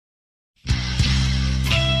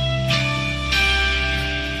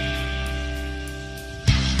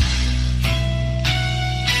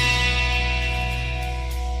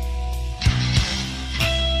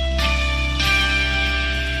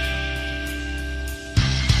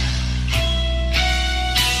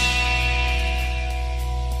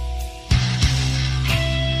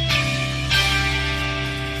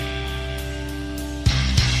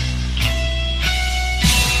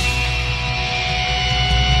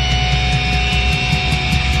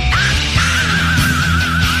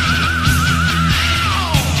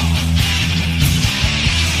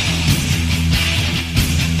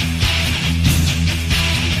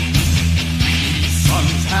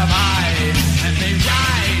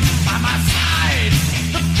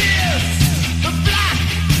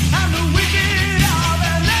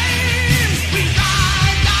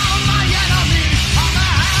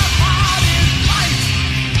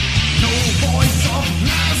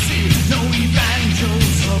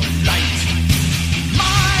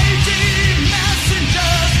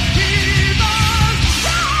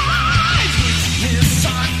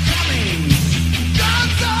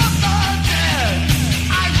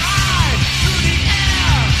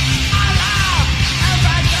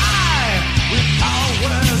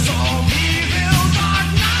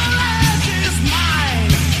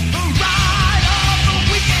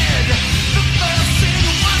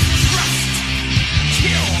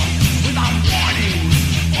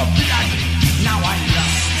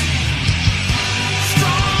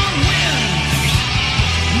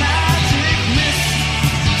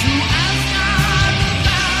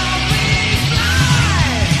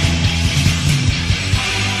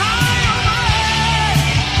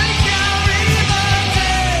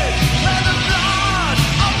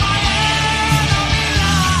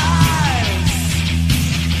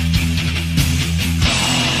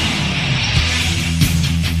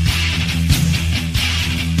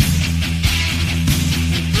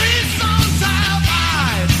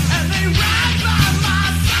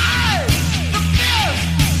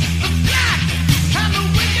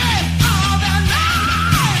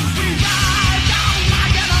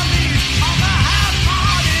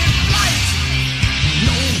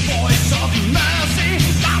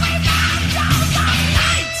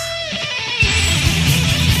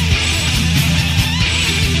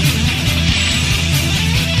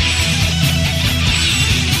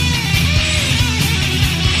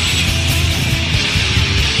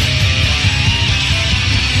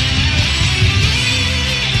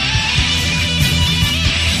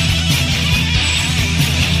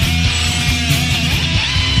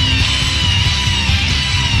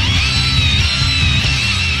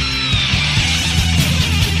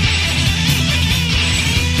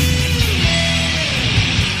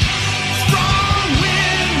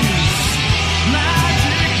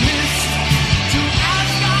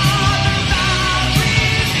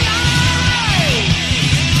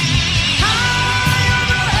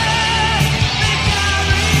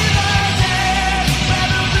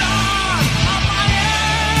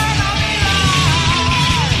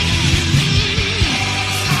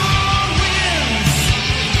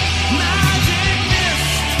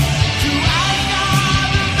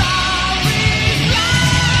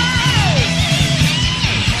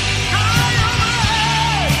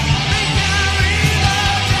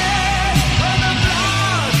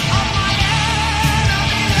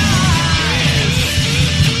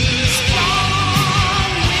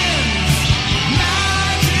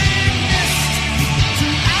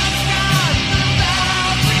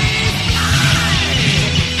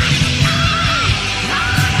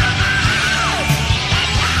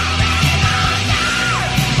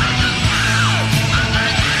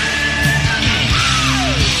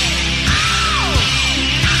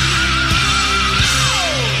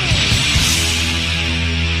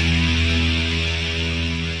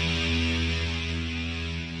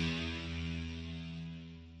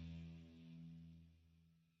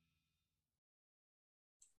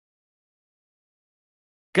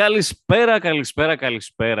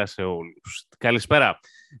Καλησπέρα σε όλους. Καλησπέρα.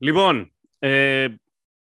 Λοιπόν,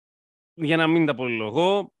 για να μην τα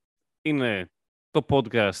πολυλογώ, είναι το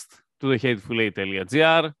podcast του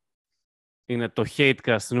thehatefulhate.gr. Είναι το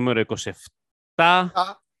HateCast νούμερο 27.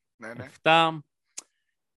 Ναι. 7,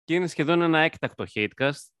 και είναι σχεδόν ένα έκτακτο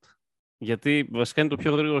HateCast, γιατί βασικά είναι το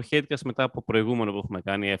πιο γρήγορο HateCast μετά από προηγούμενο που έχουμε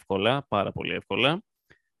κάνει εύκολα, πάρα πολύ εύκολα.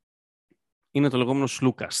 Είναι το λεγόμενο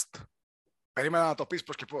SlouCast. Περίμενα να το πεις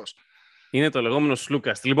πώς και πώς. Είναι το λεγόμενο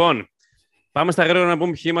SlouCast. Λοιπόν, πάμε στα γρήγορα να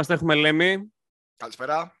πούμε ποιοι είμαστε. Έχουμε Λέμι.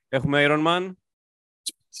 Καλησπέρα. Έχουμε Iron Man.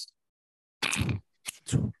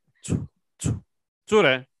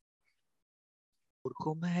 Τσουρε.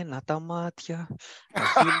 Κουρκωμένα τα μάτια.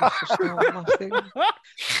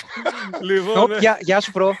 Λοιπόν, Γεια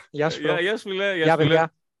σου, προ. Γεια σου, φίλε. Γεια,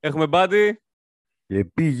 παιδιά. Έχουμε Buddy. Και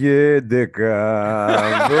πήγε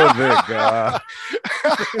 11, 12.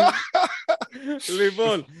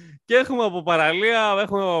 Λοιπόν, και έχουμε από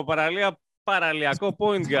παραλία παραλιακό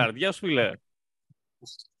point guard. Γεια σου, φίλε.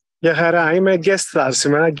 Γεια χαρά, είμαι guest star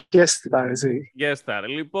σήμερα, guest star, εσύ. Guest star,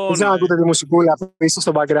 λοιπόν. Δεν ξέρω αν ακούτε τη μουσικούλα πίσω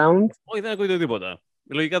στο background. Όχι, δεν ακούτε τίποτα.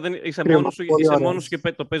 Λογικά είσαι μόνος σου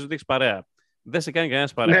και το παίζει ότι έχεις παρέα. Δεν σε κάνει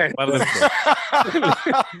κανένας παρέα. Ναι. Πάρε αυτό.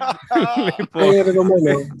 Είναι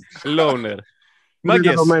δεδομένο. Loner. Είναι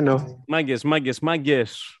δεδομένο.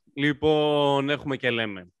 Μάγκες. Λοιπόν, έχουμε και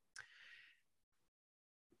λέμε.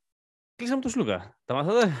 Κλείσαμε το Σλούκα. Τα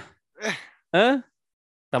μάθατε?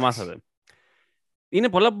 Τα μάθατε. Είναι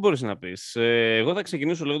πολλά που μπορείς να πεις. Εγώ θα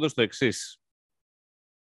ξεκινήσω λέγοντας το εξής.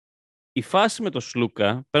 Η φάση με το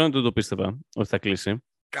Σλούκα, πέραν ότι το πίστευα ότι θα κλείσει,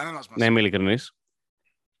 Κανένας μας. να είμαι ειλικρινής,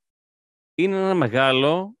 είναι ένα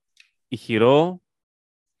μεγάλο, ηχηρό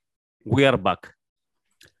We are back.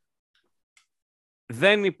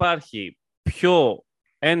 Δεν υπάρχει πιο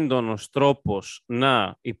έντονος τρόπος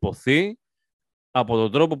να υποθεί από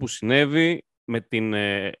τον τρόπο που συνέβη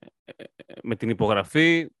με την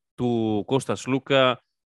υπογραφή του Κώστα Σλούκα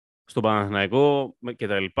στον Παναθηναϊκό και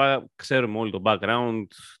τα λοιπά. Ξέρουμε όλοι το background,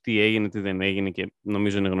 τι έγινε, τι δεν έγινε και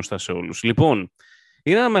νομίζω είναι γνωστά σε όλους. Λοιπόν,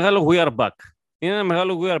 είναι ένα μεγάλο We are back. Είναι ένα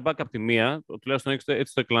μεγάλο We are back από τη μία, τουλάχιστον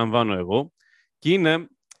έτσι το εκλαμβάνω εγώ, και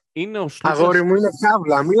είναι ο Σλούκας... Αγόρι μου, είναι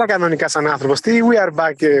κάβλα. Μίλα κανονικά σαν άνθρωπος. Τι we are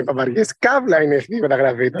back, παπαριές. Κάβλα είναι αυτή η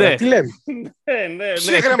μεταγραφή. Ναι. Τι λέμε. Ναι.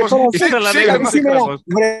 Σύγχρεμος.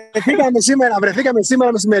 Βρεθήκαμε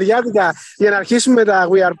σήμερα μεσημεριάτικα για να αρχίσουμε τα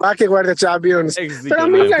We are back και We are the champions. Τώρα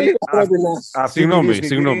μίλα λίγο.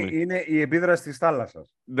 Συγγνώμη. Είναι η επίδραση της θάλασσας.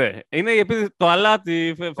 Ναι, είναι επειδή το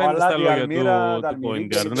αλάτι φαίνεται στα λόγια του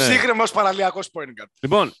point guard. Ναι. Σύγχρεμος παραλιακός point guard.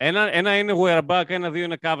 Λοιπόν, ένα είναι We are back, δύο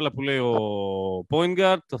είναι κάβλα που λέει ο point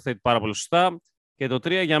guard, το θέτει πάρα πολύ σωστά. Και το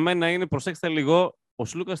 3 για μένα είναι, προσέξτε λίγο, ο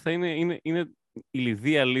Σλούκας θα είναι η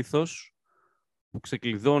λιδία λίθος που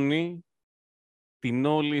ξεκλειδώνει την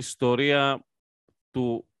όλη ιστορία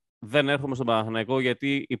του δεν έρχομαι στον Παναθηναϊκό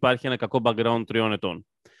γιατί υπάρχει ένα κακό background 3 ετών.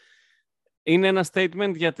 Είναι ένα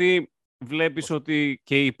statement γιατί βλέπεις ότι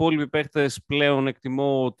και οι υπόλοιποι παίχτες πλέον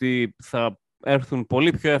εκτιμώ ότι θα έρθουν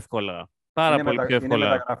πολύ πιο εύκολα. Πάρα πολύ πιο εύκολα.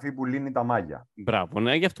 Είναι μεταγραφή που λύνει τα μάγια. Μπράβο,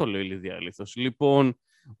 ναι, γι' αυτό λέω η λιδία λίθος. Λοιπόν,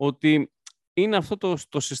 ότι είναι αυτό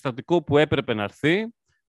το συστατικό που έπρεπε να έρθει,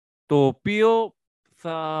 το οποίο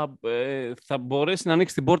θα μπορέσει να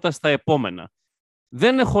ανοίξει την πόρτα στα επόμενα.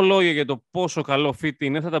 Δεν έχω λόγια για το πόσο καλό fit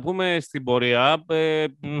είναι, θα τα πούμε στην πορεία.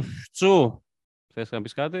 Τσου, θες να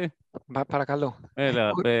πεις κάτι? Παρακαλώ.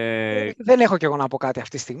 Έλα, Δεν έχω κι εγώ να πω κάτι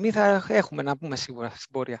αυτή τη στιγμή, θα έχουμε να πούμε σίγουρα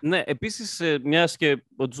στην πορεία. Ναι, επίσης, μιας και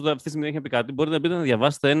ο Τσου αυτή τη στιγμή δεν έχει πει κάτι, μπορείτε να πείτε να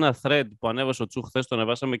διαβάσετε ένα thread που ανέβασε ο Τσου χθες, το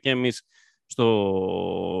ανεβάσαμε και εμείς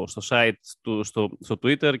στο site του, στο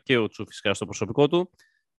Twitter και ο Τσου φυσικά στο προσωπικό του.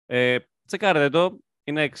 Τσεκάρετε το,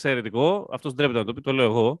 είναι εξαιρετικό. Αυτός ντρέπεται να το πει, το λέω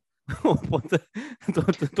εγώ. Οπότε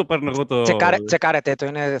το παίρνω εγώ το... Τσεκάρετε το,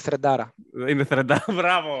 είναι θρεντάρα. Είναι θρεντάρα,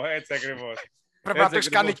 μπράβο, έτσι ακριβώς. Πρέπει να το έχεις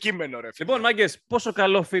κάνει κείμενο, ρε. Λοιπόν, μάγκες, πόσο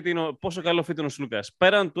καλό fit είναι ο Σλούκας.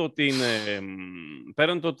 Πέραν το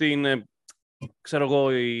ότι είναι, ξέρω εγώ,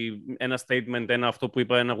 ένα statement, ένα αυτό που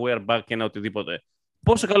είπα, ένα we are back και ένα οτιδήποτε.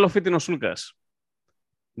 Πόσο καλό fit είναι ο Σλούκας?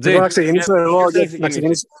 Να ξεκινήσω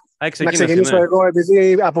εγώ,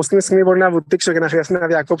 επειδή από αυτή τη στιγμή μπορεί να βουτήξω και να χρειαστεί να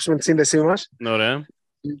διακόψουμε τη σύνδεσή μας. Ωραία.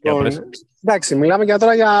 Λοιπόν, εντάξει, μιλάμε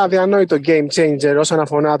τώρα για αδιανόητο game changer όσον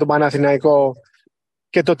αφορά τον Παναθηναϊκό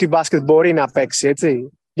και το τι μπάσκετ μπορεί να παίξει,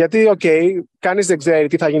 έτσι. Γιατί, κανείς δεν ξέρει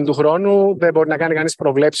τι θα γίνει του χρόνου, δεν μπορεί να κάνει κανείς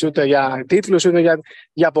προβλέψει ούτε για τίτλους, ούτε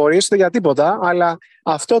για πορείες, ούτε για τίποτα. Αλλά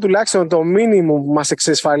αυτό τουλάχιστον το μίνιμουμ που μας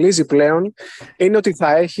εξασφαλίζει πλέον είναι ότι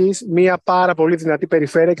θα έχεις μια πάρα πολύ δυνατή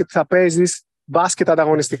περιφέρεια και ότι θα παίζεις μπάσκετ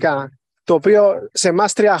ανταγωνιστικά. Το οποίο σε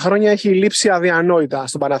εμάς 3 χρόνια έχει λείψει αδιανόητα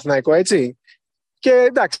στον Παναθηναϊκό, έτσι. Και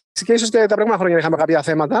εντάξει, και ίσως και τα προηγούμενα χρόνια είχαμε κάποια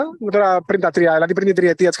θέματα. Τώρα πριν δηλαδή πριν την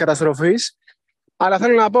τριετία της καταστροφής. Αλλά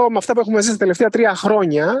θέλω να πω με αυτά που έχουμε ζήσει τα τελευταία 3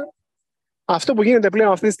 χρόνια, αυτό που γίνεται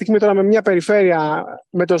πλέον αυτή τη στιγμή τώρα με μια περιφέρεια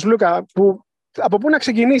με τον Σλούκα, που από πού να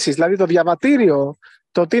ξεκινήσεις, δηλαδή το διαβατήριο,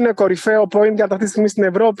 το ότι είναι κορυφαίο point guard αυτή τη στιγμή στην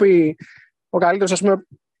Ευρώπη, ο καλύτερος, ας πούμε,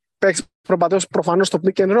 παίκτης προφανώς στο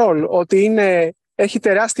pick and roll, ότι έχει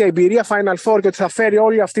τεράστια εμπειρία Final Four και ότι θα φέρει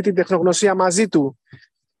όλη αυτή την τεχνογνωσία μαζί του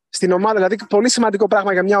στην ομάδα. Δηλαδή, πολύ σημαντικό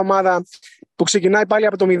πράγμα για μια ομάδα που ξεκινάει πάλι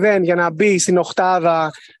από το 0 για να μπει στην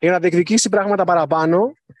οκτάδα, για να διεκδικήσει πράγματα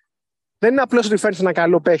παραπάνω. Δεν είναι απλώς ότι φέρνεις ένα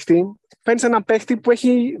καλό παίχτη, φέρνεις ένα παίχτη που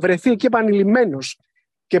έχει βρεθεί εκεί επανειλημμένος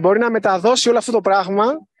και μπορεί να μεταδώσει όλο αυτό το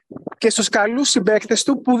πράγμα και στους καλούς συμπαίκτες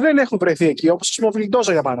του που δεν έχουν βρεθεί εκεί, όπως ο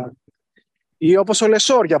Βιλντόζο για παράδειγμα, ή όπως ο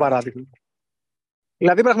Λεσόρ για παράδειγμα.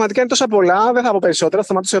 Δηλαδή, πραγματικά είναι τόσα πολλά, δεν θα πω περισσότερα, θα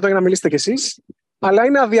σταματήσω εδώ για να μιλήσετε κι εσείς, αλλά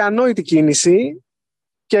είναι αδιανόητη κίνηση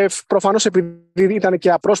και προφανώς επειδή ήταν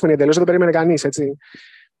και απρόσμενη εντελώς, δεν το περίμενε κανείς, έτσι.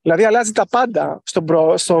 Δηλαδή, αλλάζει τα πάντα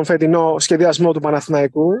στον φετινό σχεδιασμό του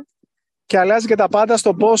Παναθηναϊκού και αλλάζει και τα πάντα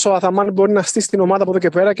στο πόσο ο Αθαμάν μπορεί να στήσει την ομάδα από εδώ και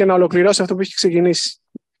πέρα και να ολοκληρώσει αυτό που έχει ξεκινήσει.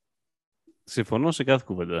 Συμφωνώ σε κάθε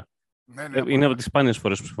κουβέντα. Ναι. Είναι από τις σπάνιες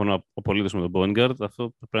φορές που συμφωνώ απολύτως με τον Point Guard.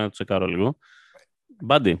 Αυτό πρέπει να το τσεκάρω λίγο.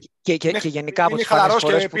 Μπάντι. Και γενικά από τις σπάνιες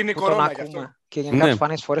φορές που τον ακούμε. Και γενικά τις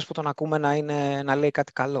σπάνιες φορές που τον ακούμε να λέει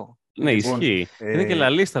κάτι καλό. Ναι, ισχύει. Είναι και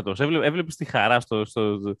λαλίστατος. Έβλεπες τη χαρά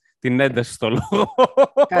την ένταση στο λόγο.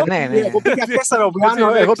 Ναι. Εγώ πήγα χθες στο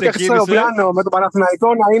αεροπλάνο με το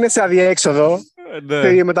Παναθηναϊκό να είναι σε αδιέξοδο.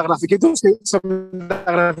 Η μεταγραφική του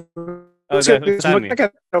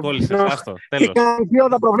Κόλλησες, άστο, τέλος. Είχαν δύο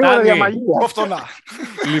τα προβλήματα διαμαγεία. Κόφτωνα.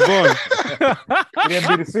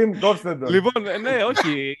 Λοιπόν, ναι,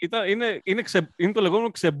 όχι. Είναι το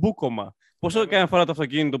λεγόμενο ξεμπούκομα. Πόσο κάνει φορά το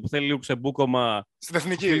αυτοκίνητο που θέλει λίγο ξεμπούκομα στην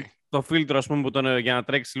εθνική. Το φίλτρο, ας πούμε, για να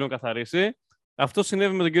τρέξει λίγο καθαρίσει. Αυτό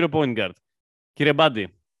συνέβη με τον κύριο Point Guard. Κύριε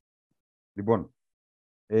Μπάντι. Λοιπόν,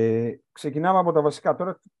 ξεκινάμε από τα βασικά.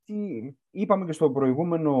 Τώρα, είπαμε και στο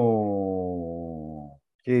προηγούμενο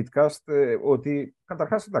HateCast ότι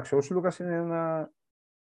καταρχάς, εντάξει, ο Σλούκας είναι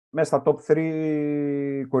μέσα στα top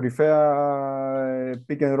 3 κορυφαία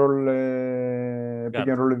pick and roll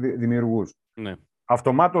δημιουργούς. Ναι.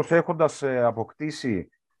 Αυτομάτως έχοντας αποκτήσει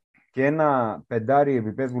και ένα πεντάρι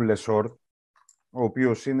επίπεδου Λεσόρ, ο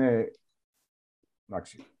οποίος είναι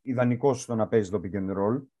ιδανικός στο να παίζει το pick and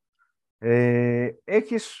roll,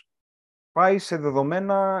 έχεις πάει σε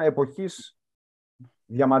δεδομένα εποχής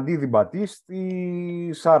Διαμαντίδη Μπατίστ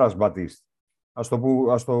ή Σάρας Μπατίστ.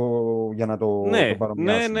 Για να το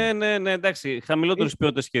παρομοιάσουμε. Ναι, εντάξει. Χαμηλότερες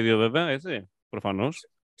ποιότητες και δύο βέβαια, έτσι, προφανώς.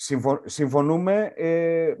 Συμφωνούμε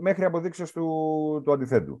μέχρι αποδείξεις του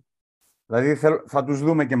αντιθέτου. Δηλαδή θα τους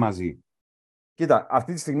δούμε και μαζί. Κοίτα,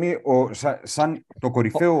 αυτή τη στιγμή σαν το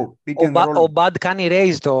κορυφαίο pick and roll... Ο Μπαντ κάνει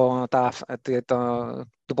raise την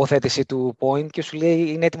τοποθέτηση του Point και σου λέει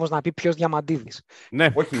είναι έτοιμος να πει ποιος Διαμαντίδης.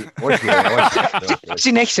 Ναι. Όχι.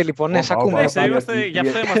 Συνέχισε λοιπόν, ναι, σ' ακούμε. Γι'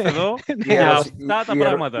 αυτό είμαστε εδώ, για αυτά τα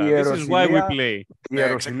πράγματα. This is why we play. Η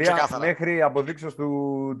Ιεροσυλία μέχρι αποδείξεις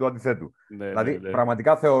του αντιθέτου. Δηλαδή,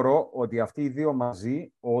 πραγματικά θεωρώ ότι αυτοί οι δύο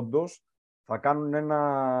μαζί, όντως, θα κάνουν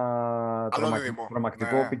ένα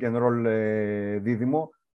τρομακτικό pick and roll δίδυμο,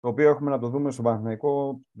 το οποίο έχουμε να το δούμε στον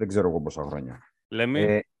Παναθηναϊκό δεν ξέρω εγώ πόσα χρόνια.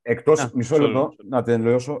 Μισό λεπτό, να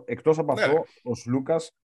τελειώσω. Εκτός από αυτό, ο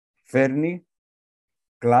Σλούκας φέρνει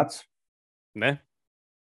κλατς. Ναι.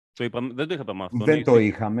 Δεν το είχαμε αυτό.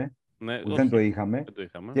 Δεν το είχαμε.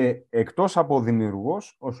 Και εκτός από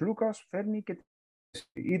δημιουργός, ο Σλούκας φέρνει και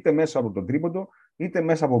είτε μέσα από το τρίποντο, είτε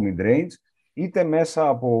μέσα από mid-range, είτε μέσα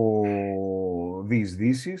από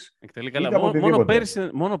διεισδύσεις.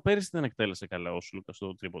 Μόνο πέρυσι δεν εκτέλεσε καλά ο Σλούκας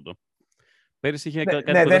στο τρίποντο. Πέρυσι είχε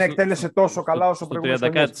δεν εκτέλεσε τόσο καλά όσο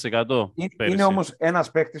προηγούμενος. 30%. Είναι όμως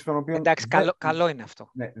ένας παίκτης τον οποίο... Εντάξει, καλό είναι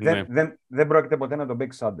αυτό. Δεν πρόκειται ποτέ να τον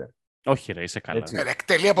παίξει άντερ. Όχι ρε, είσαι καλά.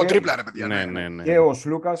 Εκτελεί από τρίπλα ρε παιδιά. Ναι. Και ο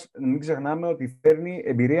Σλούκας, μην ξεχνάμε ότι φέρνει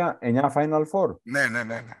εμπειρία 9 Final Four. Ναι.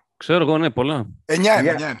 Ξέρω εγώ, ναι, πολλά. 9.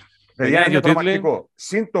 Παιδιά, είναι τρομακτικό.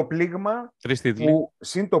 Συν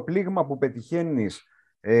το πλήγμα που πετυχαίνεις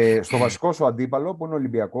στο βασικό σου αντίπαλο, που είναι ο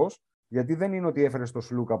Ολυμπιακός, γιατί δεν είναι ότι έφερε το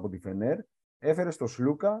Σλούκα από τη Φενέρ, έφερε το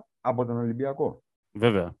Σλούκα από τον Ολυμπιακό.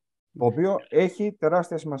 Βέβαια. Το οποίο έχει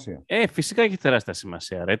τεράστια σημασία. Φυσικά έχει τεράστια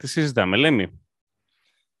σημασία. Ρε, τι συζητάμε, Λέμι.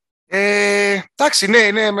 Εντάξει, ναι,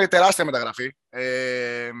 είναι με τεράστια μεταγραφή.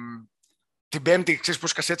 Την Πέμπτη, ξέρεις πώς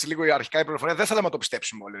σκάσει έτσι λίγο η αρχικά η πληροφορία, δεν θέλαμε να το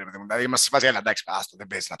πιστέψουμε όλοι. Δηλαδή, μας βάζει ένα εντάξει, άστο, δεν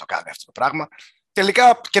παίζει να το κάνει αυτό το πράγμα.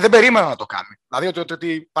 τελικά και δεν περίμενα να το κάνει. Δηλαδή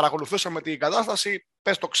ότι παρακολουθούσαμε την κατάσταση,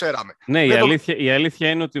 πες το ξέραμε. Ναι, η αλήθεια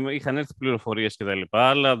είναι ότι είχαν έρθει πληροφορίες και τα λοιπά,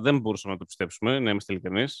 αλλά δεν μπορούσαμε να το πιστέψουμε, να είμαστε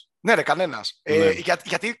ειλικρινείς. Ναι, ρε, κανένας. Ναι.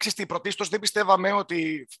 Γιατί πρωτίστως δεν πιστεύαμε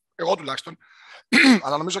ότι, εγώ τουλάχιστον,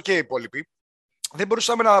 αλλά νομίζω και οι υπόλοιποι, δεν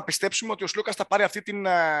μπορούσαμε να πιστέψουμε ότι ο Σλούκας θα πάρει αυτή την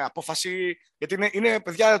απόφαση, γιατί είναι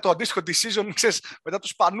παιδιά, το αντίστοιχο decision, ξέρεις, μετά το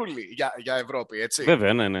Σπανούλι για Ευρώπη, έτσι.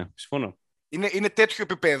 Βέβαια, ναι, συμφωνώ. Είναι τέτοιο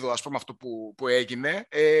επίπεδο, ας πούμε, αυτό που έγινε.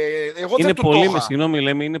 Εγώ είναι δεν το είχα. Συγγνώμη,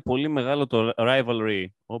 λέμε, είναι πολύ μεγάλο το rivalry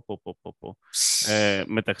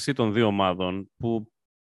μεταξύ των δύο ομάδων, που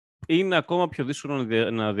είναι ακόμα πιο δύσκολο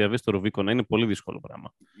να διαβείς το Ρουβίκονα. Είναι πολύ δύσκολο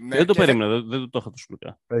πράγμα. Ναι, δεν το περίμενα, δεν το είχα το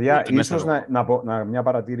Σλούκα. Παιδιά, ίσως μια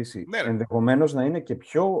παρατήρηση. Ναι, ενδεχομένως να είναι και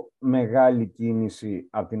πιο μεγάλη κίνηση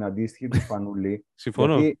από την αντίστοιχη του Σπανούλη.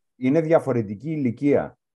 Συμφωνώ. Γιατί είναι διαφορετική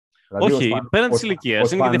ηλικία. Δηλαδή, όχι, πέραν της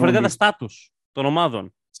ηλικίας. Είναι και διαφορετικά τα στάτους των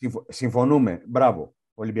ομάδων. Συμφωνούμε. Μπράβο.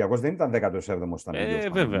 Ο Ολυμπιακός δεν ήταν 17ος.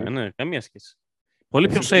 Βέβαια, ναι, καμία σχέση. Πολύ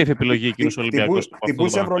πιο safe επιλογή εκείνος ο Ολυμπιακός.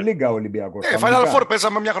 Τυπούς Ευρωλίγκα ο Ολυμπιακός. Final Four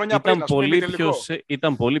παίζαμε μια χρονιά πριν.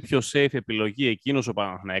 Ήταν πολύ πιο safe επιλογή εκείνος ο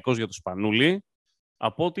Παναθηναϊκός για τον Σπανούλη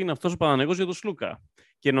από ότι είναι αυτός ο Παναθηναϊκός για τον Σλούκα.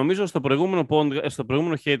 Και νομίζω στο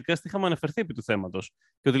προηγούμενο HateCast είχαμε αναφερθεί επί του θέματος.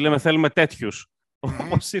 Και ότι λέμε θέλουμε τέτοιους.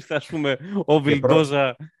 Όπως ήρθε, ας πούμε, ο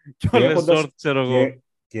Βιλντόζα και ο Λεζόρτ, ξέρω εγώ.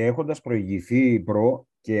 Και έχοντας προηγηθεί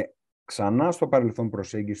και ξανά στο παρελθόν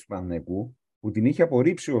προσέγγιση του Παναθηναϊκού, που την είχε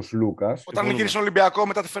απορρίψει ο Σλούκας. Όταν γύρισε στον Ολυμπιακό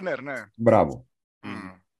μετά τη Φενέρ, ναι. Μπράβο.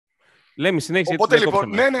 Λέμε συνέχιση. Οπότε λοιπόν,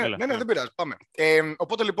 ναι, δεν πειράζει. Πάμε.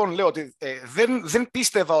 Οπότε λοιπόν λέω ότι δεν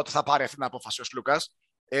πίστευα ότι θα πάρει αυτή την απόφαση ο Σλούκας.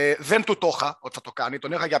 Δεν του το είχα ότι θα το κάνει.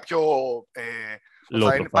 Τον είχα για πιο.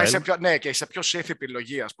 Πάει σε πιο safe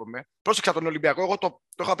επιλογή, ας πούμε. Πρόσεξα τον Ολυμπιακό. Εγώ το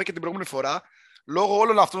είχα πει και την προηγούμενη φορά. Λόγω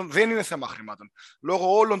όλων αυτών δεν είναι θέμα χρημάτων.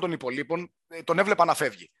 Λόγω όλων των υπολείπων τον έβλεπα να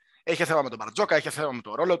φεύγει. Είχε θέμα με τον Μπαρτζόκα, είχε θέμα με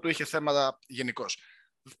το ρόλο του, είχε θέματα γενικώς.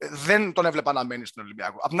 Δεν τον έβλεπα να μένει στον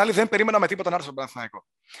Ολυμπιακό. Απ' την άλλη, δεν περίμενα με τίποτα να έρθει στον Παναθηναϊκό.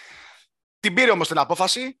 Την πήρε όμως την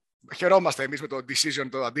απόφαση. Χαιρόμαστε εμείς με το decision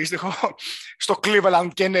το αντίστοιχο. Στο Cleveland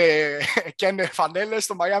καίνε φανέλες,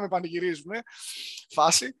 στο Miami πανηγυρίζουν.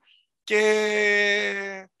 Φάση.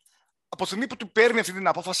 Και από τη στιγμή που του παίρνει αυτή την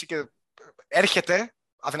απόφαση και έρχεται,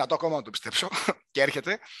 αδυνατό ακόμα να το πιστέψω, και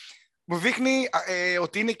έρχεται, μου δείχνει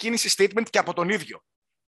ότι είναι κίνηση statement και από τον ίδιο.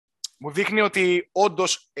 Μου δείχνει ότι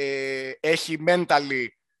όντως έχει mentally,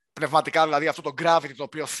 πνευματικά, δηλαδή αυτό το gravity το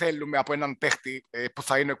οποίο θέλουμε από έναν παίχτη που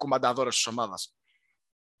θα είναι κουμανταδόρος της ομάδας.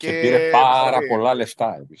 Και πήρε πάρα πολλά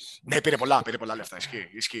λεφτά επίσης. Ναι, πήρε πολλά λεφτά.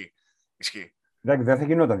 Ισχύει. Δεν θα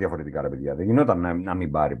γινόταν διαφορετικά, ρε παιδιά. Δεν γινόταν να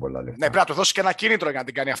μην πάρει πολλά λεφτά. Ναι, πρέπει να του δώσει και ένα κίνητρο για να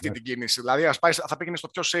την κάνει αυτή την κίνηση. Δηλαδή, θα πήγαινε στο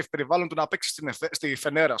πιο safe περιβάλλον του να παίξει στη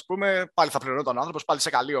Φενέρα, ας πούμε. Πάλι θα πληρωνόταν ο άνθρωπος, πάλι σε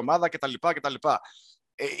καλή ομάδα κτλ.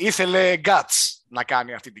 Ήθελε guts να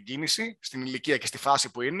κάνει αυτή την κίνηση στην ηλικία και στη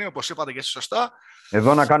φάση που είναι, όπως είπατε και εσείς σωστά.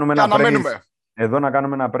 Εδώ να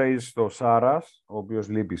κάνουμε ένα praise στο Σάρας, ο οποίος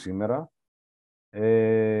λείπει σήμερα.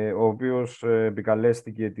 Ο οποίος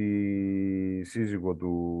επικαλέστηκε τη σύζυγο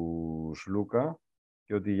του Σλούκα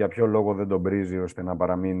και ότι για ποιο λόγο δεν τον πρίζει ώστε να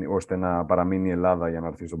παραμείνει η Ελλάδα για να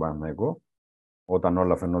έρθει στον Παναθηναϊκό, όταν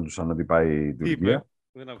όλα φαινόντουσαν ότι πάει η Τουρκία.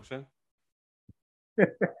 Δεν άκουσα.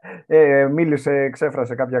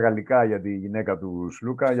 Ξέφρασε κάποια γαλλικά για τη γυναίκα του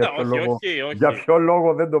Σλούκα. Για ποιο όχι.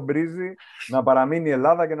 λόγο δεν τον πρίζει να παραμείνει η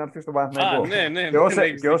Ελλάδα και να έρθει στον Παναθηναϊκό.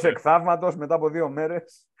 Και ως εκθαύματος, μετά από 2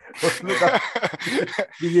 μέρες, ο Σλούκα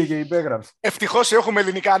πήγε και υπέγραψε. Ευτυχώς έχουμε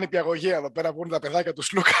ελληνικά νηπιαγωγεία εδώ πέρα που είναι τα παιδάκια του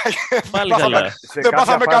Σλούκα. Πάλι καλά. Δεν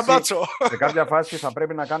πάθαμε καμπάτσο. Σε κάποια φάση θα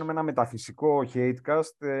πρέπει να κάνουμε ένα μεταφυσικό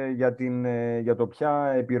HateCast για το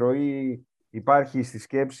ποια επιρροή υπάρχει στη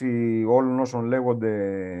σκέψη όλων όσων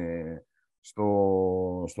λέγονται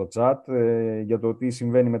στο chat για το τι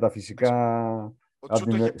συμβαίνει μεταφυσικά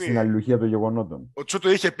στην αλληλουχία των γεγονότων. Ο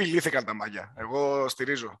Τσούτο είχε πει λύθηκαν τα μάγια. Εγώ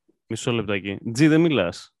στηρίζω. Μισό λεπτάκι. Τζι, δεν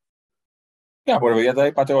μιλάς. Για πω, παιδιά, τα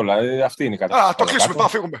είπατε όλα. Αυτή είναι η κατάσταση. Το κλείσουμε, πάμε,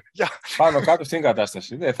 φύγουμε. Πάνω κάτω στην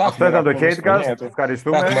κατάσταση. Αυτό ήταν το HateCast.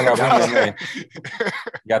 Ευχαριστούμε.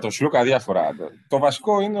 Για τον Σλούκα διάφορα. Το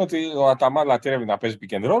βασικό είναι ότι ο Αταμάν λατρεύει να παίζει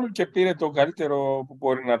pick and roll και πήρε το καλύτερο που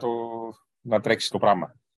μπορεί να τρέξει το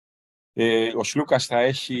πράγμα. Ο Σλούκας θα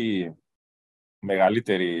έχει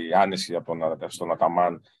μεγαλύτερη άνεση από στον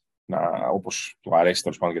Αταμάν, όπως του αρέσει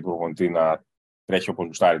τέλος πάντων και του προπονητή, να τρέχει όπως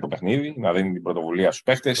γουστάρει το παιχνίδι, να δίνει την πρωτοβουλία στους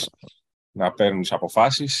παίχτες, να παίρνουν τις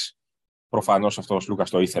αποφάσεις. Προφανώς αυτό ο Σλούκας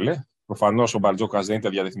το ήθελε. Προφανώς ο Μπαρτζόκας δεν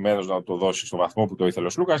ήταν διατεθειμένος να το δώσει στο βαθμό που το ήθελε ο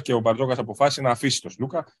Σλούκας και ο Μπαρτζόκας αποφάσισε να αφήσει τον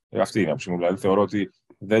Σλούκα. Αυτή είναι η άποψή μου. Δηλαδή θεωρώ ότι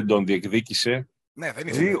δεν τον διεκδίκησε Ναι, δεν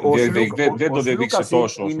είναι. Δεν το δεδείξε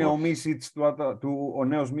τόσο. Είναι ο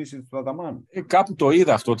νέος Μίσιτς του Αταμάν. Κάπου το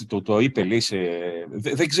είδα αυτό ότι το είπε Λύσε.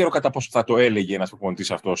 Δεν ξέρω κατά πόσο θα το έλεγε ένας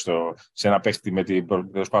προπονητής αυτό σε ένα παίχτη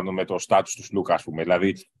με το στάτους του Σλούκα, ας πούμε.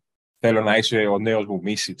 Δηλαδή, θέλω να είσαι ο νέος μου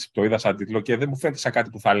Μίσιτς. Το είδα σαν τίτλο και δεν μου φαίνεται σαν κάτι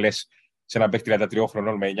που θα λες σε ένα παίχτη 33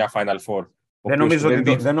 χρονών με 9 Final Four. Δεν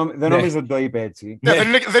νομίζω ότι το είπε έτσι. Ναι,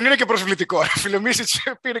 δεν είναι και προσβλητικό. Φίλε, Μίσιτς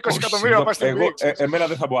πήρε 20 εκατομμύρια να πάει στην NBA. Εμένα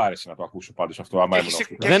δεν θα μου άρεσε να το ακούσω πάντως αυτό.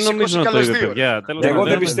 Δεν νομίζω να το είπε, παιδιά. Εγώ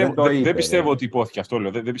δεν πιστεύω ότι υπόθηκε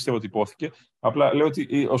αυτό. Δεν πιστεύω ότι υπόθηκε. Απλά λέω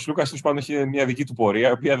ότι ο Σλούκας τέλος πάντων έχει μια δική του πορεία,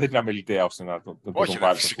 η οποία δεν είναι αμεληταία ώστε να το βάλει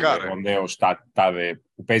ο νέος τάδε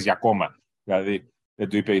που παίζει ακόμα. Δηλαδή δεν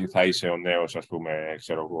του είπε θα είσαι ο νέος, ας πούμε,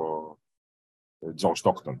 ξέρω εγώ, Τζον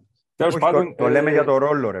Στόκτον. Το λέμε για το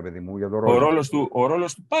ρόλο, ρε παιδί μου. Για το ρόλο. Ο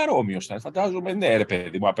ρόλος του παρόμοιος θα φαντάζομαι. Ναι, ρε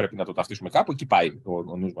παιδί μου, πρέπει να το ταυτίσουμε κάπου. Εκεί πάει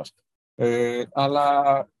ο νους μας.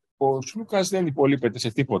 Αλλά ο Σλούκας δεν υπολείπεται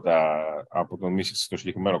σε τίποτα από τον Μίσιτς στο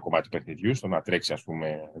συγκεκριμένο κομμάτι του παιχνιδιού, στο να τρέξει, ας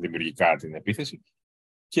πούμε, δημιουργικά την επίθεση.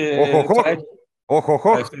 Και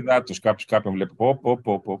κάποιον βλέπει.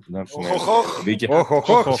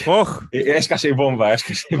 Έσκασε η βόμβα.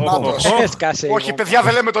 Όχι, παιδιά,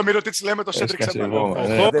 δεν λέμε το Μυρωτίτς, λέμε το Σέντρικ.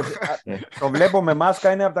 Το βλέπω με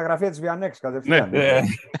μάσκα, είναι από τα γραφεία της Βιανέξ κατευθείαν.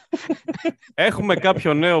 Έχουμε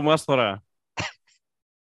κάποιο νέο μάστορα.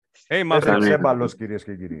 Έφτασε μπαλός, κυρίες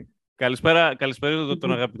και κύριοι. Καλησπέρα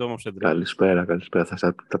τον αγαπητό μου Σέντρικ. Καλησπέρα.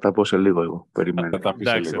 Θα τα πω σε λίγο εγώ. Περιμένω.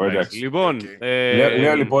 Λοιπόν,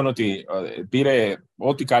 λέω λοιπόν ότι πήρε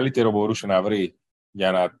ό,τι καλύτερο μπορούσε να βρει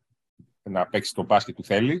για να παίξει το μπάσκετ που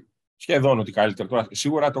θέλει. Σχεδόν ό,τι καλύτερο. Τώρα,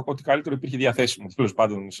 σίγουρα το ό,τι καλύτερο υπήρχε διαθέσιμο, τέλος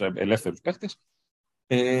πάντων, σε ελεύθερους παίχτες.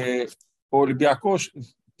 Ο Ολυμπιακός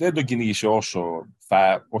δεν τον κυνήγησε όσο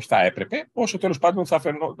θα έπρεπε, όσο τέλος πάντων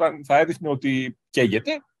θα έδειχνε ότι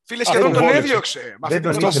καίγεται. Φίλε, σχεδόν τον έδιωξε.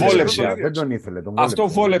 Δεν τον ήθελε. Αυτό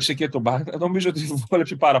βόλεψε και τον Παναθηναϊκό. Νομίζω ότι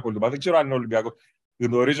βόλεψε πάρα πολύ τον Παναθηναϊκό. Δεν ξέρω αν είναι Ολυμπιακό.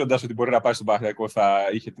 Γνωρίζοντας ότι μπορεί να πάει στον Παναθηναϊκό θα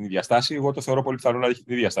είχε την ίδια στάση. Εγώ το θεωρώ πολύ πιθανό να είχε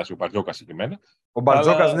την ίδια στάση ο Μπαρτζόκας συγκεκριμένα. Ο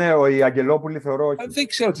Μπαρτζόκας, ναι, οι Αγγελόπουλοι θεωρώ όχι. Δεν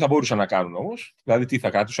ξέρω τι θα μπορούσαν να κάνουν όμως. Δηλαδή, τι θα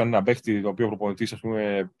κρατούσαν ένα παίχτη το οποίο ο προπονητής, ας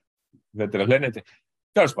πούμε, δεν τρελαίνεται.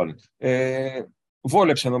 Τέλος πάντων.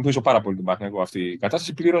 Βόλεψε νομίζω πάρα πολύ τον Παναθηναϊκό αυτή η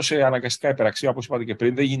κατάσταση. Πλήρωσε αναγκαστικά υπεραξία, όπως είπατε και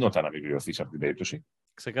πριν. Δεν γινόταν να μην πληρωθεί σε αυτή την περίπτωση.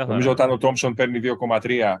 Ξεκάθαρα. Νομίζω όταν ο Τόμψον παίρνει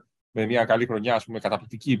 2,3 με μια καλή χρονιά, ας πούμε,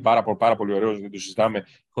 καταπληκτική, πάρα πολύ ωραίο, δεν το συζητάμε.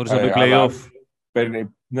 Χωρίς να πει play-off.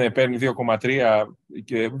 Παίρνει 2,3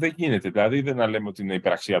 και δεν γίνεται. Δηλαδή δεν λέμε ότι είναι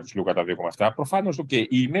υπεραξία του Σλούκα τα 2,7. Προφανώς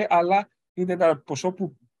είναι, αλλά είναι ένα ποσό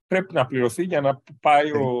που πρέπει να πληρωθεί για να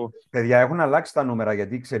πάει ο... Παιδιά, έχουν αλλάξει τα νούμερα,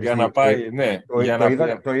 γιατί ξέρεις... Για να πάει, ναι.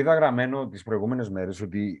 Το είδα γραμμένο τις προηγούμενες μέρες,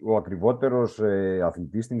 ότι ο ακριβότερος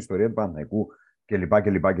αθλητής στην ιστορία του Παναθηναϊκού κλπ.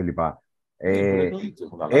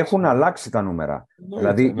 Έχουν αλλάξει τα νούμερα.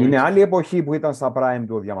 Δηλαδή, είναι άλλη εποχή που ήταν στα prime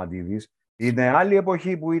του ο Διαμαντίδης, είναι άλλη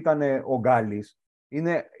εποχή που ήταν ο Γκάλης.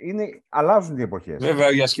 Αλλάζουν οι εποχές. Βέβαια,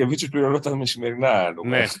 ο Γιασκεβίτσιος πληρωνόταν μεσημερινά.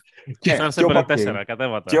 Ναι. Και έπαιρνε 4,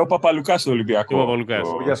 κατέβατα. Και ο Παπαλουκάς στο Ολυμπιακό.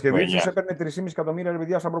 Ο Γιασκεβίτσιος έπαιρνε 3,5 εκατομμύρια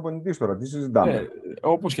παιδιά σαν προπονητής τώρα. Τι συζητάμε.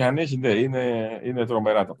 Όπως και αν έχει, ναι, είναι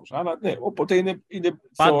τρομερά τα ποσά. Αλλά ναι, οπότε είναι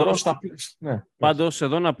πάντως,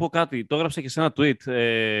 εδώ να πω κάτι. Το έγραψα και σε ένα tweet.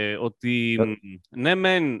 Ότι ναι,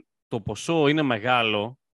 μεν το ποσό είναι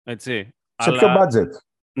μεγάλο. Έτσι, σε ποιο budget?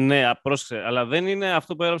 Ναι, πρόσεξε. Αλλά δεν είναι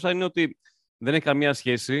αυτό που έγραψα, είναι ότι δεν έχει καμία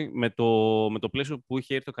σχέση με το πλαίσιο που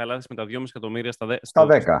είχε έρθει ο Καλάθης με τα 2,5 εκατομμύρια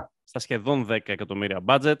στα σχεδόν 10 εκατομμύρια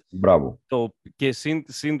budget. Μπράβο. Και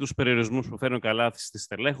συν τους περιορισμούς που φέρνει ο Καλάθης στη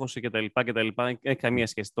στελέχωση κτλ. Έχει καμία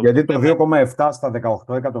σχέση. Γιατί το 2,7 στα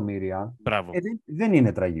 18 εκατομμύρια δεν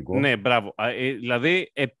είναι τραγικό. Ναι, μπράβο.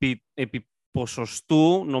 Δηλαδή, επί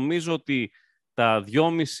ποσοστού, νομίζω ότι τα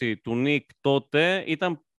 2,5 του Νικ τότε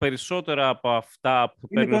ήταν περισσότερα από αυτά που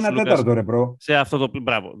παίρνει ο Σλούκας. Είναι το 1 τέταρτο, ρε μπρο. Σε αυτό το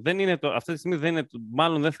μπράβο. Δεν είναι αυτή τη στιγμή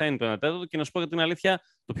μάλλον δεν θα είναι το 1 τέταρτο, και να σου πω για την αλήθεια,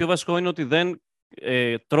 το πιο βασικό είναι ότι δεν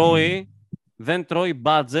τρώει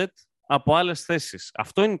budget από άλλες θέσεις.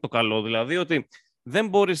 Αυτό είναι το καλό, δηλαδή ότι δεν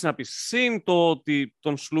μπορείς να πεις συν το ότι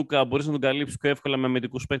τον Σλούκα μπορείς να τον καλύψεις πιο εύκολα με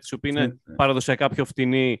αμυντικούς παίκτες οι οποίοι είναι παραδοσιακά πιο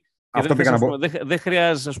φτηνοί. Δεν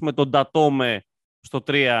χρειάζεσαι, ας πούμε, τον Τατόμε στο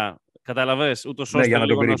 3, καταλαβες, ούτως ώστε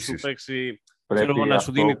λίγο να σου παίξει. Ξέρω να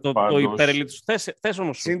σου δίνει το υπερελίτη σου. Θες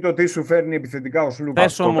όμως. Συν το τι σου φέρνει επιθετικά ο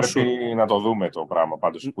Σλούκας. Πρέπει να το δούμε το πράγμα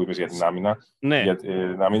πάντως που είπες για την άμυνα. Ναι. Για,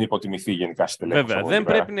 να μην υποτιμηθεί γενικά στη στελέχωση. Βέβαια. Δεν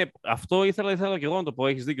πρέπει αυτό ήθελα και εγώ να το πω.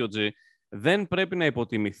 Έχεις δίκιο, Τζι. Δεν πρέπει να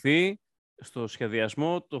υποτιμηθεί στο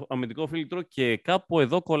σχεδιασμό, το αμυντικό φίλτρο και κάπου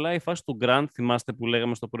εδώ κολλάει η φάση του Grant, θυμάστε που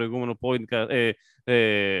λέγαμε στο προηγούμενο point.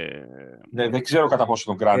 Δεν ξέρω κατά πόσο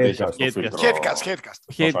τον Grant έχει αυτό το φίλτρο.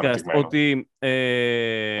 HateCast. Ότι...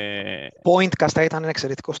 Pointcast θα ήταν ένα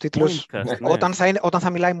εξαιρετικός τίτλος. Όταν θα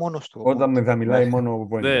μιλάει μόνος του. Όταν θα μιλάει μόνο ο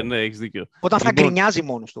Point. Ναι, έχεις δίκιο. Όταν θα γκρινιάζει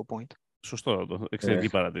μόνος του ο Point. Σωστό, εξαιρετική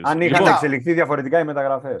παρατήρηση. Αν είχαν εξελιχθεί διαφορετικά οι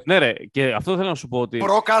μεταγραφές. Ναι, ρε, και αυτό θέλω να σου πω ότι.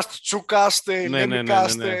 Procast, Chukast,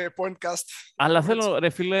 Lemicast, Pointcast. Αλλά θέλω, ρε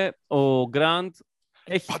φίλε, ο Grant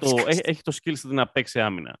έχει το skill set να παίξει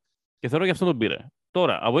άμυνα. Και θεωρώ γι' αυτό τον πήρε.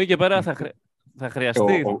 Τώρα, από εκεί και πέρα θα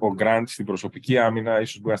χρειαστεί. Ο Grant στην προσωπική άμυνα,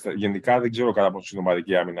 ίσως γενικά δεν ξέρω κατά πόσο στην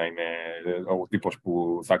ομαδική άμυνα είναι ο τύπος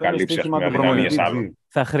που θα καλύψει αδυναμίες άλλων.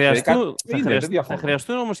 Θα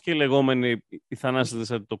χρειαστούν όμως και οι λεγόμενοι οι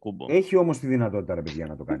Θανάσιδες Αντιτοκούμπο. Έχει όμως τη δυνατότητα, ρε παιδιά,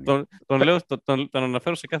 να το κάνει. Τον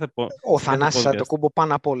αναφέρω σε κάθε πόδι. Ο Θανάσης Αντιτοκούμπο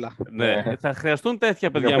πάνω απ' όλα. Ναι, θα χρειαστούν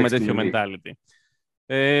τέτοια παιδιά με τέτοιο mentality.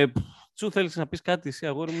 Τσου, θέλεις να πεις κάτι εσύ,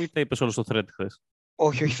 αγόρι μου, ή τα είπες όλο στο thread χθες?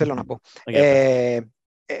 Όχι, θέλω να πω.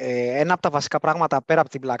 Ένα από τα βασικά πράγματα, πέρα από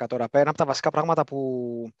την πλάκα τώρα, ένα από τα βασικά πράγματα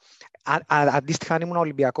που αντίστοιχα αν ήμουν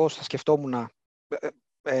Ολυμπιακός θα σκεφτόμουν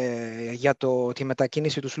για τη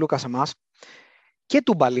μετακίνηση του Σλούκα σε εμάς και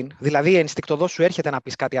του Μπαλίν, δηλαδή ενστικτωδώς σου έρχεται να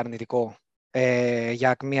πεις κάτι αρνητικό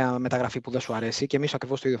για μια μεταγραφή που δεν σου αρέσει και εμείς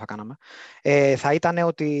ακριβώς το ίδιο θα κάναμε, θα ήταν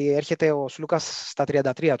ότι έρχεται ο Σλούκας στα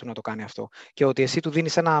 33 του να το κάνει αυτό και ότι εσύ του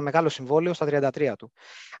δίνεις ένα μεγάλο συμβόλαιο στα 33 του.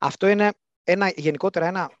 Αυτό είναι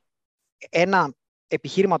γενικότερα ένα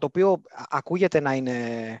επιχείρημα το οποίο ακούγεται να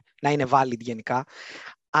είναι valid γενικά,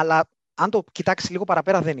 αλλά αν το κοιτάξεις λίγο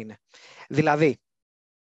παραπέρα δεν είναι. Δηλαδή,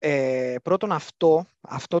 πρώτον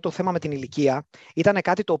αυτό το θέμα με την ηλικία ήταν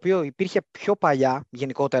κάτι το οποίο υπήρχε πιο παλιά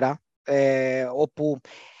γενικότερα, όπου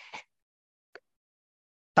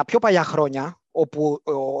τα πιο παλιά χρόνια, όπου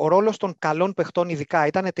ο ρόλος των καλών παιχτών ειδικά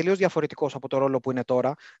ήταν τελείως διαφορετικός από το ρόλο που είναι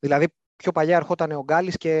τώρα. Δηλαδή, πιο παλιά ερχόταν ο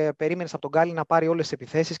Γκάλης και περίμενες από τον Γκάλη να πάρει όλες τις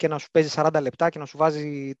επιθέσεις και να σου παίζει 40 λεπτά και να σου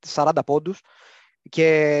βάζει 40 πόντους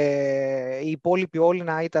και οι υπόλοιποι όλοι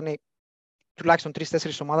να ήταν τουλάχιστον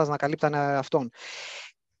 3-4 ομάδες να καλύπτανε αυτόν.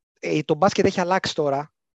 Το μπάσκετ έχει αλλάξει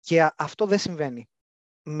τώρα και αυτό δεν συμβαίνει.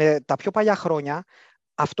 Με τα πιο παλιά χρόνια,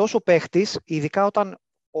 αυτός ο παίχτης, ειδικά όταν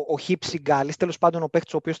ο Χίψη Γκάλης, τέλος πάντων ο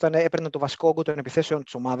παίχτης ο οποίος έπαιρνε το βασικό όγκο των επιθέσεων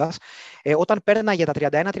της ομάδας, όταν πέρναγε τα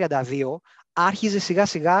 31-32, άρχιζε σιγά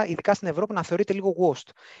σιγά, ειδικά στην Ευρώπη, να θεωρείται λίγο worst.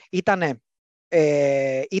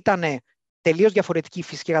 Ήτανε τελείως διαφορετική η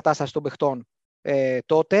φυσική κατάσταση των παιχτών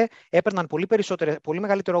τότε, έπαιρναν πολύ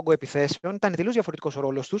μεγαλύτερο όγκο επιθέσεων, ήταν τελείως διαφορετικός ο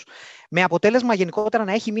ρόλος τους, με αποτέλεσμα γενικότερα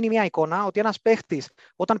να έχει μείνει μια εικόνα ότι ένας παίχτης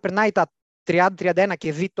όταν περνάει τα 30-31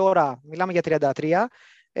 και δει τώρα, μιλάμε για 33,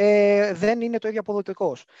 δεν είναι το ίδιο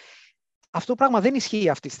αποδοτικός. Αυτό το πράγμα δεν ισχύει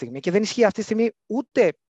αυτή τη στιγμή και δεν ισχύει αυτή τη στιγμή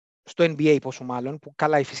ούτε στο NBA πόσο μάλλον, που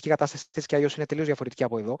καλά η φυσική κατάσταση και αλλιώς είναι τελείως διαφορετική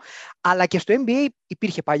από εδώ, αλλά και στο NBA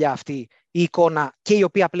υπήρχε παλιά αυτή η εικόνα και η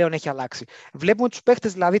οποία πλέον έχει αλλάξει. Βλέπουμε τους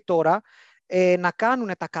παίχτες δηλαδή τώρα να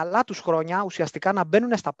κάνουν τα καλά τους χρόνια, ουσιαστικά να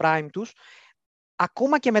μπαίνουν στα prime τους,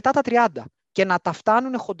 ακόμα και μετά τα 30 και να τα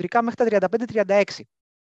φτάνουν χοντρικά μέχρι τα 35-36.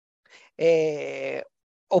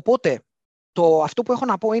 Οπότε, αυτό που έχω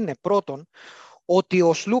να πω είναι πρώτον ότι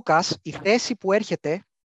ο Σλούκας, η θέση που έρχεται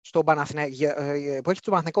στον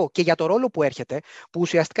Παναθηναϊκό και για το ρόλο που έρχεται, που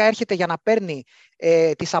ουσιαστικά έρχεται για να παίρνει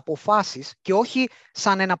τις αποφάσεις και όχι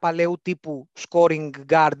σαν ένα παλαιού τύπου scoring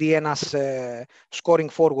guard ή ένας scoring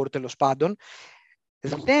forward τέλος πάντων,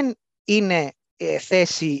 δεν είναι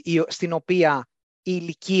θέση στην οποία η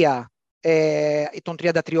ηλικία των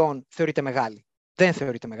 33 θεωρείται μεγάλη. Δεν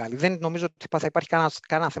θεωρείται μεγάλη. Δεν νομίζω ότι θα υπάρχει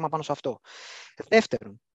κανένα θέμα πάνω σε αυτό.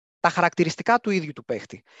 Δεύτερον, τα χαρακτηριστικά του ίδιου του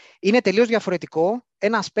παίχτη. Είναι τελείως διαφορετικό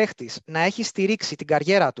ένας παίχτης να έχει στηρίξει την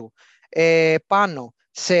καριέρα του πάνω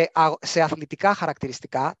σε αθλητικά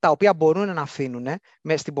χαρακτηριστικά, τα οποία μπορούν να αφήνουν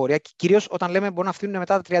στην πορεία, κυρίως όταν λέμε μπορούν να αφήνουν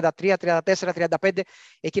μετά τα 33, 34, 35,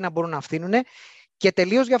 εκεί να μπορούν να αφήνουν, και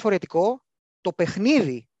τελείως διαφορετικό το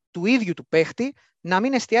παιχνίδι του ίδιου του παίχτη να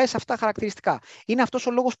μην εστιάζει σε αυτά τα χαρακτηριστικά. Είναι αυτός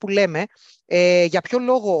ο λόγος που λέμε για ποιο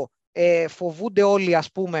λόγο φοβούνται όλοι,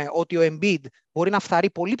 ας πούμε, ότι ο Embiid μπορεί να φθαρεί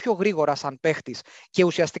πολύ πιο γρήγορα σαν παίχτης και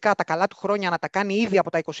ουσιαστικά τα καλά του χρόνια να τα κάνει ήδη από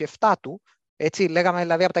τα 27 του, έτσι, λέγαμε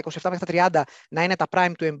δηλαδή από τα 27 μέχρι τα 30 να είναι τα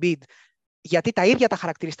prime του Embiid, γιατί τα ίδια τα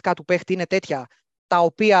χαρακτηριστικά του παίχτη είναι τέτοια τα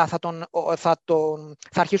οποία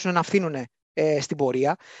θα αρχίσουν να αφήνουν στην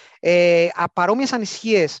πορεία. Παρόμοιες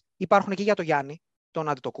ανησυχίες υπάρχουν και για το Γιάννη, τον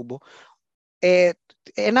Αντιτοκούμπο.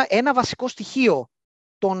 Ένα βασικό στοιχείο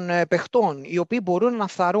των παιχτών οι οποίοι μπορούν να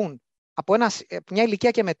φθαρούν από μια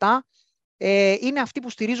ηλικία και μετά είναι αυτοί που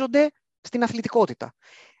στηρίζονται στην αθλητικότητα.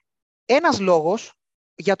 Ένας λόγος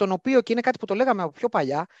για τον οποίο, και είναι κάτι που το λέγαμε από πιο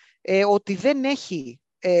παλιά, ότι δεν έχει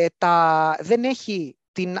δεν έχει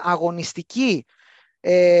την αγωνιστική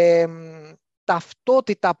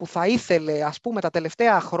ταυτότητα που θα ήθελε, ας πούμε, τα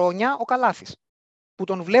τελευταία χρόνια ο Καλάθης, που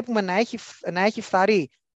τον βλέπουμε να έχει φθαρεί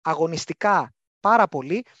αγωνιστικά πάρα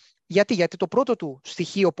πολύ. Γιατί το πρώτο του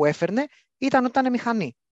στοιχείο που έφερνε ήταν ότι ήταν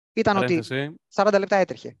μηχανή. Ήταν ότι 40 λεπτά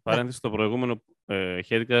έτρεχε. Παρένθεση, στο προηγούμενο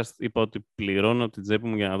HateCast είπα ότι πληρώνω την τσέπη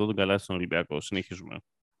μου για να δω τον Καλάθη στον Ολυμπιακό. Συνεχίζουμε.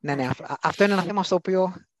 Ναι, αυτό είναι ένα θέμα στο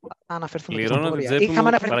οποίο θα αναφερθούμε και στην πορεία. Είχαμε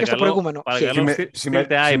αναφερθεί και στο προηγούμενο. Παρακαλώ,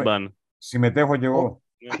 στείλτε IBAN. Συμμετέχω κι εγώ.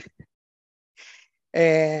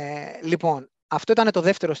 Λοιπόν, αυτό ήταν το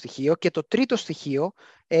δεύτερο στοιχείο. Και το τρίτο στοιχείο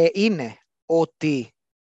είναι ότι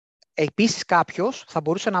επίσης κάποιος θα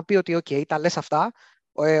μπορούσε να πει ότι «ΟΚ, τα λες αυτά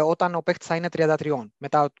όταν ο παίκτης θα είναι 33.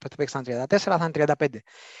 Μετά ο παίκτης θα είναι 34, θα είναι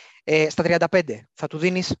 35. Στα 35 θα του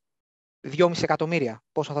δίνεις 2,5 εκατομμύρια.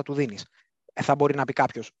 Πόσα θα του δίνεις? Θα μπορεί να πει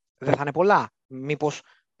κάποιος. Δεν θα είναι πολλά. Μήπως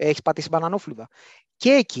έχεις πατήσει μπανανόφλουδα?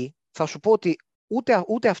 Και εκεί θα σου πω ότι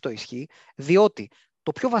ούτε αυτό ισχύει, διότι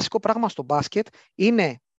το πιο βασικό πράγμα στο μπάσκετ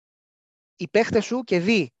είναι οι παίχτες σου και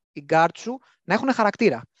οι guard σου να έχουν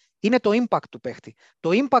χαρακτήρα. Είναι το impact του παίχτη. Το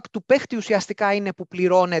impact του παίχτη ουσιαστικά είναι που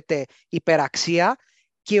πληρώνεται υπεραξία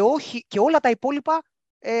και όλα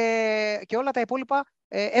τα υπόλοιπα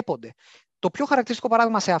έπονται. Το πιο χαρακτηριστικό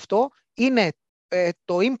παράδειγμα σε αυτό είναι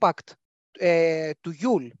το impact του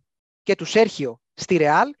Γιούλ και του Σέρχιο στη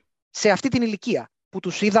Real σε αυτή την ηλικία που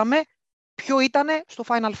τους είδαμε ποιο ήταν στο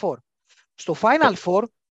Final Four. Στο Final Four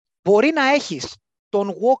μπορεί να έχεις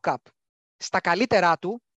τον walk-up στα καλύτερά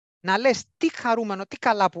του, να λες τι χαρούμενο,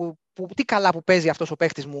 τι καλά που παίζει αυτός ο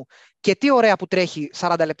παίχτης μου και τι ωραία που τρέχει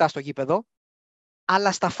 40 λεπτά στο γήπεδο,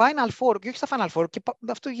 αλλά στα Final Four, και όχι στα Final Four, και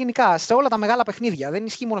αυτό γενικά, σε όλα τα μεγάλα παιχνίδια, δεν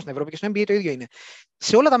ισχύει μόνο στην Ευρώπη και στο NBA το ίδιο είναι,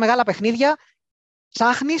 σε όλα τα μεγάλα παιχνίδια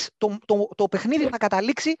ψάχνεις το παιχνίδι να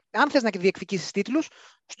καταλήξει, αν θες να διεκδικήσεις τίτλους,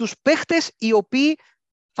 στους παίχτες οι οποίοι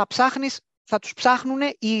θα τους ψάχνουν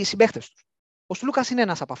οι συμπαίχτες τους. Ο Σλούκας είναι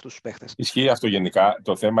ένας από αυτούς τους παίχτες. Ισχύει αυτό γενικά.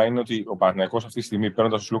 Το θέμα είναι ότι ο Παναθηναϊκός αυτή τη στιγμή,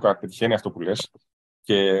 παίρνοντας τον Σλούκα, πετυχαίνει αυτό που λες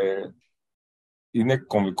και είναι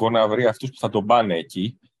κομβικό να βρει αυτούς που θα τον πάνε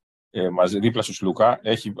εκεί, δίπλα στο Σλούκα.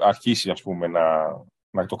 Έχει αρχίσει, ας πούμε,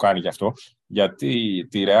 να το κάνει γι' αυτό, γιατί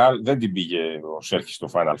τη Real δεν την πήγε ο Σέρχης στο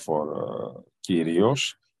Final Four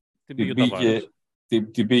κυρίως.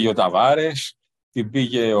 Την πήγε ο Ταβάρες, την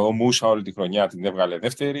πήγε ο Μούσα όλη τη χρονιά, την έβγαλε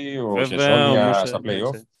δεύτερη, ο Χεσόνια στα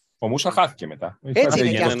play-off. Ο Μούσα χάθηκε μετά. Έτσι είναι,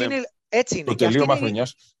 και αυτή είναι. Το τελείωμα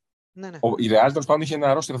χρονιάς. Η Real τέλος πάντων είχε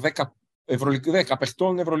ένα ρόστερ 10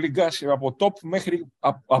 παιχτών Ευρωλίγκας από top μέχρι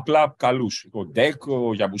απλά καλούς. Ο Ντέκ,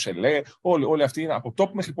 ο Γιαμπουσελέ, όλοι αυτοί είναι από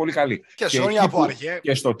top μέχρι πολύ καλοί. Και Σόνια από αργέ.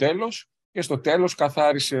 Και στο τέλος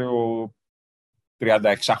καθάρισε ο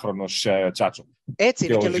 36χρονος Τσάτσο. Έτσι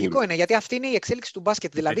είναι και λογικό είναι, γιατί αυτή είναι η εξέλιξη του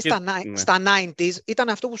μπάσκετ. Δηλαδή στα 90s ήταν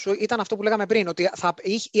αυτό που λέγαμε πριν, ότι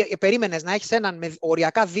περίμενες να έχεις έναν με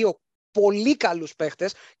οριακά δύο πολύ καλούς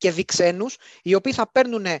παίχτες και διξένους, οι οποίοι θα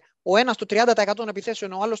παίρνουν ο ένας το 30% των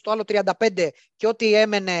επιθέσεων, ο άλλος το άλλο 35% και ό,τι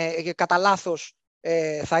έμενε κατά λάθος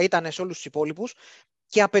θα ήταν σε όλους τους υπόλοιπους.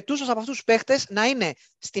 Και απαιτούσες από αυτούς τους παίχτες να είναι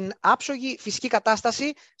στην άψογη φυσική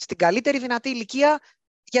κατάσταση, στην καλύτερη δυνατή ηλικία,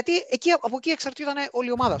 γιατί από εκεί εξαρτιόταν όλη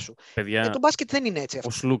η ομάδα σου. Παιδιά, το μπάσκετ δεν είναι έτσι. Ο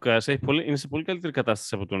Σλούκας είναι σε πολύ καλύτερη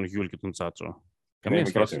κατάσταση από τον Γιούλ και τον Τσάτσο. Καμία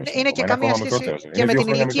σχέση. Είναι και καμία σχέση και με την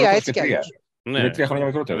ηλικία, έτσι κι αλλιώς. Είναι 3 χρόνια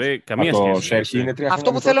μικρότερο. Καμία σχέση. Είναι 3 χρόνια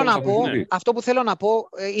αυτό που θέλω να πω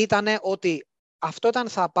ήταν ότι αυτό όταν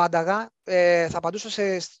θα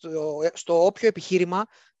απαντούσα στο όποιο επιχείρημα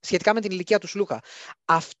σχετικά με την ηλικία του Σλούκα.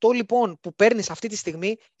 Αυτό λοιπόν που παίρνεις αυτή τη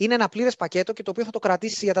στιγμή είναι ένα πλήρες πακέτο και το οποίο θα το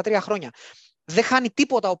κρατήσεις για τα 3 χρόνια. Δεν χάνει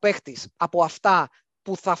τίποτα ο παίχτης από αυτά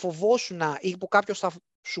που θα φοβόσουν ή που κάποιος θα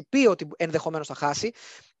σου πει ότι ενδεχομένως θα χάσει.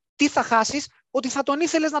 Τι θα χάσεις? Ότι θα τον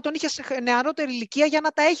ήθελες να τον είχες σε νεαρότερη ηλικία για να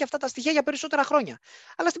τα έχει αυτά τα στοιχεία για περισσότερα χρόνια.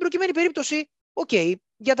 Αλλά στην προκειμένη περίπτωση,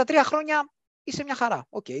 για τα 3 χρόνια είσαι μια χαρά.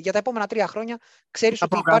 Για τα επόμενα 3 χρόνια ξέρεις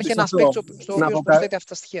ότι υπάρχει ένας παίκτης στο οποίο προσθέτει αυτά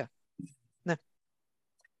τα στοιχεία. Ναι.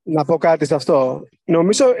 Να πω κάτι σε αυτό.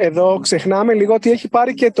 Νομίζω εδώ ξεχνάμε λίγο ότι έχει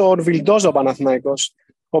πάρει και τον Βιλντόζα ο Παναθηναϊκός,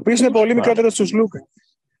 ο οποίος είναι πολύ μικρότερος στους Λούκα.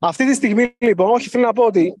 Αυτή τη στιγμή, λοιπόν, θέλω να πω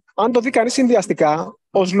ότι αν το δει κανείς συνδυαστικά,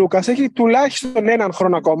 ο Λούκας έχει τουλάχιστον 1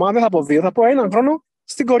 χρόνο ακόμα, δεν θα πω 2, θα πω 1 χρόνο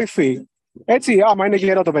στην κορυφή. Έτσι, άμα είναι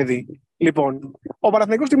γερό το παιδί. Λοιπόν, ο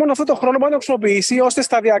Παναθηναϊκός μόνο αυτό το χρόνο μπορεί να το χρησιμοποιήσει ώστε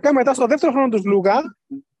σταδιακά μετά στο δεύτερο χρόνο του Λούκα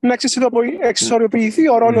να εξισορροπηθεί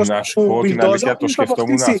ο ρόλος του. Να σου πω την αλήθεια, το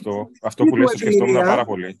σκεφτόμουν αυτό. Αυτό που λες το σκεφτόμουν πάρα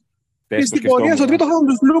πολύ. Και στην πορεία, στο τρίτο χρόνο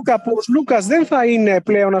του Λούκα, που ο Λούκας δεν θα είναι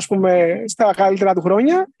πλέον, ας πούμε, στα καλύτερα του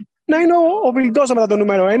χρόνια, να είναι ο Βιλντόζα μετά το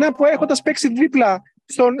νούμερο 1, που έχοντας παίξει δίπλα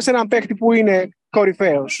σε έναν παίκτη που είναι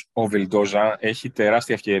κορυφαίος. Ο Βιλντόζα έχει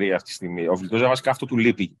τεράστια ευκαιρία αυτή τη στιγμή. Ο Βιλντόζα βασικά αυτό του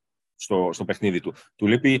λείπει στο παιχνίδι του.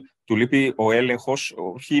 Του λείπει ο έλεγχος,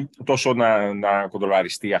 όχι τόσο να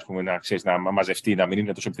κοντρολαριστεί, ας πούμε, να μαζευτεί, να μην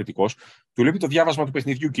είναι τόσο επιθετικός. Του λείπει το διάβασμα του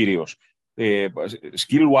παιχνιδιού κυρίως.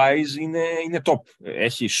 Skill-wise είναι top.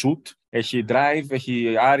 Έχει shoot, έχει drive,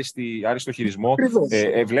 έχει άριστο χειρισμό,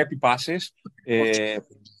 βλέπει πάσες,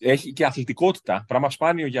 έχει και αθλητικότητα, πράγμα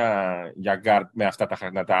σπάνιο για guard με αυτά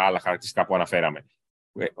τα άλλα χαρακτηριστικά που αναφέραμε.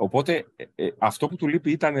 Οπότε αυτό που του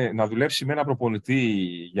λείπει ήταν να δουλέψει με ένα προπονητή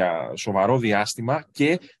για σοβαρό διάστημα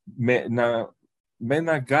και με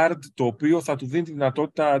ένα guard το οποίο θα του δίνει τη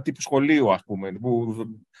δυνατότητα τύπου σχολείου, ας πούμε,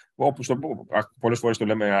 όπως πολλές φορές το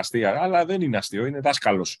λέμε αστεία, αλλά δεν είναι αστείο, είναι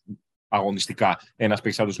δάσκαλος αγωνιστικά ένας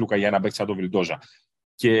παίκτης σαν τον Σλούκα για ένα παίκτη σαν τον Βιλντόζα.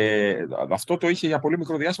 Και αυτό το είχε για πολύ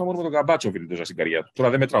μικρό διάστημα μόνο με τον Γκαμπάτσο ο Βιλντόζα στην καριέρα του. Τώρα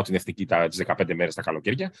δεν μετράω την εθνική τις 15 μέρες τα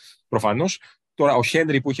καλοκαίρια, προφανώς. Τώρα ο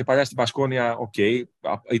Χένρι που είχε παλιά στην Πασκόνια,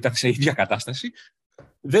 ήταν σε ίδια κατάσταση.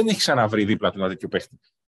 Δεν έχει ξαναβρει δίπλα του ένα τέτοιο παίκτη.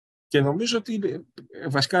 Και νομίζω ότι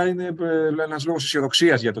βασικά είναι ένας λόγος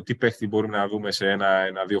αισιοδοξίας για το τι παίκτη μπορούμε να δούμε σε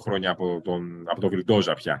ένα-δύο χρόνια από τον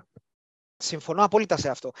Βιλντόζα πια. Συμφωνώ απόλυτα σε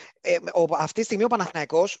αυτό. Αυτή τη στιγμή ο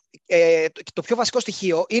Παναθηναϊκός, το πιο βασικό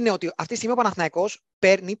στοιχείο είναι ότι αυτή τη στιγμή ο Παναθηναϊκός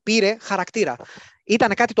πήρε χαρακτήρα.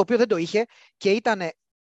 Ήταν κάτι το οποίο δεν το είχε και ήταν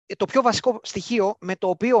το πιο βασικό στοιχείο με το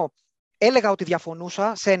οποίο έλεγα ότι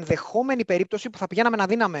διαφωνούσα σε ενδεχόμενη περίπτωση που θα πηγαίναμε να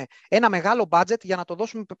δίναμε ένα μεγάλο budget για να το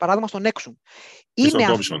δώσουμε παράδειγμα στον Έξουν.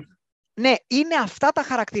 Είναι αυτά τα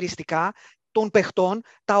χαρακτηριστικά των παιχτών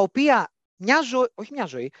τα οποία όχι μια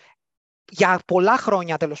ζωή, για πολλά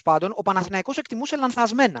χρόνια τέλος πάντων, ο Παναθηναϊκός εκτιμούσε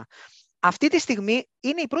λανθασμένα. Αυτή τη στιγμή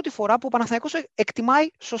είναι η πρώτη φορά που ο Παναθηναϊκός εκτιμάει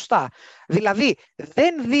σωστά. Δηλαδή,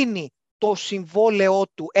 δεν δίνει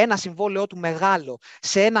ένα συμβόλαιό του μεγάλο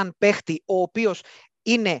σε έναν παίχτη ο οποίος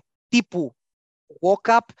είναι τύπου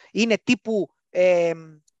walk-up, είναι τύπου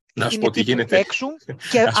να σου πω τι γίνεται. Έξουν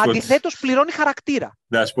και αντιθέτως πληρώνει χαρακτήρα.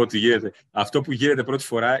 Να σου πω τι γίνεται. Αυτό που γίνεται πρώτη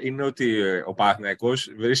φορά είναι ότι ο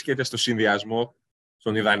Παναθηναϊκός βρίσκεται στο συνδυασμό,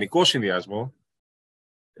 στον ιδανικό συνδυασμό,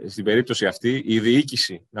 στην περίπτωση αυτή, η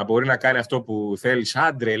διοίκηση να μπορεί να κάνει αυτό που θέλει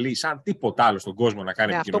σαν τρελή, σαν τίποτα άλλο στον κόσμο να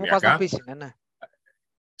κάνει επικοινωνιακά. Αυτό που πας να πεις, ναι.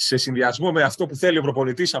 Σε συνδυασμό με αυτό που θέλει ο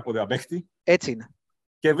προπονητής από διαπαίχτη. Έτσι είναι.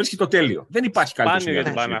 Και βρίσκει το τέλειο. Δεν υπάρχει καλύτερο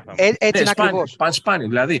συνδυασμό. Έτσι είναι ακριβώς. Σπάνιο.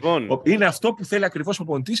 Δηλαδή, είναι αυτό που θέλει ακριβώς ο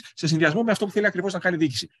προπονητής σε συνδυασμό με αυτό που θέλει ακριβώς να κάνει η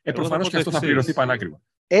διοίκηση. Προφανώς και αυτό θα πληρωθεί πανάκριβα.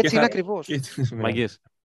 Έτσι είναι ακριβώς. Μαγκές.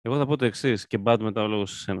 Εγώ θα πω το εξής και μπάτω μετά ο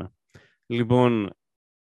λόγος σε σένα. Λοιπόν,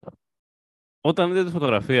 όταν είδε τη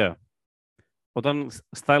φωτογραφία, όταν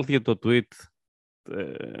στάλθηκε το tweet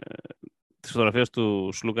της φωτογραφίας του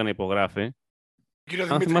Σλούκα να υπογράφει,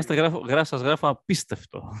 αν θυμάστε, σας γράφω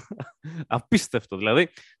απίστευτο. Απίστευτο. Δηλαδή,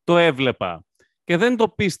 το έβλεπα και δεν το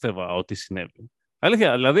πίστευα ότι συνέβη.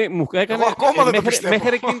 Αλήθεια, δηλαδή, μου έκανε...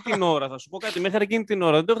 μέχρι εκείνη την ώρα, θα σου πω κάτι, μέχρι εκείνη την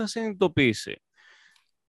ώρα δεν το είχα συνειδητοποιήσει.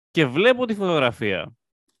 Και βλέπω τη φωτογραφία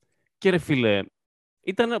και ρε φίλε,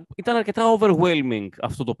 ήταν αρκετά overwhelming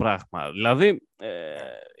αυτό το πράγμα. Δηλαδή,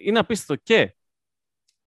 είναι απίστευτο και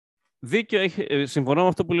δίκαιο, συμφωνώ με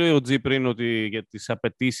αυτό που λέει ο Τζι πριν, ότι για τις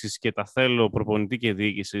απαιτήσεις και τα θέλω προπονητή και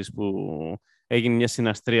διοίκησης που έγινε μια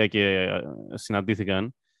συναστρία και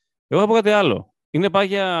συναντήθηκαν. Εγώ θα πω κάτι άλλο. Είναι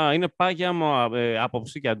πάγια μου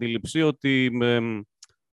άποψη και αντίληψη ότι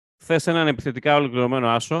θες έναν επιθετικά ολοκληρωμένο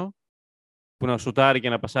άσο που να σουτάρει και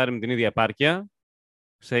να πασάρει με την ίδια επάρκεια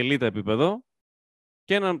σε ελίτα επίπεδο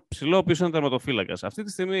και έναν ψηλό πίσω έναν τερματοφύλακας. Αυτή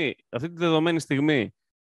τη δεδομένη στιγμή,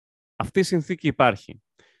 αυτή η συνθήκη υπάρχει.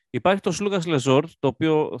 Υπάρχει το Σλούκας Λεζόρτ, το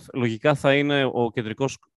οποίο λογικά θα είναι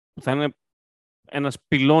θα είναι ένας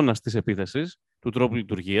πυλώνας της επίθεσης, του τρόπου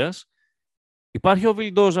λειτουργίας. Υπάρχει ο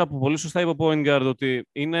Βιλντόζα, που πολύ σωστά είπε ο Πόινγκαρντ, ότι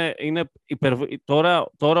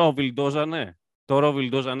τώρα ο Βιλντόζα, ναι. Τώρα ο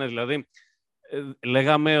Βιλντόζα, ναι. Δηλαδή,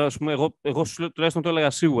 λέγαμε, ας πούμε, εγώ τουλάχιστον το έλεγα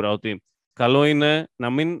σίγουρα, ότι καλό είναι να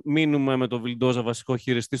μην μείνουμε με το Βιλντόζα βασικό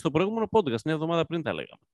χειριστή. Στο προηγούμενο podcast, μια εβδομάδα πριν τα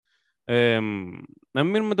λέγαμε. Να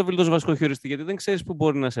μην μείνουμε με το Βιλντόζα βασικό χειριστή, γιατί δεν ξέρεις πού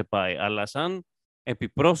μπορεί να σε πάει. Αλλά σαν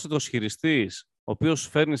επιπρόσθετος χειριστής, ο οποίος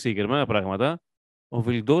φέρνει συγκεκριμένα πράγματα, ο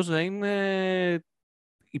Βιλντόζα είναι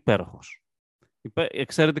υπέροχος.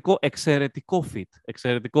 Εξαιρετικό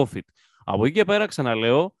fit. Από εκεί και πέρα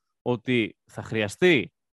ξαναλέω ότι θα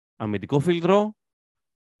χρειαστεί αμυντικό φίλτρο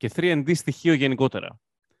και 3D στοιχείο γενικότερα.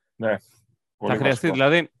 Ναι, θα χρειαστεί,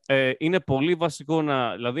 δηλαδή, είναι πολύ βασικό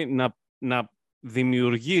να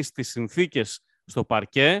δημιουργείς τις συνθήκες στο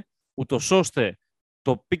παρκέ, ούτως ώστε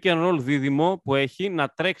το pick and roll δίδυμο που έχει να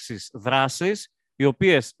τρέξεις δράσεις, οι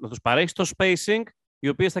οποίες να τους παρέχεις το spacing, οι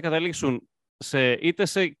οποίες θα καταλήξουν είτε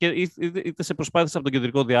σε προσπάθειες από τον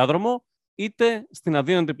κεντρικό διάδρομο, είτε στην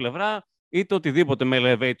αδύνατη πλευρά, είτε οτιδήποτε με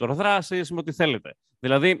elevator δράσεις, με ό,τι θέλετε.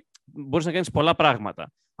 Δηλαδή, μπορείς να κάνεις πολλά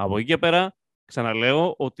πράγματα. Από εκεί και πέρα,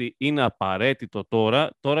 Ξαναλέω ότι είναι απαραίτητο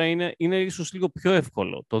τώρα. Τώρα είναι ίσως λίγο πιο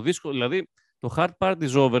εύκολο. Το δύσκολο, δηλαδή, το hard part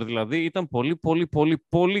is over, δηλαδή, ήταν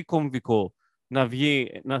πολύ κομβικό να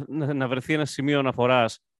βγει, να βρεθεί ένα σημείο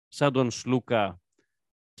αναφοράς σαν τον Σλούκα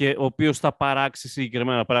και ο οποίος θα παράξει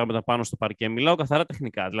συγκεκριμένα πράγματα πάνω στο παρκέ. Μιλάω καθαρά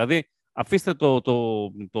τεχνικά. Δηλαδή, αφήστε το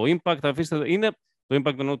impact, είναι το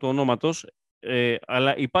impact του ονόματος,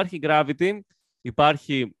 αλλά υπάρχει gravity,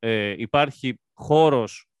 υπάρχει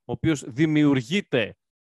χώρος ο οποίος δημιουργείται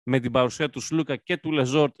με την παρουσία του Σλούκα και του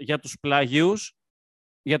Λεζόρτ για τους πλάγιους,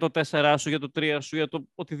 για το 4 σου, για το 3 σου, για το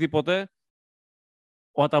οτιδήποτε.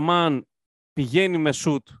 Ο Αταμάν πηγαίνει με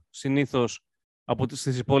σουτ συνήθως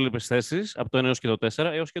στις υπόλοιπες θέσεις, από το 1 έως και το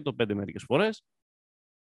 4, έως και το 5 μερικές φορές.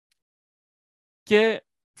 Και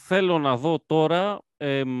θέλω να δω τώρα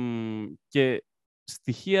και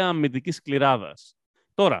στοιχεία αμυντικής κληράδας.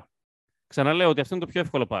 Τώρα, ξαναλέω ότι αυτό είναι το πιο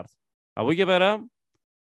εύκολο part. Από εκεί και πέρα,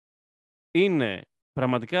 είναι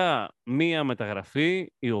πραγματικά μία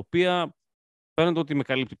μεταγραφή η οποία φαίνεται ότι με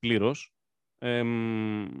καλύπτει πλήρως.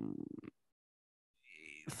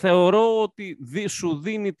 Θεωρώ ότι σου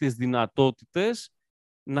δίνει τις δυνατότητες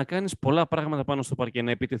να κάνεις πολλά πράγματα πάνω στο παρκέ,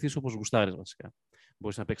 να επιτεθείς όπως γουστάρεις βασικά.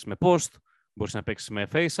 Μπορείς να παίξεις με post, μπορείς να παίξεις με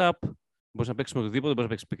face-up, μπορείς να παίξεις με οτιδήποτε, μπορείς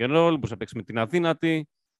να παίξεις pick and roll, μπορείς να παίξεις με την αδύνατη,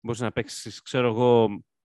 μπορείς να παίξεις, ξέρω εγώ,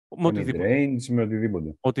 με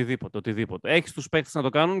οτιδήποτε. Έχεις τους παίκτες να το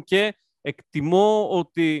κάνουν και εκτιμώ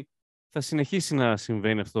ότι θα συνεχίσει να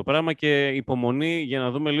συμβαίνει αυτό το πράγμα και υπομονή για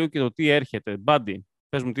να δούμε λίγο και το τι έρχεται. Μπάντι,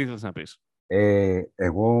 πες μου τι ήθελες να πεις.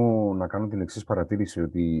 Εγώ να κάνω την εξής παρατήρηση,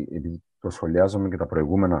 ότι επειδή το σχολιάζαμε και τα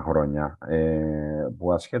προηγούμενα χρόνια,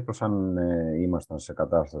 που ασχέτως αν ήμασταν σε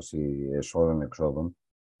κατάσταση εσόδων-εξόδων,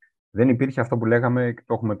 δεν υπήρχε αυτό που λέγαμε και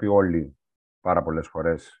το έχουμε πει όλοι πάρα πολλές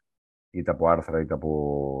φορές, είτε από άρθρα είτε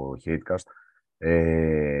από HateCast,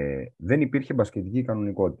 δεν υπήρχε μπασκετική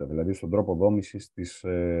κανονικότητα, δηλαδή στον τρόπο δόμησης της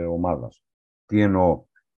ομάδας. Τι εννοώ?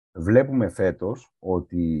 Βλέπουμε φέτος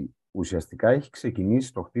ότι ουσιαστικά έχει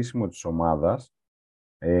ξεκινήσει το χτίσιμο της ομάδας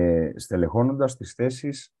στελεχώνοντας τις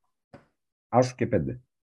θέσεις άσου και 5.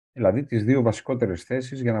 Δηλαδή τις δύο βασικότερες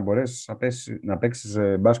θέσεις για να μπορέσεις να παίξεις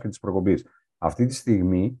μπάσκετ της προκοπής. Αυτή τη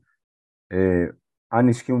στιγμή, αν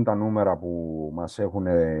ισχύουν τα νούμερα που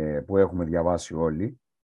έχουμε διαβάσει όλοι,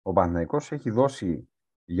 ο Παναθηναϊκός έχει δώσει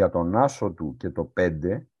για τον άσο του και το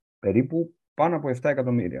 5 περίπου πάνω από 7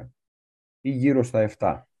 εκατομμύρια ή γύρω στα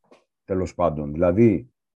 7, τέλος πάντων.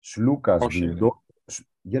 Δηλαδή, Σλούκας,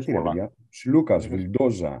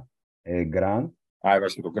 Βιλντόζα, Γκραντ. Έβαλε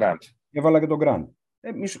και τον Γκραντ. Έβαλα και τον Γκραντ.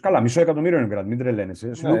 Μισό εκατομμύριο είναι Γκραντ, μην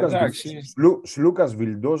τρελαίνεσαι. Σλούκας,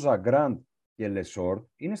 Βιλντόζα, Γκραντ και Λεσόρτ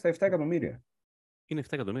είναι στα 7 εκατομμύρια. Είναι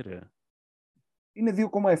 7 εκατομμύρια. Είναι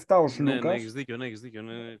 2,7 ο Σλούκας. Ναι, έχεις δίκιο.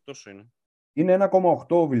 Ναι, τόσο είναι. Είναι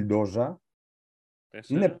 1,8 ο Βιλντόζα. 4.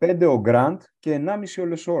 Είναι 5 ο Γκραντ και 1,5 ο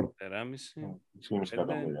Λεσόρτ. 4,5.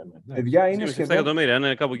 Παιδιά, είναι σχεδόν 7 εκατομμύρια,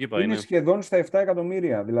 ναι, κάπου εκεί πάει. Είναι σχεδόν στα 7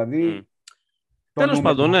 εκατομμύρια. Δηλαδή. Τέλος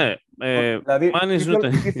πάντων, ναι. Δηλαδή,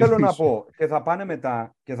 τι θέλω να πω. Και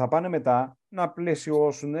θα πάνε μετά να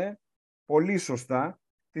πλαισιώσουν πολύ σωστά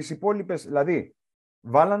τις υπόλοιπες. Δηλαδή,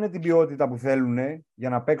 βάλανε την ποιότητα που θέλουν για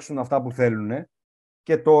να παίξουν αυτά που θέλουν.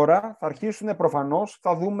 Και τώρα θα αρχίσουν προφανώς,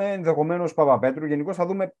 θα δούμε ενδεχομένως Παπαπέτρου. Γενικώς θα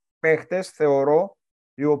δούμε παίχτες, θεωρώ,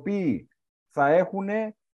 οι οποίοι θα έχουν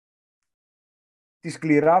τη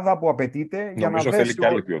σκληράδα που απαιτείται για να δέσει. Θέλει και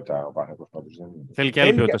άλλη ποιότητα ο Παναθηναϊκός πάντως. Θέλει και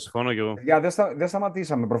άλλη ποιότητα, συμφωνώ και εγώ. Δεν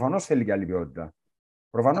σταματήσαμε. Προφανώς θέλει και άλλη ποιότητα.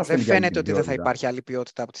 Δεν φαίνεται ότι δεν θα υπάρχει άλλη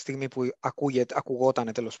ποιότητα από τη στιγμή που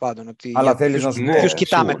ακουγόταν τέλος πάντων. Ότι αλλά θέλεις να σου πω. Ποιους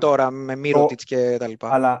κοιτάμε τώρα με Μύρωτιτς και τα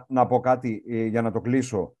λοιπά. Αλλά να πω κάτι για να το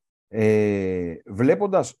κλείσω.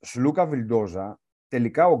 Βλέποντας Σλούκα Βιλντόζα,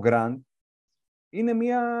 τελικά ο Γκραντ είναι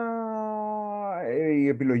η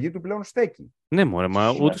επιλογή του πλέον στέκει. Ναι, μωρέ, μα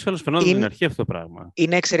ούτως ή άλλως φαινόταν την αρχή αυτό το πράγμα.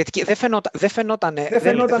 Είναι εξαιρετική. Δεν φαινόταν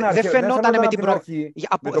με την αρχή.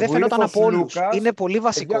 Δεν φαινόταν από όλους. Είναι πολύ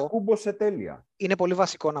βασικό. Κούμπωσε τέλεια. Είναι πολύ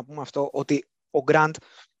βασικό να πούμε αυτό, ότι ο Γκραντ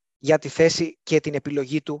για τη θέση και την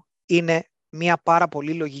επιλογή του είναι μια πάρα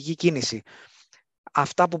πολύ λογική κίνηση.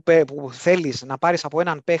 Αυτά που θέλεις να πάρεις από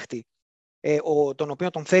έναν παίχτη, τον οποίο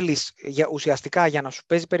τον θέλεις ουσιαστικά για να σου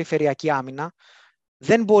παίζει περιφερειακή άμυνα,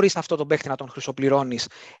 δεν μπορείς αυτό τον παίχτη να τον χρυσοπληρώνεις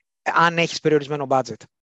αν έχεις περιορισμένο budget.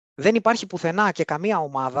 Δεν υπάρχει πουθενά και καμία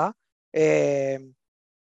ομάδα,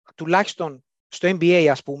 τουλάχιστον στο NBA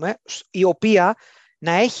ας πούμε, η οποία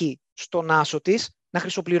να έχει στον άσο της να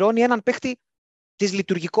χρυσοπληρώνει έναν παίχτη της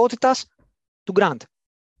λειτουργικότητας του Grant.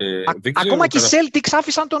 Ακόμα και οι Celtics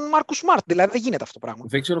άφησαν τον Μάρκους Σμαρτ, δηλαδή δεν γίνεται αυτό το πράγμα.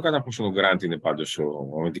 Δεν ξέρω κατά πόσο ο Γκραντ είναι πάντως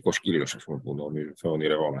ο αμυντικός σκύλος, ας πούμε, που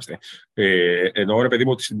ονειρευόμαστε. Εννοώ, ρε παιδί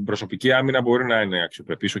μου, ότι στην προσωπική άμυνα μπορεί να είναι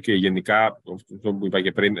αξιοπρεπής και γενικά, αυτό που είπα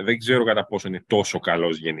και πριν, δεν ξέρω κατά πόσο είναι τόσο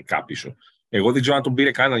καλός γενικά πίσω. Εγώ δεν ξέρω αν τον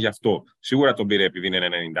πήρε κανένα γι' αυτό. Σίγουρα τον πήρε επειδή είναι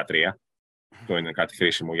 93. Αυτό είναι κάτι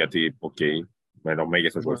χρήσιμο, γιατί, με το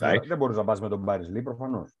μέγεθος βοηθάει. Δεν μπορείς να πας με τον Πάρις Λί,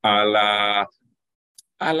 προφανώς.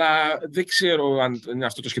 Αλλά δεν ξέρω αν είναι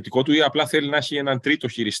αυτό το σκεπτικό του ή απλά θέλει να έχει έναν τρίτο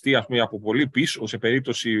χειριστή, ας πούμε, από πολύ πίσω, σε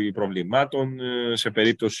περίπτωση προβλημάτων, σε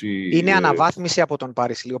περίπτωση... Είναι αναβάθμιση από τον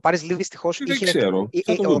Πάρις Λί. Ο Πάρις Λί δυστυχώς είχε...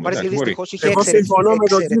 Εγώ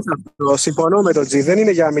συμφωνώ με τον Τζι. Δεν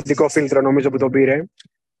είναι για αμυντικό φίλτρο, νομίζω, που τον πήρε.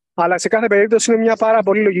 Αλλά σε κάθε περίπτωση είναι μια πάρα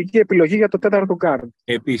πολύ λογική επιλογή για το τέταρτο guard.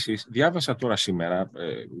 Επίσης, διάβασα τώρα σήμερα,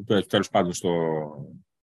 τέλος πάντων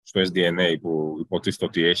στο SDNA, που υποτίθεται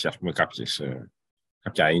ότι έχει, ας πούμε,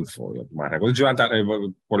 κάποια info για το Παναθηναϊκό. Δεν ξέρω αν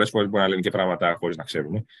πολλές φορές μπορεί να λένε και πράγματα χωρίς να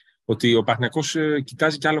ξέρουμε. Ότι ο Παναθηναϊκός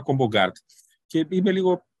κοιτάζει κι άλλο combo guard. Και είμαι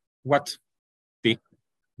λίγο, what, τι,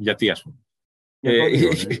 γιατί, ας πούμε.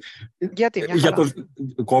 Γιατί, για το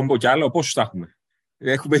combo κι άλλο, πόσους θα έχουμε.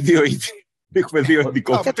 Έχουμε δύο ήδη. Έχουμε δύο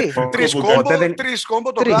ειδικό. Τρεις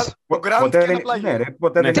κόμπο, το Grand και ένα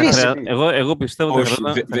πλάγιο. Εγώ πιστεύω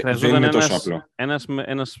ότι δεν είναι τόσο απλό.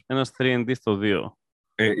 Ένας 3&D στο 2.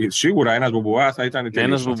 Σίγουρα ένας Μπομπουά θα ήταν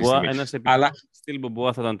τέλειος. Ένας στυλ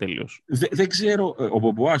Μπομπουά θα ήταν τέλειος. Δεν ξέρω, ο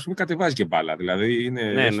Μπομπουά, ας πούμε, κατεβάζει και μπάλα. Δηλαδή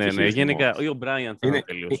είναι. Ναι, γενικά. Ή ο Μπράιαντ θα ήταν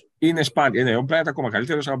τέλειος. Είναι σπάνιο. Ναι, ο Μπράιαντ ακόμα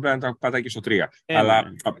καλύτερος, αλλά ο Μπράιαντ πατάει και στο 3.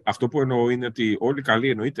 Αλλά αυτό που εννοώ είναι ότι όλοι καλοί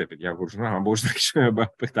εννοείται, παιδιά. Να μπορούσε να έχει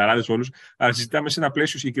παιχταράδες όλους, αλλά συζητάμε σε ένα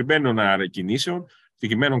πλαίσιο συγκεκριμένων κινήσεων,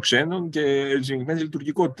 συγκεκριμένων ξένων και συγκεκριμένη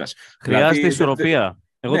λειτουργικότητα. Χρειάζεται ισορροπία.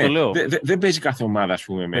 Εγώ το λέω. Δεν παίζει κάθε ομάδα, ας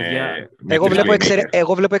πούμε.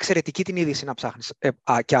 Εγώ βλέπω εξαιρετική την είδηση να ψάχνεις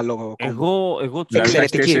κι άλλο. Εγώ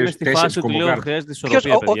εξαιρετική. Είμαι στη φάση ότι λέω χρειάζεται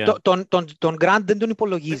ισορροπία. Τον Grant δεν τον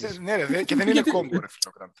υπολογίζεις. Ναι, και δεν είναι κόμπο, ρε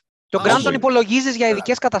φίλο. Τον Grant τον υπολογίζεις για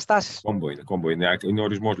ειδικές καταστάσεις. Κόμπο είναι. Είναι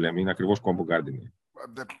ορισμός, λέμε. Είναι ακριβώς κόμπο guard.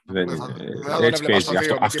 Έτσι παίζει.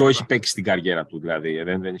 Αυτό έχει παίξει στην καριέρα του, δηλαδή.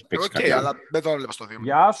 Δεν έχει παίξει κάτι. Αλλά δεν τον έβλεπα στο 2.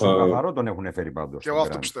 Για άσο, καθαρό τον έχουν φέρει πάντως. Και εγώ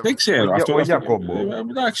αυτό πιστεύω. Δεν ξέρω. Αυτό για κόμπο.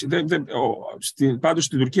 Εντάξει. Πάντως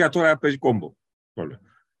στην Τουρκία τώρα παίζει κόμπο.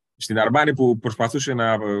 Στην Αρμάνη που προσπαθούσε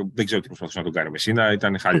να. Δεν ξέρω τι προσπαθούσε να τον κάνει. Μεσίνα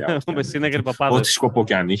ήταν χάλια. Μεσίνα και παπάδες. Ό,τι σκοπό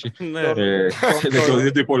και αν είχε.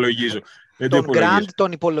 Δεν το υπολογίζω. Τον Grant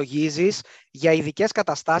τον υπολογίζεις για ειδικές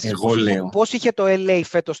καταστάσεις. Πώς είχε το LA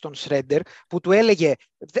φέτος τον Shredder, που του έλεγε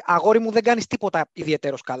αγόρι μου, δεν κάνεις τίποτα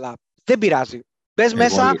ιδιαίτερος καλά. Δεν πειράζει. Μπες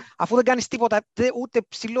μέσα, αφού δεν κάνεις τίποτα, ούτε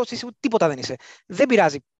ψηλός είσαι, ούτε τίποτα δεν είσαι. Δεν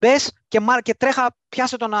πειράζει. Μπες και τρέχα,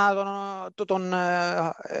 πιάσε τον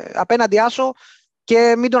απέναντι άσο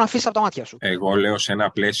και μην τον αφήσεις από τα μάτια σου. Εγώ λέω σε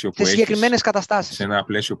ένα πλαίσιο που έχει συγκεκριμένες καταστάσεις. Σε ένα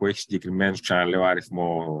πλαίσιο που έχει συγκεκριμένους, ξαναλέω,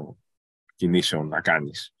 αριθμό κινήσεων να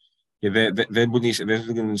κάνεις. Και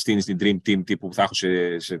δεν στείνεις την Dream Team τύπου που θα έχω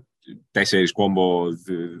σε 4 κόμπο,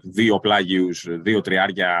 2 πλάγιους, 2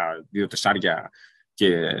 τριάρια, 2 τεσσάρια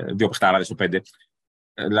και 2 παιχταράδες στο 5.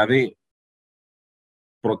 Δηλαδή,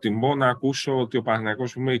 προτιμώ να ακούσω ότι ο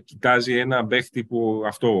Παναθηναϊκός κοιτάζει ένα παίχτη που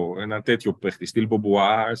αυτό, ένα τέτοιο παίχτη, στυλ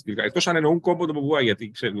Μπομπουά, εκτός αν εννοούν κόμπο τον Μπομπουά,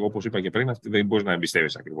 γιατί όπως είπα και πριν, δεν μπορείς να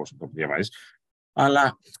εμπιστεύεσαι ακριβώς αυτό που διαβάζεις.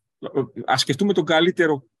 Αλλά ας σκεφτούμε τον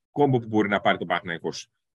καλύτερο κόμπο που μπορεί να πάρει το Παναθηναϊκός.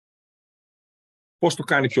 Πώς το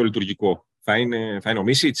κάνει πιο λειτουργικό, θα είναι ο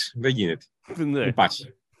Μίσιτς, δεν γίνεται.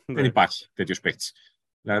 Δεν υπάρχει τέτοιος παίκτης.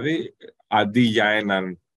 Δηλαδή, αντί για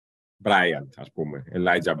έναν Bryant, ας πούμε,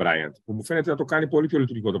 Elijah Bryant, που μου φαίνεται να το κάνει πολύ πιο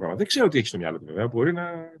λειτουργικό το πράγμα. Δεν ξέρω τι έχει στο μυαλό του, βέβαια.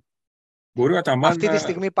 Μπορεί να τα μάθει. Αυτή τη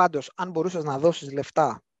στιγμή, πάντως, αν μπορούσες να δώσεις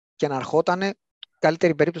λεφτά και να ερχότανε,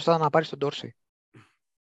 καλύτερη περίπτωση θα ήταν να πάρεις τον Dorsey.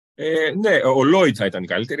 Ναι, ο Lloyd θα ήταν η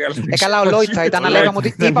καλύτερη. Καλά, ο Lloyd θα ήταν, αλλά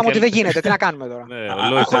είπαμε ότι δεν γίνεται. Τι να κάνουμε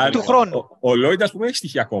τώρα. Του χρόνου. Ο Lloyd, ας πούμε, έχει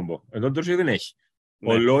στοιχεία κόμπο. Ενώ ο Dorsey δεν έχει.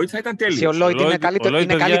 Ο Lloyd θα ήταν τέλειος. Ο Lloyd είναι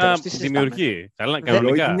καλύτερος στη δημιουργική.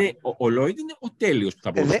 Ο Lloyd είναι ο τέλειος που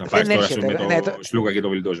θα μπορούσε να πάρει τώρα με το Σλούκα και το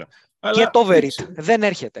Βιλντόζα. Και το Verit. Δεν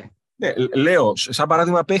έρχεται. Ναι, λέω, σαν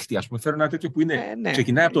παράδειγμα παίχτη, ας πούμε, φέρω ένα τέτοιο που είναι.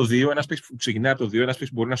 Ξεκινάει από το 2, ένας παίχτης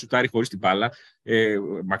που μπορεί να σουτάρει χωρίς την μπάλα,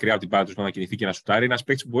 μακριά από την μπάλα του να κινηθεί και να σουτάρει. Ένας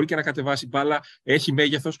παίχτης που μπορεί και να κατεβάσει μπάλα, έχει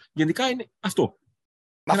μέγεθος. Γενικά είναι αυτό.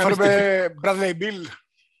 Να φέρουμε Bradley Bill.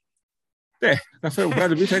 Ναι, να φέρουμε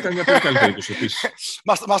Bradley Bill θα ήταν μια πολύ καλή περίπτωση επίσης.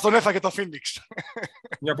 Μας τον έφαγε το Phoenix.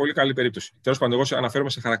 Μια πολύ καλή περίπτωση. Τέλος πάντων, εγώ αναφέρομαι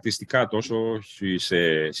σε χαρακτηριστικά τόσο, όχι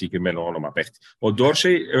σε συγκεκριμένο όνομα παίχτη. Ο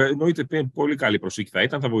Dorsey εννοείται πολύ καλή προσήκη θα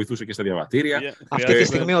ήταν, θα βοηθούσε και στα διαβατήρια. Αυτή τη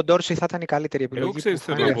στιγμή ο Dorsey θα ήταν η καλύτερη επιλογή.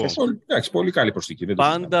 Εντάξει, πολύ καλή προσήκη.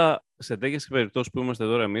 Πάντα σε τέτοιες περιπτώσεις που είμαστε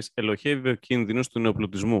τώρα εμείς, ελοχεύει ο κίνδυνος του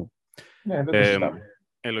νεοπλουτισμού. Ναι, δεν το συζητάμε.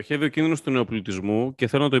 ελοχεύει ο κίνδυνος του νεοπλουτισμού και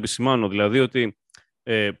θέλω να το επισημάνω. Δηλαδή ότι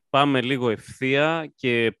πάμε λίγο ευθεία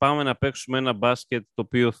και πάμε να παίξουμε ένα μπάσκετ το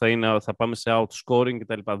οποίο θα πάμε σε outscoring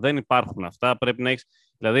κτλ. Δεν υπάρχουν αυτά. Πρέπει να έχεις...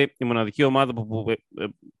 Δηλαδή, η μοναδική ομάδα που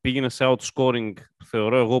πήγαινε σε outscoring,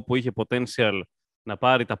 θεωρώ εγώ, που είχε potential να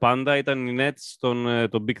πάρει τα πάντα, ήταν οι Nets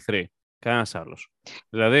των Big 3. Κανένας άλλος.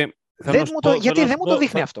 Δηλαδή, γιατί δεν μου το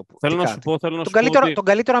δείχνει αυτό. Θέλω να σου πω. Τον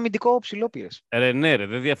καλύτερο αμυντικό ψηλό πήρες. Ναι,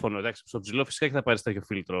 δεν διαφωνώ. Εντάξει, στο ψηλό φυσικά και θα πάρει τέτοιο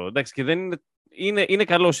φίλτρο. Εντάξει, και δεν είναι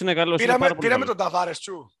καλός. Πήραμε τον Ταβάρες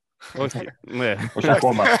Τσου. Όχι, ναι. Όχι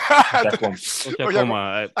ακόμα. Όχι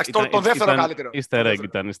ακόμα. Το δεύτερο καλύτερο.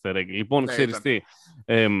 Easter egg. Λοιπόν, ξέρεις τι.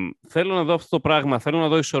 Θέλω να δω αυτό το πράγμα. Θέλω να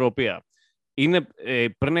δω ισορροπία.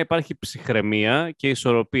 Πρέπει να υπάρχει ψυχραιμία και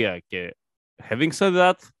ισορροπία. Και having said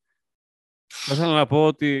that, θα ήθελα να πω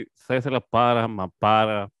ότι θα ήθελα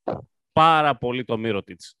πάρα πολύ το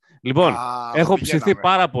Mirotic. Λοιπόν, έχω ψηθεί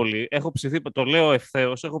πάρα πολύ. Το λέω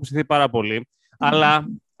ευθέως, έχω ψηθεί πάρα πολύ.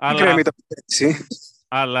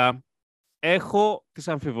 Αλλά έχω τις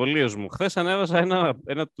αμφιβολίες μου. Χθες ανέβασα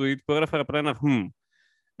ένα tweet που έγραφε πριν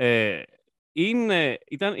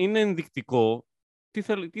είναι ενδεικτικό. Τι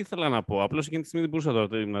ήθελα να πω. Απλώς εκείνη τη στιγμή δεν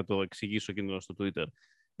μπορούσα να το εξηγήσω εκείνο στο Twitter.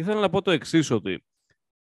 Ήθελα να πω το εξής, ότι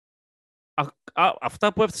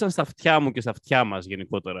αυτά που έφτασαν στα αυτιά μου και στα αυτιά μας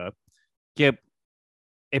γενικότερα, και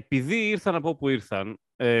επειδή ήρθαν από όπου ήρθαν,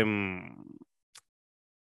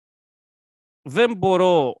 δεν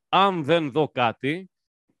μπορώ, αν δεν δω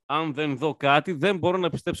κάτι, δεν μπορώ να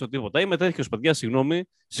πιστέψω τίποτα. Είμαι τέτοιος, παιδιά, συγγνώμη,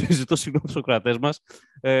 συζητώ συγγνώμη στους κρατές μας.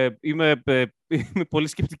 Είμαι πολύ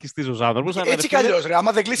σκεπτικιστής ως άνθρωπος. Έτσι κι αλλιώς, ρε,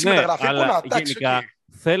 άμα δεν κλείσει η μεταγραφή, πού να γενικά,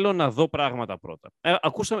 θέλω να δω πράγματα πρώτα.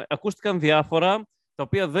 Ακούστηκαν διάφορα, τα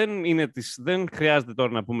οποία δεν χρειάζεται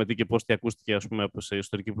τώρα να πούμε τι και πώς τι ακούστηκε, ας πούμε, σε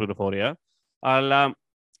ιστορική πληροφορία, αλλά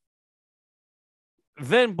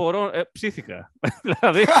δεν μπορώ... ψήθηκα.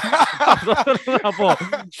 Δηλαδή, αυτό θέλω να πω.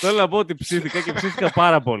 Θέλω να πω ότι ψήθηκα και ψήθηκα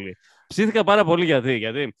πάρα πολύ. Ψήθηκα πάρα πολύ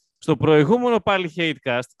γιατί στο προηγούμενο πάλι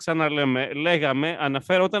HateCast,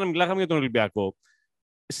 όταν μιλάγαμε για τον Ολυμπιακό,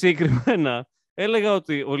 συγκεκριμένα έλεγα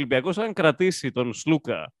ότι ο Ολυμπιακός, αν κρατήσει τον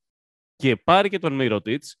Σλούκα και πάρει και τον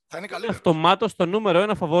Mirotic, είναι αυτομάτως το νούμερο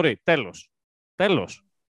 1 φαβορί. Τέλος.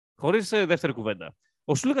 Χωρίς δεύτερη κουβέντα.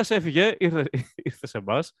 Ο Σλούκας έφυγε, ήρθε σε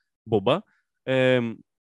εμάς, μπόμπα.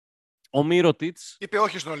 Ο Mirotic είπε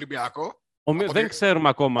όχι στον Ολυμπιακό. Δεν ξέρουμε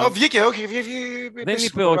ακόμα. Βγήκε. Δεν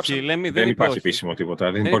είπε όχι. Δεν υπάρχει επίσημο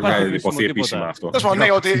τίποτα. Δεν μπορεί να υποθεί επίσημα αυτό.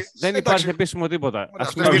 Δεν υπάρχει επίσημο τίποτα.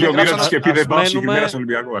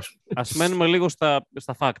 Ας μένουμε λίγο στα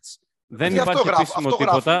facts. Δεν υπάρχει επίσημο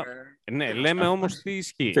τίποτα. Ναι, λέμε όμως τι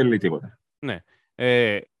ισχύει. Δεν λέει τίποτα. Ναι.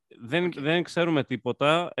 Δεν ξέρουμε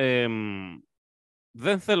τίποτα.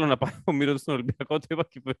 Δεν θέλω να πάει ο Mirotic στον Ολυμπιακό, το είπα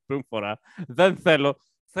και πριν φορά. Δεν θέλω.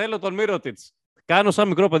 Θέλω τον Mirotic. Κάνω σαν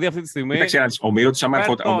μικρό παιδί αυτή τη στιγμή. Κοίταξε, ο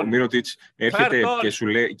Mirotic έρχεται και σου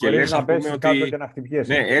λέει και λες να πούμε ότι.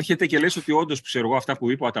 Ναι, έρχεται και λες ότι όντως ξέρω εγώ αυτά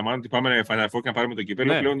που είπε ο Αταμάν, ότι πάμε να φαναρφώ και να πάρουμε το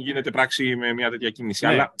κύπελλο. Πλέον γίνεται πράξη με μια τέτοια κίνηση.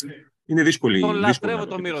 Ναι. Αλλά είναι δύσκολη. Τον λατρεύω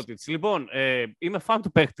τον Mirotic. Λοιπόν, είμαι φαν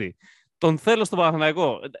του παίκτη. Τον θέλω στο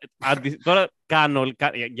Παναθηναϊκό. Τώρα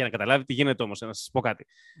για να καταλάβει τι γίνεται όμως, να σας πω κάτι.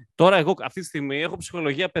 Τώρα εγώ αυτή τη στιγμή έχω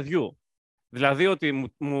ψυχολογία παιδιού. Δηλαδή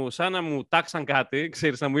ότι σαν να μου τάξαν κάτι,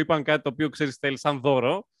 ξέρεις, να μου είπαν κάτι το οποίο ξέρεις θέλει σαν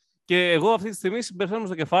δώρο, και εγώ αυτή τη στιγμή συμπεριφέρομαι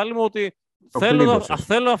στο κεφάλι μου ότι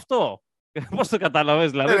θέλω αυτό. Πώς το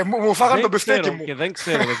κατάλαβες, δηλαδή. Μου φάγανε το μπιφτέκι μου. Και δεν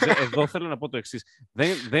ξέρω. Εδώ θέλω να πω το εξής.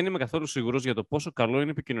 Δεν είμαι καθόλου σίγουρος για το πόσο καλό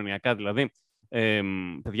είναι επικοινωνιακά. Δηλαδή,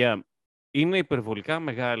 παιδιά, είναι υπερβολικά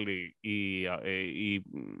μεγάλη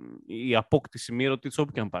η απόκτηση Mirotic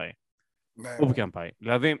όπου και αν πάει. Ναι. Όπου και αν πάει.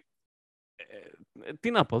 Δηλαδή,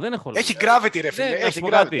 τι να πω, δεν έχω λόγια. Έχει gravity, ρε φίλε. Έχει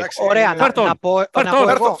gravity. Ωραία,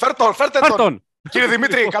 φέρτε τον. Κύριε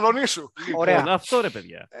Δημήτρη, κανονίσου. Ωραία. Αυτό, ρε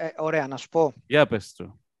παιδιά. Ωραία, να σου πω. Για πες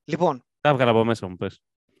του. Λοιπόν. Τα έβγαλα από μέσα μου, πες.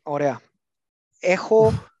 Ωραία.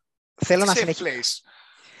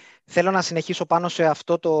 Θέλω να συνεχίσω πάνω σε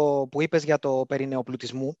αυτό που είπες για το περί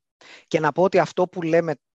νεοπλουτισμού και να πω ότι αυτό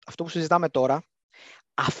που συζητάμε τώρα,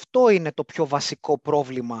 αυτό είναι το πιο βασικό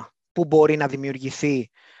πρόβλημα που μπορεί να δημιουργηθεί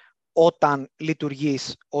όταν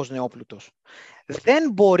λειτουργείς ως νεόπλουτος.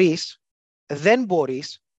 Δεν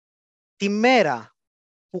μπορείς τη μέρα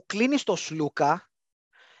που κλείνεις το Σλούκα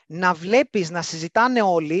να βλέπεις να συζητάνε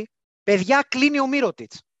όλοι, παιδιά, κλείνει ο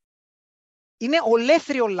Mirotic. Είναι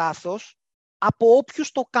ολέθριο λάθος από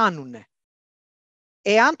όποιους το κάνουνε.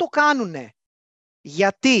 Εάν το κάνουνε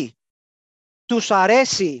γιατί τους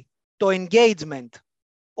αρέσει το engagement,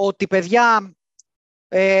 ότι παιδιά,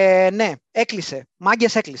 ναι, έκλεισε,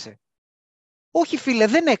 μάγκες έκλεισε. Όχι φίλε,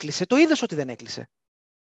 δεν έκλεισε, το είδες ότι δεν έκλεισε.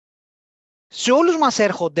 Σε όλους μας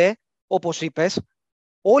έρχονται, όπως είπες,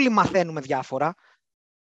 όλοι μαθαίνουμε διάφορα,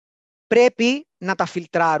 πρέπει να τα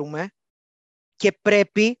φιλτράρουμε και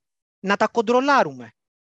πρέπει να τα κοντρολάρουμε.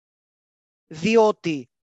 Διότι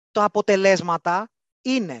τα αποτελέσματα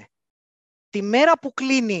είναι τη μέρα που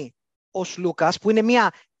κλείνει ο SlouCast, που είναι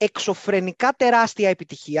μια εξωφρενικά τεράστια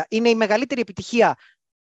επιτυχία, είναι η μεγαλύτερη επιτυχία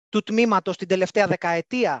του τμήματος την τελευταία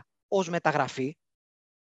δεκαετία ως μεταγραφή,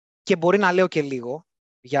 και μπορεί να λέω και λίγο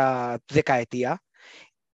για δεκαετία,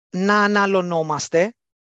 να αναλωνόμαστε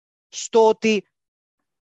στο ότι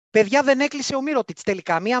παιδιά δεν έκλεισε ο Μύρωτιτς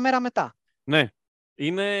τελικά μία μέρα μετά. Ναι.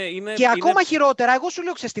 Και ακόμα χειρότερα, εγώ σου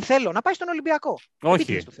λέω, ξέρεις τι θέλω, να πάει στον Ολυμπιακό.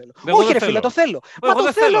 Όχι. Όχι, ρε φίλε, το θέλω. Μα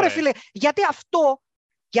το θέλω, ρε φίλε. Γιατί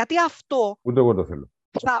αυτό. Ούτε εγώ το θέλω.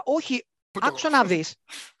 Όχι, άκουσα να δεις.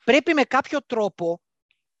 Πρέπει με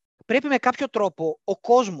κάποιο τρόπο ο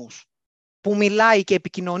κόσμος που μιλάει και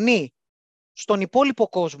επικοινωνεί στον υπόλοιπο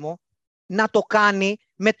κόσμο να το κάνει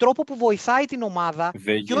με τρόπο που βοηθάει την ομάδα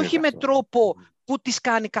και όχι με τρόπο που της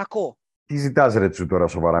κάνει κακό. Τι ζητάς, ρε Τσου, τώρα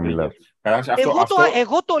σοβαρά μιλάς?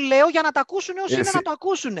 Εγώ το λέω για να τα ακούσουν όσοι είναι να το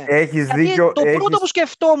ακούσουν. Έχεις δίκιο. Το πρώτο που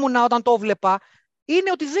σκεφτόμουν όταν το βλέπα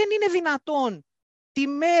είναι ότι δεν είναι δυνατόν τη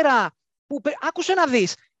μέρα που... Άκουσε να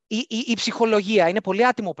δεις. Η ψυχολογία είναι πολύ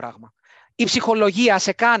άτιμο πράγμα. Η ψυχολογία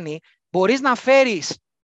σε κάνει, μπορείς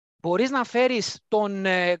να φέρεις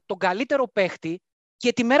τον καλύτερο παίχτη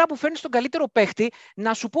και τη μέρα που φέρνεις τον καλύτερο παίχτη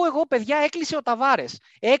να σου πω εγώ, παιδιά, έκλεισε ο Ταβάρες,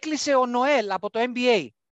 έκλεισε ο Νοέλ από το NBA.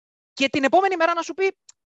 Και την επόμενη μέρα να σου πει,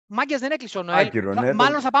 μάγκες, δεν έκλεισε ο Νοέλ,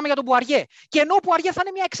 μάλλον θα πάμε για τον Πουαριέ. Και ενώ ο Πουαριέ θα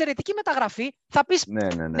είναι μια εξαιρετική μεταγραφή, θα πεις,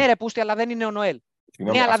 ναι ρε Πούστη, αλλά δεν είναι ο Νοέλ.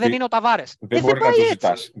 Ναι, αλλά δεν είναι ο Ταβάρες.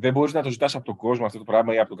 Δεν μπορείς να το ζητάς από τον κόσμο αυτό το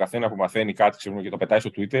πράγμα ή από τον καθένα που μαθαίνει κάτι, ξέρουμε, και το πετάει στο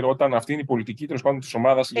Twitter, όταν αυτή είναι η πολιτική, τέλος πάντων, της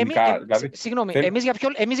ομάδας γενικά. Συγγνώμη,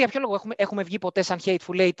 εμείς για ποιο λόγο έχουμε βγει ποτέ σαν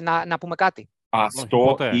hateful eight να πούμε κάτι?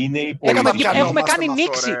 Αυτό είναι η πολιτική.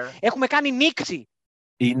 Έχουμε κάνει νήξη.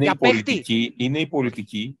 Είναι η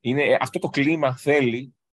πολιτική. Αυτό το κλίμα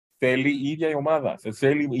θέλει η ίδια η ομάδα.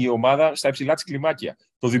 Θέλει η ομάδα στα υψηλά της κλιμάκια.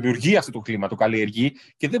 Το δημιουργεί αυτό το κλίμα, το καλλιεργεί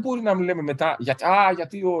και δεν μπορεί να μιλάμε μετά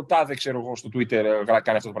γιατί ο Τάδε, ξέρω εγώ, στο Twitter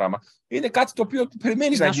κάνει αυτό το πράγμα. Είναι κάτι το οποίο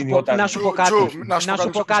περιμένεις να γίνει όταν... Να σου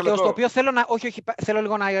πω κάτι, ως το οποίο θέλω να... Όχι, θέλω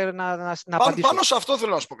λίγο να απαντήσω. Πάνω σε αυτό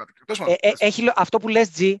θέλω να σου πω κάτι. Αυτό που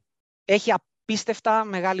λες, G, έχει απίστευτα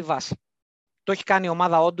μεγάλη βάση. Το έχει κάνει η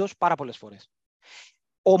ομάδα όντως πάρα πολλές φορές.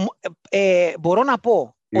 Μπορώ να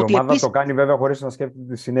πω η ότι ομάδα το κάνει βέβαια χωρίς να σκέφτεται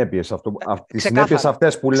τις συνέπειες. Τις συνέπειες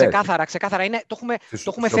αυτές που λες. Ξεκάθαρα. Το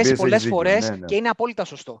έχουμε θέσει πολλές φορές και είναι απόλυτα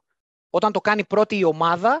σωστό. Όταν το κάνει πρώτη η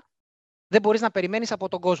ομάδα, δεν μπορείς να περιμένεις από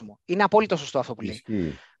τον κόσμο. Είναι απόλυτα σωστό αυτό που λέει.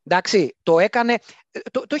 Εντάξει, το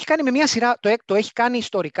έχει κάνει με μια σειρά, το έχει κάνει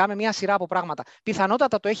ιστορικά με μια σειρά από πράγματα.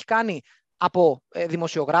 Πιθανότατα το έχει κάνει από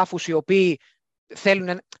δημοσιογράφους οι οποίοι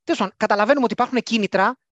θέλουν... Καταλαβαίνουμε ότι υπάρχουν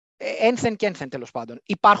κίνητρα ένθεν και ένθεν, τέλος πάντων.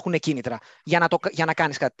 Υπάρχουν κίνητρα για να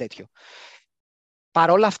κάνεις κάτι τέτοιο. Παρ'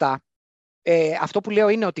 όλα αυτά, αυτό που λέω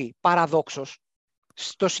είναι ότι παραδόξως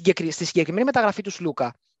στη συγκεκριμένη μεταγραφή του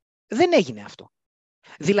Σλούκα δεν έγινε αυτό.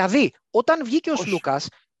 Δηλαδή, όταν βγήκε ο Σλούκας,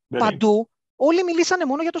 παντού όλοι μιλήσανε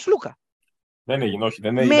μόνο για τον Σλούκα. Δεν έγινε, όχι.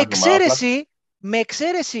 Με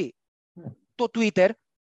εξαίρεση το Twitter,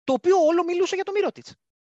 το οποίο όλο μιλούσε για τον Μύρωτιτς.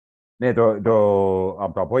 Ναι,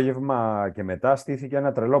 από το απόγευμα και μετά στήθηκε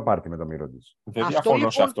ένα τρελό πάρτι με το Μύρωτιτς. Δεν διαφωνώ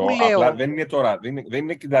σε αυτό. Απλά δεν είναι τώρα. Δεν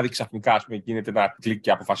είναι δηλαδή ξαφνικά γίνεται ένα κλικ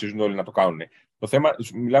και αποφασίζουν όλοι να το κάνουν. Το θέμα,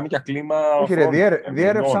 μιλάμε για κλίμα. Όχι,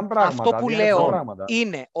 διέρευσαν πράγματα. Αυτό που λέω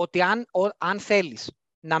είναι ότι αν θέλεις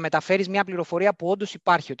να μεταφέρεις μια πληροφορία που όντως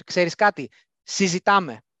υπάρχει, ότι ξέρεις κάτι,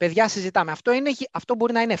 συζητάμε. Παιδιά, συζητάμε. Αυτό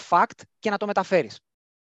μπορεί να είναι fact και να το μεταφέρεις.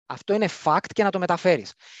 Αυτό είναι fact και να το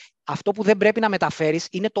μεταφέρεις. Αυτό που δεν πρέπει να μεταφέρεις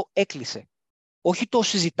είναι το έκλεισε. Όχι το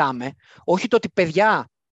συζητάμε, όχι το ότι παιδιά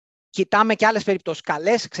κοιτάμε και άλλες περιπτώσεις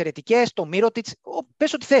καλές, εξαιρετικές, το Μύρωτιτς,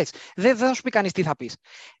 πες ό,τι θες. Δεν θα σου πει κανείς τι θα πεις.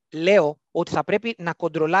 Λέω ότι θα πρέπει να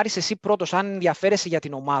κοντρολάρεις εσύ πρώτος, αν ενδιαφέρεσαι για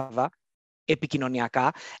την ομάδα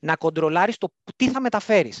επικοινωνιακά, να κοντρολάρεις το τι θα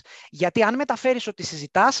μεταφέρεις. Γιατί αν μεταφέρεις ότι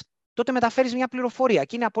συζητάς, τότε μεταφέρεις μια πληροφορία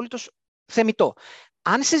και είναι απολύτως θεμιτό.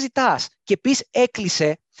 Αν συζητάς και πεις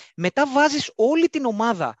έκλεισε, μετά βάζεις όλη την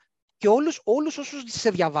ομάδα και όλους όσους σε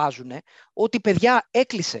διαβάζουν ότι παιδιά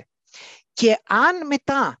έκλεισε. Και αν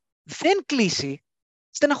μετά δεν κλείσει,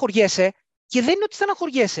 στεναχωριέσαι, και δεν είναι ότι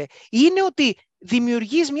στεναχωριέσαι, είναι ότι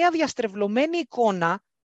δημιουργείς μια διαστρεβλωμένη εικόνα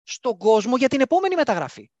στον κόσμο για την επόμενη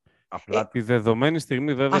μεταγραφή. Απλά τη δεδομένη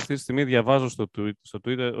στιγμή, βέβαια, αυτή τη στιγμή διαβάζω στο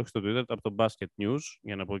Twitter, όχι στο Twitter, από το Basket News,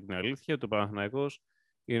 για να πω την αλήθεια, το Παναθηναϊκός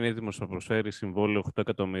είναι έτοιμος να προσφέρει συμβόλαιο 8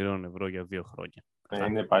 εκατομμυρίων ευρώ για 2 χρόνια.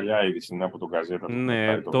 Είναι παλιά είδηση, είναι από τον Καζέτα.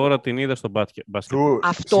 Ναι, τώρα την είδα στο μπάσκετ.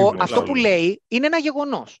 Αυτό που λέει είναι ένα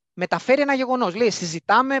γεγονός. Μεταφέρει ένα γεγονός. Λέει,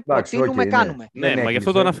 συζητάμε, προτείνουμε, κάνουμε. Ναι, μα γι'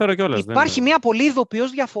 αυτό το αναφέρω κιόλας. Υπάρχει μια πολύ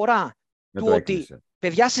ειδοποιώς διαφορά του ότι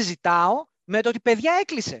παιδιά συζητάω με το ότι παιδιά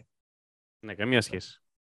έκλεισε. Ναι, καμία σχέση.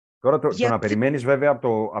 Τώρα το να περιμένεις βέβαια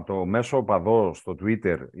από το μέσο οπαδό στο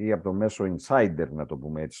Twitter ή από το μέσο insider, να το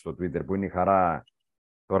πούμε έτσι, στο Twitter, που είναι η χαρά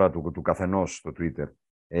τώρα του καθενός στο Twitter,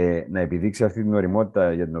 να επιδείξει αυτή την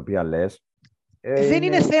ωριμότητα για την οποία λες, δεν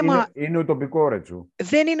είναι θέμα... Είναι ουτοπικό, Ρετσού.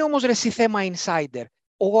 Δεν είναι όμως ρε εσύ θέμα insider.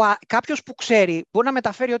 Κάποιος που ξέρει μπορεί να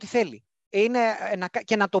μεταφέρει ό,τι θέλει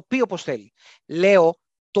και να το πει όπως θέλει. Λέω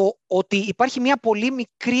ότι υπάρχει μια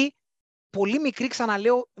πολύ μικρή,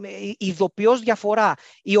 ξαναλέω, ειδοποιώς διαφορά,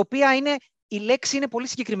 η οποία η λέξη είναι πολύ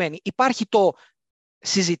συγκεκριμένη. Υπάρχει το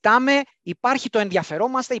συζητάμε, υπάρχει το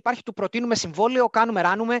ενδιαφερόμαστε, υπάρχει το προτείνουμε συμβόλαιο, κάνουμε,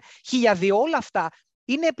 ράνουμε, 1002, όλα αυτά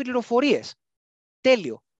είναι πληροφορίες.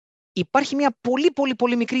 Τέλειο. Υπάρχει μια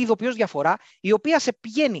πολύ μικρή ειδοποιώς διαφορά, η οποία σε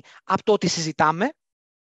πηγαίνει από το ότι συζητάμε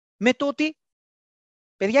με το ότι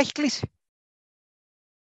παιδιά έχει κλείσει.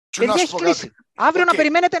 Παιδιά έχει κλείσει. Αύριο να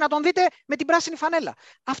περιμένετε να τον δείτε με την πράσινη φανέλα.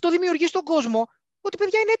 Αυτό δημιουργεί στον κόσμο ότι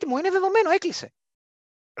παιδιά είναι έτοιμο, είναι δεδομένο, έκλεισε.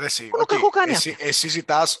 Εσύ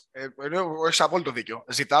ζητάς, έχεις απόλυτο δίκιο,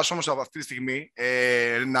 ζητάς όμως από αυτή τη στιγμή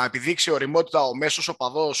να επιδείξει ωριμότητα ο μέσος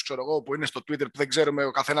οπαδός, ξέρω εγώ, που είναι στο Twitter, που δεν ξέρουμε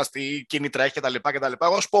ο καθένας τι κίνητρα έχει κτλ.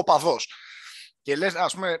 Εγώ σου πω οπαδός. Και λες,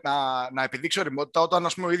 ας πούμε, να επιδείξει ωριμότητα όταν,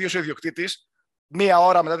 ας πούμε, ο ίδιος ο ιδιοκτήτης, μία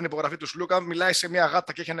ώρα μετά την υπογραφή του Σλούκα, μιλάει σε μία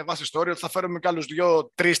γάτα και έχει ανεβάσει story ότι θα φέρουμε κι άλλους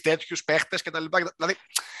 2-3 τέτοιους παίχτες κτλ. Δηλαδή,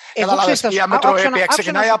 καταλάβες, η αμετροέπεια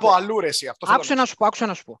ξεκινάει από αλλούρεση. Άκουσα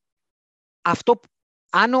να σου πω. Αυτό,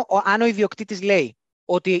 αν ο ιδιοκτήτης λέει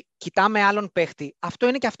ότι κοιτάμε άλλον παίχτη, αυτό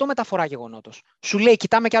είναι και αυτό μεταφορά γεγονότος. Σου λέει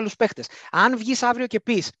κοιτάμε και άλλους παίχτες. Αν βγεις αύριο και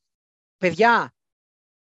πεις, παιδιά,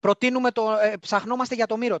 ψαχνόμαστε για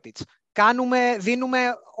το Μίροτιτς,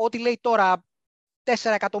 δίνουμε ό,τι λέει τώρα,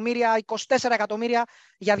 4 εκατομμύρια, 24 εκατομμύρια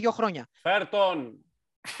για 2 χρόνια. Φέρτον!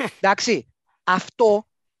 Εντάξει, αυτό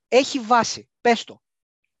έχει βάση. Πες το.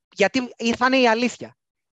 Γιατί θα είναι η αλήθεια.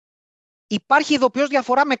 Υπάρχει ειδοποιώς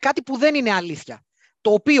διαφορά με κάτι που δεν είναι αλήθεια.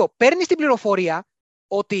 Το οποίο παίρνει την πληροφορία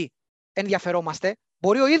ότι ενδιαφερόμαστε.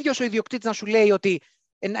 Μπορεί ο ίδιος ο ιδιοκτήτης να σου λέει ότι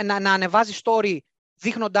να ανεβάζει story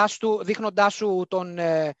δείχνοντάς σου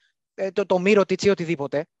το Μίροτιτς ή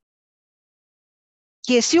οτιδήποτε.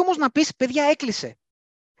 Και εσύ όμως να πεις, παιδιά, έκλεισε.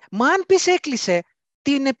 Μα αν πεις έκλεισε,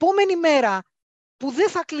 την επόμενη μέρα που δεν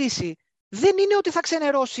θα κλείσει, δεν είναι ότι θα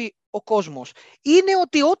ξενερώσει ο κόσμος. Είναι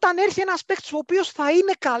ότι όταν έρθει ένας παίκτης ο οποίος θα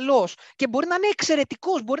είναι καλός και μπορεί να είναι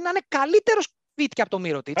εξαιρετικός, μπορεί να είναι καλύτερος fit και από το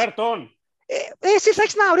Μίροτιτς. Εσύ θα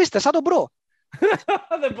έχεις να ορίστε, σαν τον Μπρο.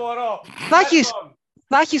 Δεν μπορώ.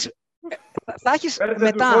 Θα έχεις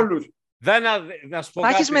μετά... Θα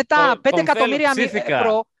έχεις μετά 5 εκατομμύρια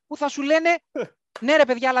ευρώ που θα σου λένε ναι ρε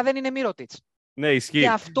παιδιά, αλλά δεν είναι Μίροτιτς. Ναι, ισχύει.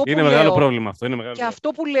 Είναι μεγάλο πρόβλημα αυτό. Και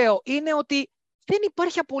αυτό που λέω είναι ότι δεν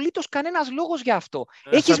υπάρχει απολύτως κανένας λόγος για αυτό.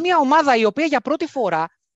 Έχεις μια ομάδα η οποία για πρώτη φορά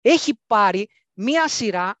έχει πάρει μια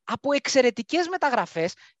σειρά από εξαιρετικές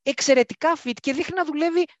μεταγραφές, εξαιρετικά fit και δείχνει να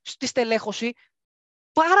δουλεύει στη στελέχωση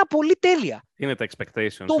πάρα πολύ τέλεια. Είναι τα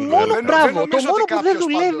expectations. Το μόνο που δεν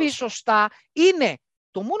δουλεύει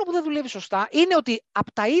σωστά είναι ότι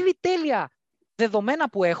από τα ήδη τέλεια δεδομένα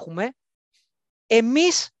που έχουμε,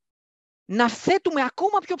 εμείς να θέτουμε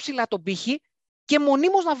ακόμα πιο ψηλά τον πύχη και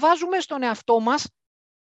μονίμως να βάζουμε στον εαυτό μας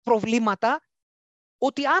προβλήματα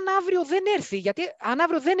ότι αν αύριο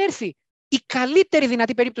δεν έρθει η καλύτερη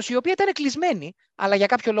δυνατή περίπτωση, η οποία ήταν κλεισμένη, αλλά για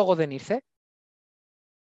κάποιο λόγο δεν ήρθε,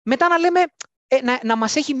 μετά να λέμε να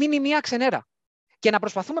μας έχει μείνει μία ξενέρα και να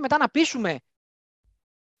προσπαθούμε μετά να πείσουμε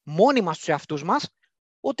μόνοι μας τους εαυτούς μας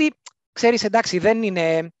ότι, ξέρεις, εντάξει, δεν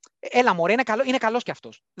είναι... Έλα μωρέ, είναι καλός κι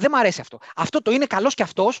αυτός. Δεν μ' αρέσει αυτό. Αυτό το είναι καλός κι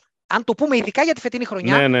αυτός, αν το πούμε ειδικά για τη φετινή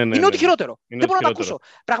χρονιά, είναι ό,τι χειρότερο. Δεν μπορώ να το ακούσω.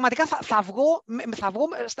 Πραγματικά θα βγω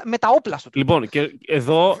με τα όπλα στο τέλος. Λοιπόν, και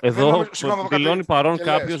εδώ δηλώνει παρόν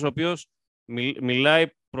κάποιος ο οποίος μιλάει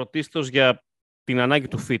πρωτίστως για την ανάγκη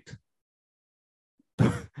του fit.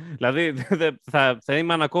 Δηλαδή, θα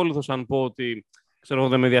είμαι ανακόλουθος αν πω ότι ξέρω,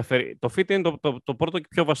 δεν με ενδιαφέρει. Το fit είναι το πρώτο και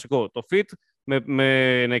πιο βασικό. Το fit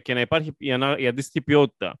και να υπάρχει η αντίστοιχη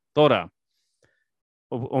ποιότητα. Τώρα,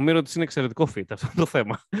 ο Μίροτιτς είναι εξαιρετικό fit, αυτό είναι το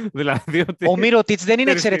θέμα. Δηλαδή, ότι... Ο Μίροτιτς δεν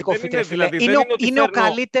είναι εξαιρετικό fit.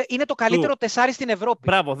 Είναι το καλύτερο τεσάρι στην Ευρώπη.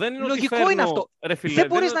 Μπράβο, δεν είναι λογικό είναι αυτό. Δεν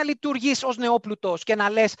μπορείς να λειτουργείς ως νεόπλουτος και να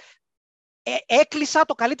λες έκλεισα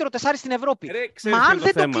το καλύτερο τεσάρι στην Ευρώπη. Μα αν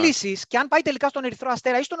δεν το κλείσεις και αν πάει τελικά στον Ερυθρό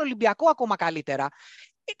Αστέρα ή στον Ολυμπιακό ακόμα καλύτερα,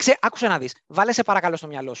 άκουσε να δεις, βάλε σε παρακαλώ στο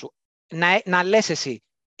μυαλό σου, να λες εσύ,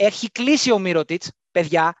 έχει κλείσει ο Μίροτιτς,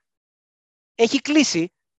 παιδιά, έχει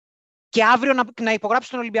κλείσει και αύριο να υπογράψει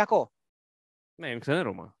τον Ολυμπιακό. Ναι, είναι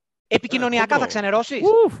ξενέρωμα. Επικοινωνιακά θα ξενερώσεις.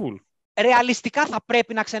 Ρεαλιστικά θα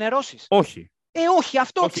πρέπει να ξενερώσεις. Όχι. Όχι,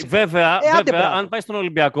 αυτό όχι. Βέβαια, αν πάει στον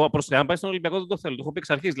Ολυμπιακό, αν πάει στον Ολυμπιακό δεν το θέλω. Το έχω πει εξ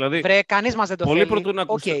αρχής. Δηλαδή, κανείς μας δεν το πολύ θέλει. πρωτού να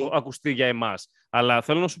ακουστεί για εμάς. Αλλά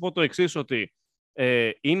θέλω να σου πω το εξής, ότι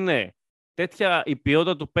είναι τέτοια η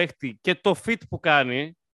ποιότητα του παίχτη και το fit που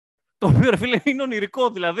κάνει, το οποίο, ρε φίλε, είναι ονειρικό.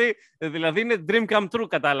 Δηλαδή είναι dream come true,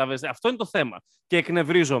 κατάλαβες. Αυτό είναι το θέμα. Και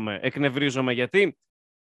εκνευρίζομαι γιατί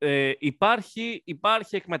υπάρχει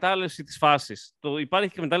εκμετάλλευση της φάσης. Υπάρχει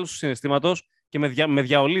εκμετάλλευση του συναισθήματος και με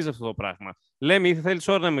διαολίζει αυτό το πράγμα. Λέμε, θέλεις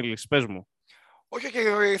ώρα να μιλήσεις, πες μου. Όχι,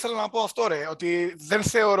 ήθελα να πω αυτό, ρε, ότι δεν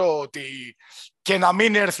θεωρώ ότι και να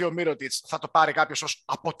μην έρθει ο Μίροτιτς θα το πάρει κάποιος ως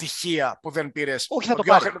αποτυχία που δεν πήρες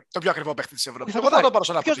το πιο ακριβό παίχτη της Ευρώπης. Εγώ δεν το πάρω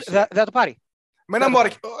σαν αποτυχία. Δεν θα το πάρει.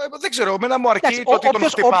 Δεν ξέρω, εμένα μου αρκεί το ότι τον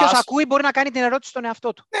χτυπάς. Όποιος ακούει μπορεί να κάνει την ερώτηση στον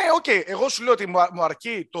εαυτό του. Ναι, οκ. Εγώ σου λέω ότι μου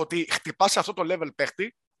αρκεί το ότι χτυπάς σε αυτό το level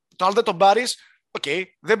παίχτη. Το άλλο δεν τον πάρεις,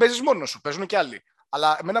 δεν παίζεις μόνος σου, παίζουν και άλλοι.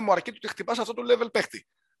 Αλλά εμένα μου αρκεί το ότι χτυπάς σε αυτό το level παίχτη.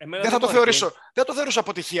 Δεν θα το θεωρήσω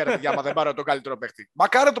αποτυχία, ρε παιδιά, άμα δεν πάρω τον καλύτερο παίχτη.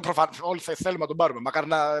 Μακάρι όλοι θέλουμε να τον πάρουμε. Μακάρι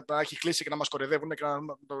να έχει κλείσει και να μας κοροϊδεύουν και να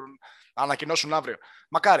τον ανακοινώσουν αύριο.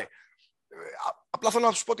 Μακάρι. Απλά θέλω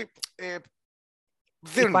να σου πω ότι.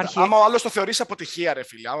 Άμα ο άλλος το θεωρείς αποτυχία, ρε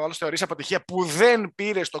φίλε, άμα ο άλλος θεωρείς αποτυχία που δεν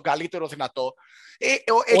πήρες τον καλύτερο δυνατό,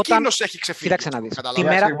 εκείνος έχει ξεφύγει. Κοίταξε να δεις.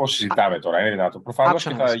 Πώς συζητάμε τώρα, είναι δυνατό. Προφανώς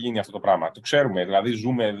και θα γίνει αυτό το πράγμα. Το ξέρουμε, δηλαδή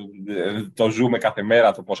το ζούμε κάθε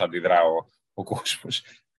μέρα το πώς αντιδρά ο κόσμος.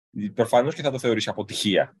 Προφανώς και θα το θεωρείς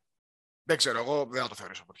αποτυχία. Δεν ξέρω, εγώ δεν θα το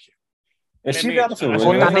θεωρήσω αποτυχία. Εσύ δεν θα το θεωρείς.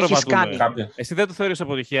 Όταν έχεις κάνει. Εσύ δεν το θεωρείς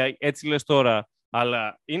αποτυχία, έτσι λες τώρα,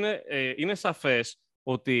 αλλά είναι σαφές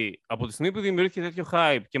ότι από τη στιγμή που δημιουργήθηκε τέτοιο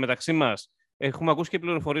hype και μεταξύ μας έχουμε ακούσει και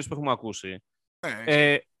πληροφορίες που έχουμε ακούσει,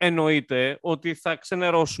 εννοείται ότι θα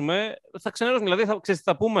ξενερώσουμε. Δηλαδή,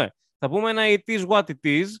 θα πούμε ένα it is what it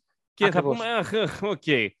is και ακριβώς. Θα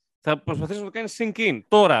πούμε, θα προσπαθήσουμε να το κάνει sink in.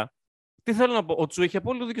 Τώρα, τι θέλω να πω, ο Τσου είχε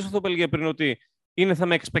απόλυτο δίκιο σε αυτό που έλεγε πριν, ότι είναι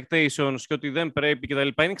θέμα expectations και ότι δεν πρέπει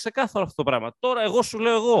κτλ. Είναι ξεκάθαρο αυτό το πράγμα. Τώρα, εγώ σου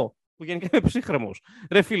λέω που γενικά είμαι ψύχρεμος.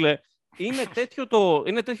 Ρε φίλε, είναι τέτοιο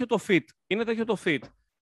το fit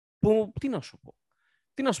που, τι να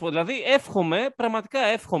σου πω, δηλαδή πραγματικά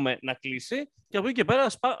εύχομαι να κλείσει και από εκεί και πέρα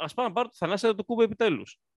ας πάω να πάρω το Θανάση το κούμπο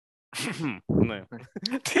επιτέλους. Ναι.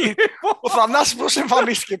 Ο Θανάσης πώς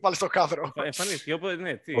εμφανίστηκε πάλι στο κάδρο.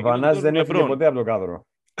 Ο Θανάσης δεν έφυγε ποτέ από το κάδρο.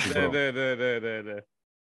 Ναι.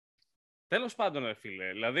 Τέλος πάντων, ρε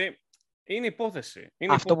φίλε, δηλαδή είναι υπόθεση.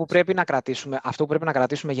 Αυτό που πρέπει να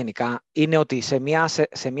κρατήσουμε γενικά είναι ότι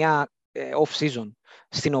σε μια off-season,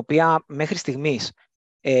 στην οποία μέχρι στιγμής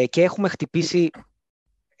και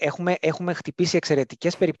έχουμε χτυπήσει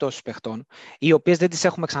εξαιρετικές περιπτώσεις παιχτών, οι οποίες δεν τις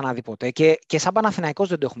έχουμε ξαναδεί ποτέ και σαν Παναθηναϊκός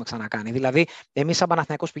δεν το έχουμε ξανακάνει. Δηλαδή, εμείς σαν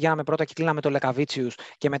Παναθηναϊκός πηγαίναμε πρώτα και κλείναμε το Λεκαβίτσιους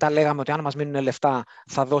και μετά λέγαμε ότι αν μας μείνουν λεφτά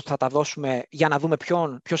θα τα δώσουμε για να δούμε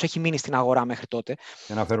ποιος έχει μείνει στην αγορά μέχρι τότε.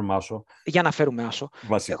 Για να φέρουμε άσο.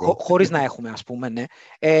 Χωρίς να έχουμε, ας πούμε, ναι.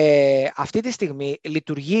 Αυτή τη στιγμή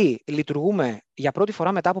λειτουργούμε για πρώτη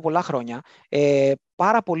φορά μετά από πολλά χρόνια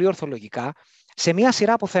πάρα πολύ ορθολογικά σε μια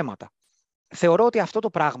σειρά από θέματα. Θεωρώ ότι αυτό το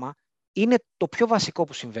πράγμα είναι το πιο βασικό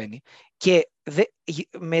που συμβαίνει και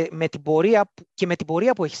με την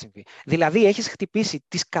πορεία που έχει συμβεί. Δηλαδή, έχεις χτυπήσει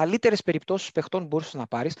τις καλύτερες περιπτώσεις παιχτών που μπορούσες να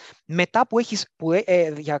πάρεις, μετά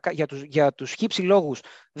για τους χύψη λόγους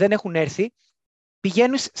δεν έχουν έρθει,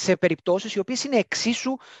 πηγαίνεις σε περιπτώσεις οι οποίες είναι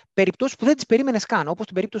εξίσου περιπτώσεις που δεν τις περίμενες καν, όπως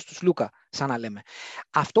την περίπτωση του Σλούκα, σαν να λέμε.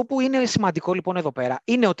 Αυτό που είναι σημαντικό λοιπόν εδώ πέρα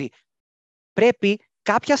είναι ότι πρέπει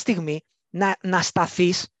κάποια στιγμή να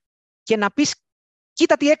σταθείς και να πεις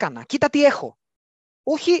κοίτα τι έκανα, κοίτα τι έχω.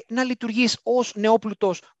 Όχι να λειτουργείς ως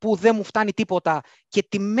νεόπλουτος που δεν μου φτάνει τίποτα και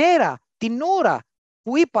την ώρα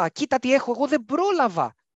που είπα κοίτα τι έχω, εγώ δεν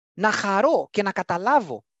πρόλαβα να χαρώ και να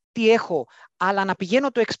καταλάβω τι έχω, αλλά να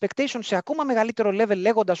πηγαίνω το expectation σε ακόμα μεγαλύτερο level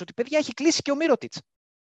λέγοντας ότι παιδιά έχει κλείσει και ο Μίροτιτς.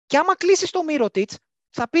 Και άμα κλείσεις το Μίροτιτς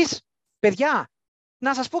θα πεις παιδιά,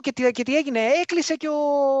 να σας πω και τι έγινε, έκλεισε και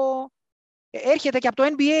έρχεται και από το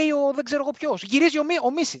NBA δεν ξέρω εγώ ποιος. Γυρίζει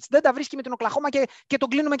ο Μίσιτς. Δεν τα βρίσκει με την Οκλαχώμα και τον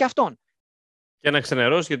κλείνουμε και αυτόν. Και να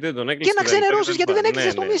ξενερώσεις γιατί δεν τον έκλεισε. Και να ξενερώσεις γιατί δεν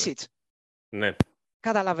έκλεισε τον Μίσιτς. Ναι.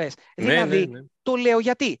 Καταλαβες. Δηλαδή, το λέω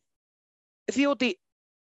γιατί. Διότι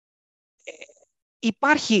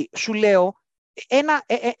υπάρχει, σου λέω,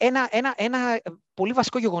 ένα πολύ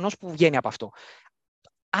βασικό γεγονός που βγαίνει από αυτό.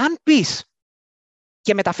 Αν πεις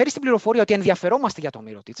και μεταφέρεις την πληροφορία ότι ενδιαφερόμαστε για τον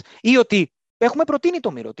Μίροτιτς ή ότι έχουμε προτείνει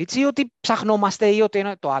το Μίροτιτς ή ότι ψαχνόμαστε ή ότι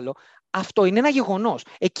είναι το άλλο. Αυτό είναι ένα γεγονός.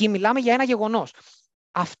 Εκεί μιλάμε για ένα γεγονός.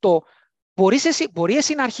 Αυτό μπορεί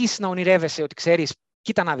εσύ να αρχίσεις να ονειρεύεσαι ότι ξέρεις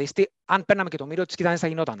κοίτα να δεις, αν παίρναμε και το Μύρωτιτς, κοίτα να δεις τι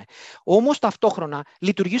θα γινότανε. Όμως ταυτόχρονα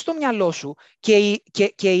λειτουργεί στο μυαλό σου και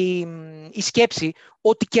η σκέψη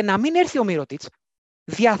ότι και να μην έρθει ο Μύρωτιτς,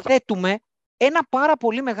 διαθέτουμε ένα πάρα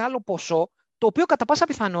πολύ μεγάλο ποσό, το οποίο κατά πάσα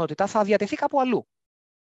πιθανότητα θα διατεθεί κάπου αλλού.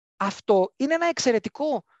 Αυτό είναι ένα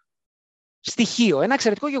εξαιρετικό στοιχείο, ένα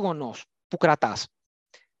εξαιρετικό γεγονός που κρατάς.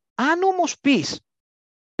 Αν όμως πεις,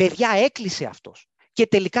 παιδιά, έκλεισε αυτός και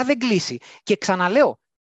τελικά δεν κλείσει, και ξαναλέω,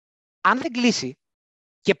 αν δεν κλείσει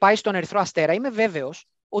και πάει στον Ερυθρό Αστέρα, είμαι βέβαιος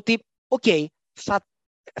ότι,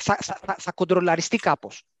 θα κοντρολαριστεί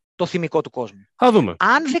κάπως το θυμικό του κόσμου. Θα δούμε.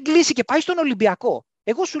 Αν δεν κλείσει και πάει στον Ολυμπιακό,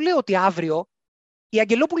 εγώ σου λέω ότι αύριο οι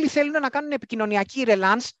Αγγελόπουλοι θέλουν να κάνουν επικοινωνιακή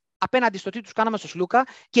ρελάνς απέναντι στο τι τους κάναμε στο Σλούκα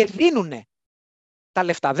και δίνουν τα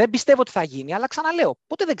λεφτά. Δεν πιστεύω ότι θα γίνει, αλλά ξαναλέω,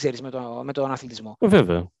 ποτέ δεν ξέρεις με τον αθλητισμό.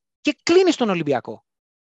 Βέβαια. Και κλείνει στον Ολυμπιακό.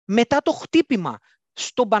 Μετά το χτύπημα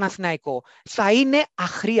στον Παναθηναϊκό θα είναι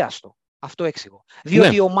αχρίαστο. Αυτό εξηγώ.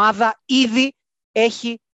 Διότι η ομάδα ήδη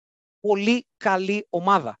έχει πολύ καλή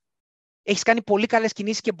ομάδα. Έχεις κάνει πολύ καλές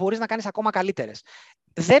κινήσεις και μπορείς να κάνεις ακόμα καλύτερες.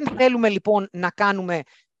 Δεν θέλουμε λοιπόν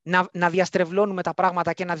να διαστρεβλώνουμε τα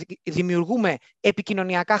πράγματα και να δημιουργούμε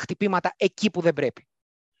επικοινωνιακά χτυπήματα εκεί που δεν πρέπει.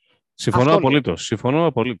 Συμφωνώ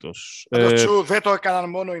απολύτως. Δεν το έκαναν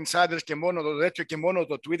μόνο οι insiders και μόνο το τέτοιο και μόνο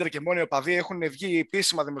το Twitter και μόνο οι οπαδοί. Έχουν βγει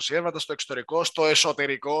επίσημα δημοσιεύματα στο εξωτερικό, στο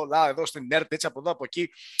εσωτερικό, εδώ στην ΕΡΤ, έτσι από εδώ, από εκεί.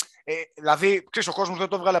 Δηλαδή, ξέρεις, ο κόσμος δεν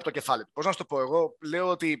το βγάλει από το κεφάλι του. Πώς να σου το πω, εγώ λέω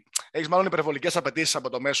ότι έχεις μάλλον υπερβολικές απαιτήσεις από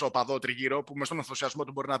το μέσο οπαδό τριγύρω, που μες στον ενθουσιασμό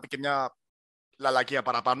του μπορεί να πει και μια λαλακία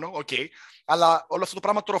παραπάνω. Αλλά όλο αυτό το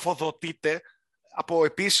πράγμα τροφοδοτείται από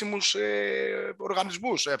επίσημους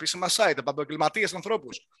οργανισμούς, επίσημα site, από επαγγελματίες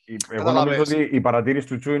ανθρώπους. Εγώ νομίζω ότι η παρατήρηση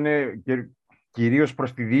του Τσου είναι κυρίως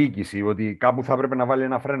προς τη διοίκηση, ότι κάπου θα έπρεπε να βάλει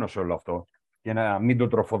ένα φρένο σε όλο αυτό και να μην το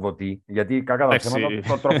τροφοδοτεί. Γιατί κακά τα ψέματα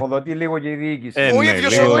το τροφοδοτεί λίγο και η διοίκηση. Ο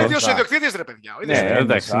ίδιος ο ιδιοκτήτης, ρε παιδιά.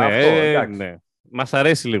 Ναι. Μας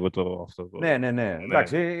αρέσει λίγο αυτό. Ναι.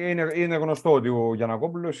 Εντάξει, είναι γνωστό ότι ο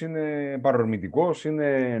Γιαννακόπουλος είναι παρορμητικός,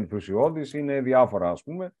 είναι ενθουσιώδης, είναι διάφορα, ας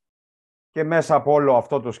πούμε. Και μέσα από όλο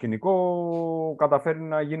αυτό το σκηνικό καταφέρει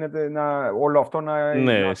να γίνεται όλο αυτό να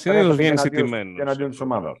συνήθως βγαίνει ζητημένος εναντίον της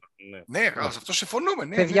ομάδας. Ναι, αυτό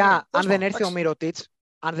συμφωνούμε. Παιδιά, αν δεν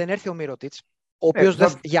έρθει ο Μύρωτιτς, ο οποίος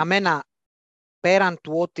για μένα, πέραν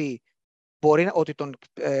του ότι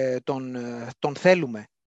τον θέλουμε,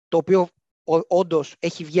 το οποίο όντως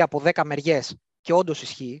έχει βγει από 10 μεριές και όντως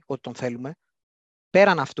ισχύει ότι τον θέλουμε,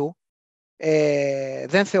 πέραν αυτού,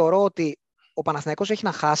 δεν θεωρώ ότι ο Παναθηναϊκός έχει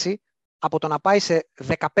να χάσει από το να πάει σε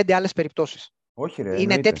 15 άλλες περιπτώσεις. Όχι, ρε,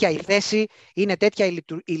 είναι τέτοια η θέση, είναι τέτοια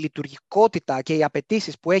η λειτουργικότητα και οι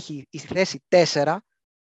απαιτήσεις που έχει η θέση 4,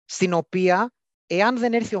 στην οποία, εάν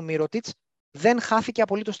δεν έρθει ο Μύρωτιτς, δεν χάθηκε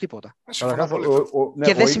απολύτως τίποτα.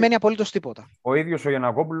 Και δεν σημαίνει απολύτως τίποτα. Ο ίδιος ο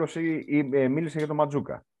Γιαννακόπουλος μίλησε για τον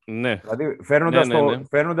Ματζούκα. Ναι. Δηλαδή,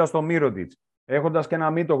 φέρνοντας τον Μύρωτιτς, έχοντας και ένα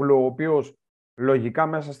Μίτογλου, ο οποίος λογικά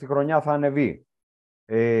μέσα στη χρονιά θα ανεβεί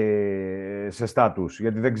σε στάτους,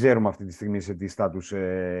 γιατί δεν ξέρουμε αυτή τη στιγμή σε τι στάτους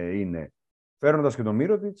είναι. Φέρνοντας και τον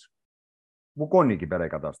Μύρωτιτς, μπουκώνει εκεί πέρα η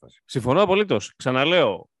κατάσταση. Συμφωνώ απολύτως.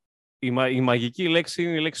 Ξαναλέω, η μαγική λέξη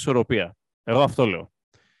είναι η λέξη ισορροπία. Εγώ αυτό λέω.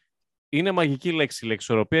 Είναι μαγική λέξη η λέξη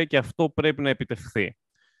ισορροπία και αυτό πρέπει να επιτευχθεί.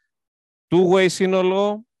 Two-way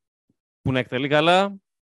σύνολο που να εκτελεί καλά,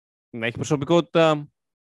 να έχει προσωπικότητα.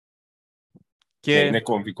 Και...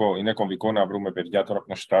 Είναι κομβικό να βρούμε παιδιά τώρα που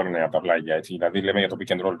να σουτάρουν από τα πλάγια. Έτσι. Δηλαδή, λέμε για το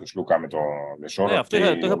pick and roll του Σλούκα με το Λεσόρο.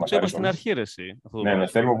 Αυτό το είπα στην αρχή, ρε εσύ. Ναι,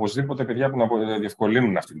 θέλουμε οπωσδήποτε παιδιά που να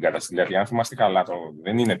διευκολύνουν αυτή την κατάσταση. Δηλαδή, αν θυμάστε καλά,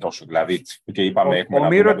 δεν είναι τόσο. Δηλαδή, και είπαμε, ο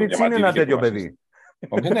Μύρωτιτς είναι ένα τέτοιο παιδί.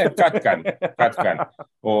 Ναι, κάτι κάνει.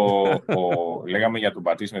 Λέγαμε για τον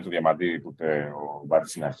Μπατίς με το Διαμαντή που είπε ο Μπάτης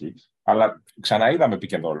στην αρχή. Αλλά ξαναείδαμε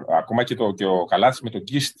pick and roll. Ακόμα και ο Καλάθης με τον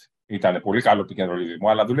Γκίστ ήταν πολύ καλό pick and roll δίδυμο,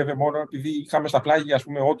 αλλά δούλευε μόνο επειδή είχαμε στα πλάγια, ας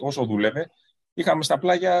πούμε, όσο δούλευε, είχαμε στα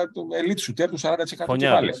πλάγια του elite shooter του 40% και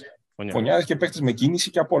βάλες. Φωνιάδες και παίχτες με κίνηση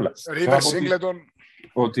και απ' όλα. Ρίβερ Σίγκλετον.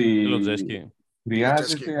 Ότι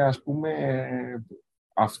χρειάζεται, ας πούμε,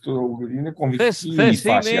 αυτό είναι κομβική η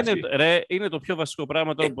φάση αυτή. Είναι το πιο βασικό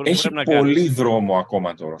πράγμα τώρα που πρέπει να κάνει. Έχει πολύ δρόμο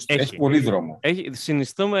ακόμα τώρα. Έχει πολύ δρόμο.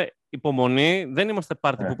 Συνιστούμε υπομονή. Δεν είμαστε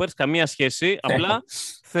πάρτι που παίρνει καμία σχέση. Απλά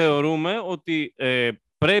θεωρούμε ότι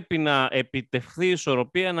πρέπει να επιτευχθεί η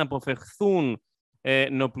ισορροπία, να αποφευχθούν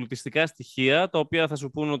νεοπλουτιστικά στοιχεία, τα οποία θα σου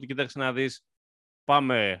πούν ότι κοίταξε να δεις,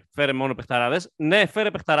 πάμε, φέρε μόνο παιχταράδες. Ναι,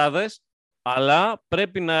 φέρε παιχταράδες, αλλά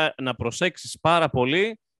πρέπει να προσέξεις πάρα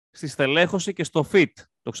πολύ στη στελέχωση και στο fit.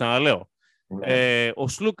 Το ξαναλέω. Ο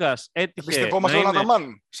SlouCast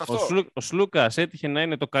έτυχε να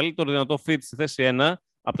είναι το καλύτερο δυνατό fit στη θέση 1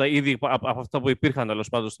 από αυτά που υπήρχαν τέλος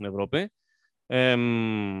πάντων στην Ευρώπη.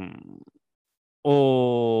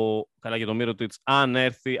 Καλά, για το Mirotic, αν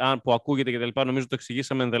έρθει, που ακούγεται και τα λοιπά, νομίζω το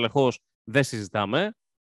εξηγήσαμε ενδελεχώς, δεν συζητάμε.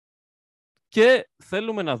 Και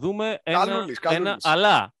θέλουμε να δούμε ένα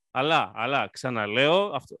αλλά,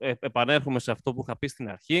 ξαναλέω, επανέρχομαι σε αυτό που είχα πει στην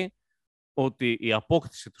αρχή, ότι η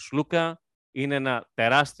απόκτηση του Σλούκα είναι ένα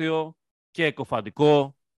τεράστιο και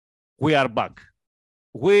εκοφαντικό We are back.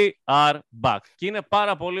 We are back. Και είναι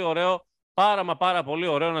πάρα πολύ ωραίο, πάρα πολύ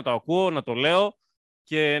ωραίο να το ακούω, να το λέω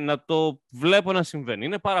και να το βλέπω να συμβαίνει.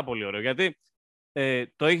 Είναι πάρα πολύ ωραίο, γιατί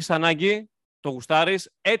το έχεις ανάγκη, το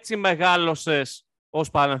γουστάρεις, έτσι μεγάλωσες ως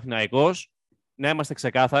Παναθηναϊκός, να είμαστε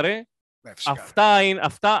ξεκάθαροι. Ναι,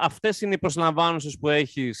 αυτές είναι οι προσλαμβάνωσες που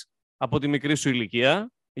έχεις από τη μικρή σου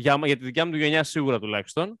ηλικία, για τη δικιά μου του γενιά σίγουρα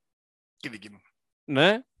τουλάχιστον. Και δική μου.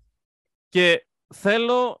 Ναι. Και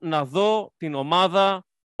θέλω να δω την ομάδα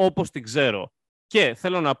όπως την ξέρω. Και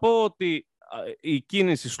θέλω να πω ότι η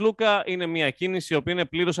κίνηση Σλούκα είναι μια κίνηση η οποία είναι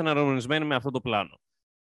πλήρως εναρμονισμένη με αυτό το πλάνο.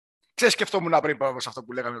 Ξέρεις, σκεφτόμουν πριν πάμε σε αυτό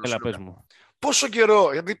που λέγαμε για τον Σλούκα. Πόσο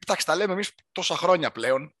καιρό, γιατί τα λέμε εμείς τόσα χρόνια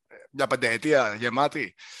πλέον, μια πενταετία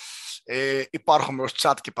γεμάτη, υπάρχουμε ως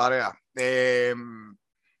chat και παρέα.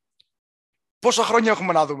 Πόσα χρόνια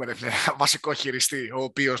έχουμε να δούμε ένα βασικό χειριστή, ο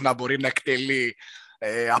οποίος να μπορεί να εκτελεί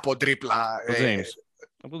από τρίπλα.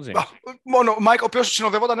 Από τον James. Μόνο ο Μάικ, ο οποίος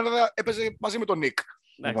συνοδευόταν, βέβαια, έπαιζε μαζί με τον Νικ.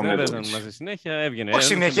 Εντάξει, δεν έπαιζαν μαζί συνέχεια, έβγαινε. Όχι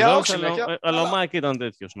συνέχεια, αλλά ο Μάικ ήταν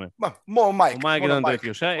τέτοιος, ναι. Ο Μάικ ήταν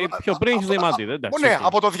τέτοιος. Πιο πριν είχε Διαμαντίδη. Ναι,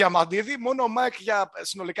 από το Διαμαντίδη, μόνο ο Μάικ για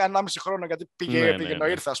συνολικά 1,5 χρόνο, γιατί πήγαινε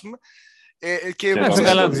ήρθε, ας πούμε.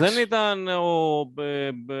 Καλά, δεν ήταν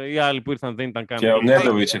οι άλλοι που ήρθαν, δεν ήταν καν. Και ο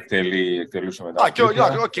Νέντοβιτς εκτελούσε μετά. Και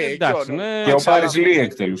ο Πάρις Λί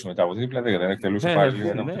εκτελούσε μετά από δίπλα. Δεν εκτελούσε ο Πάρις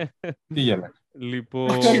Λί. Πήγαινε.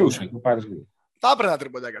 Εκτελούσε ο Πάρις Λί. Θα έπαιρνα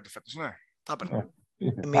τριμποντάκια του φέτος, ναι.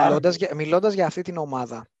 Μιλώντας για αυτή την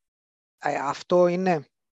ομάδα, αυτό είναι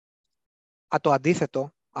το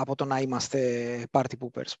αντίθετο από το να είμαστε party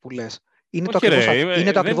poopers που λες. Είναι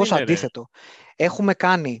το ακριβώς αντίθετο. Έχουμε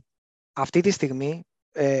κάνει αυτή τη στιγμή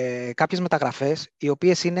κάποιες μεταγραφές οι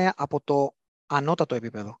οποίες είναι από το ανώτατο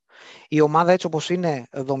επίπεδο. Η ομάδα έτσι όπως είναι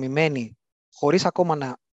δομημένη, χωρίς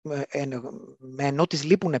ακόμα ενώ της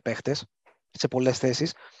λείπουν παίχτες σε πολλές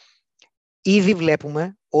θέσεις, ήδη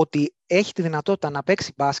βλέπουμε ότι έχει τη δυνατότητα να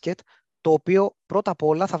παίξει μπάσκετ, το οποίο πρώτα απ'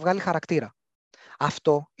 όλα θα βγάλει χαρακτήρα.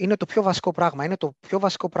 Αυτό είναι το πιο βασικό πράγμα. Είναι το πιο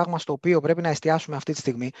βασικό πράγμα στο οποίο πρέπει να εστιάσουμε αυτή τη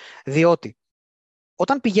στιγμή, διότι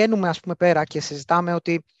όταν πηγαίνουμε, ας πούμε, πέρα και συζητάμε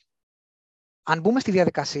ότι αν μπούμε στη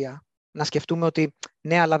διαδικασία να σκεφτούμε ότι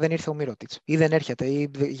ναι, αλλά δεν ήρθε ο Mirotic ή δεν έρχεται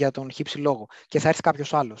ή για τον χύψη λόγο και θα έρθει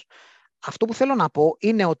κάποιος άλλος. Αυτό που θέλω να πω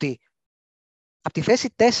είναι ότι από τη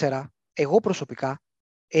θέση 4, εγώ προσωπικά,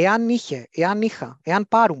 εάν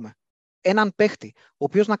πάρουμε έναν παίχτη ο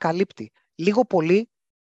οποίος να καλύπτει λίγο πολύ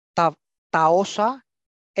τα όσα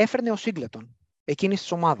έφερνε ο Σίγκλετον εκείνης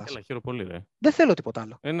της ομάδας. Έλα, χαίρομαι πολύ, ρε. Δεν θέλω τίποτα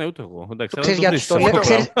άλλο. Ναι, ούτε εγώ. Εντάξει,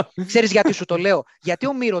 ξέρεις γιατί σου το λέω? Γιατί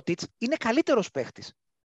ο Mirotic είναι καλύτερος παίχτης.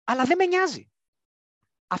 Αλλά δεν με νοιάζει.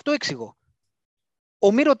 Αυτό εξηγώ. Ο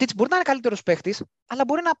Mirotic μπορεί να είναι καλύτερος παίχτης, αλλά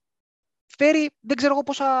μπορεί να φέρει,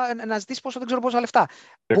 να ζητήσει πόσα λεφτά.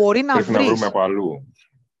 Μπορεί να βρεις... να βρούμε από αλλού.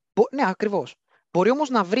 Ναι, ακριβώς. Μπορεί όμως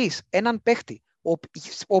να βρεις έναν παίχτη, ο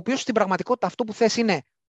οποίος στην πραγματικότητα αυτό που θες είναι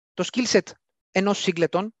το skill set ενός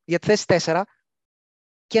Singleton για τη θέση 4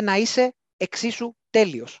 και να είσαι εξίσου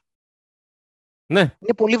τέλειος. Ναι.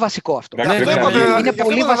 Είναι πολύ βασικό αυτό. Είναι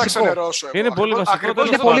πολύ βασικό.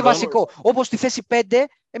 Είναι πολύ βασικό. Όπως στη θέση 5,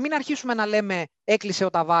 μην αρχίσουμε να λέμε έκλεισε ο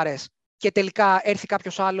Ταβάρες και τελικά έρθει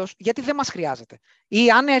κάποιος άλλος, γιατί δεν μας χρειάζεται.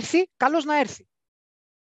 Ή αν έρθει, καλώς να έρθει.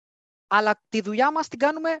 Αλλά τη δουλειά μας την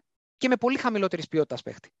κάνουμε και με πολύ χαμηλότερης ποιότητας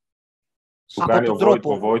παίχτη. Που κάνει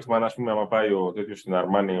ο Βόιτμαν, ας πούμε, άμα πάει ο τέτοιος στην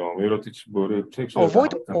Αρμάνη, ο Mirotic, μπορεί...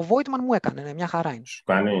 Ο Βόιτμαν μου έκανε, ναι, μια χαρά είναι. Σου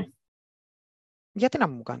κάνει. Γιατί να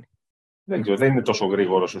μου κάνει? Δεν ξέρω, δεν είναι τόσο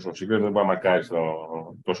γρήγορος όσο ο Σίγκλετον, δεν μπορεί να μαρκάρει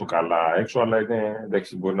τόσο καλά έξω, αλλά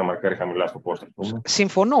εντάξει, μπορεί να μαρκάρει χαμηλά στο post.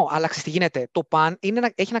 Συμφωνώ, αλλά ξέρεις τι γίνεται. Το παν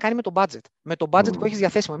έχει να κάνει με το budget. Με το budget που έχεις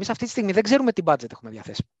διαθέσιμο. Εμείς αυτή τη στιγμή δεν ξέρουμε τι budget έχουμε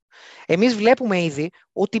διαθέσιμο. Εμείς βλέπουμε ήδη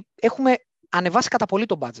ότι έχουμε ανεβάσει κατά πολύ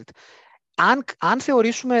το budget. Αν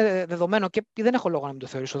θεωρήσουμε δεδομένο, και δεν έχω λόγο να μην το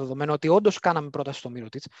θεωρήσω δεδομένο, ότι όντως κάναμε πρόταση στο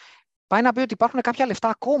Mirotic, πάει να πει ότι υπάρχουν κάποια λεφτά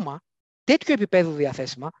ακόμα τέτοιου επίπεδου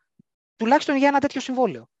διαθέσιμα, τουλάχιστον για ένα τέτοιο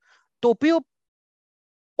συμβόλαιο. Το οποίο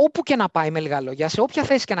όπου και να πάει, με λίγα λόγια, σε όποια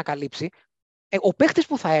θέση και να καλύψει, ο παίχτης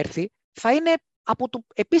που θα έρθει θα είναι από το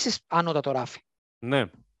επίσης ανώτατο ράφι. Ναι.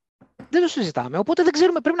 Δεν το συζητάμε. Οπότε δεν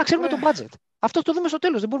ξέρουμε, πρέπει να ξέρουμε το budget. Αυτό το δούμε στο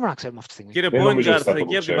τέλος. Δεν μπορούμε να ξέρουμε αυτή τη στιγμή. Κύριε Πόινγκαρτ,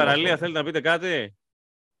 εκεί από την παραλία θέλετε να πείτε κάτι?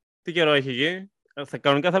 Τι καιρό έχει εκεί?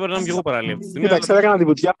 Κανονικά θα έπρεπε να είμαι και εγώ παραλία αυτή τη στιγμή. Κοίταξε, έκανα την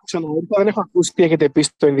βουτιά που ξαναήρθα. Δεν έχω ακούσει τι έχετε πει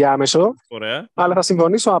στο ενδιάμεσο. Ωραία. Αλλά θα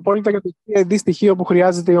συμφωνήσω απόλυτα για το D&D στοιχείο που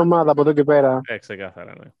χρειάζεται η ομάδα από εδώ και πέρα.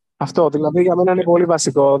 Ξεκάθαρα, ναι. Αυτό δηλαδή για μένα είναι πολύ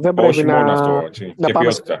βασικό. Δεν πρέπει όχι μόνο αυτό. Έτσι. Να και πάμε...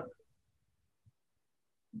 ποιότητα.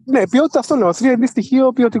 Ναι, ποιότητα αυτό λέω. 3D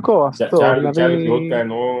στοιχείο ποιοτικό. Αυτό. Και άλλη δηλαδή... ποιότητα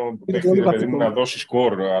εννοώ παίχτη να δώσει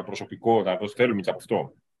σκορ προσωπικό. Θέλουμε και από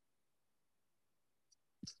αυτό.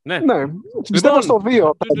 Ναι. Πιστεύω στο 2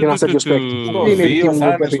 θα είναι ένας τέτοιος παίκτης. Στο 2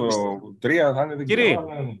 θα είναι, στο 3 θα είναι. Κύριε,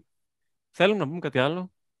 θέλουμε να πούμε κάτι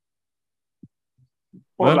άλλο.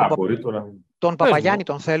 Πολλά μπορεί τώρα. Τον Παπαγιάννη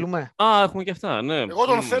τον θέλουμε. Έχουμε και αυτά, ναι. Εγώ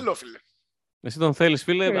τον θέλω, φίλε. Εσύ τον θέλεις,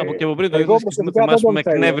 φίλε, και από πριν το είδες και θυμάσαι που με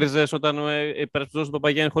εκνεύριζες όταν υπερασπιζόσαι τον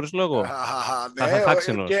Παπαγιάννη χωρίς λόγο.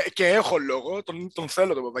 Ναι, και έχω λόγο, τον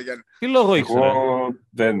θέλω τον Παπαγιάννη. Τι λόγο ήξερε? Εγώ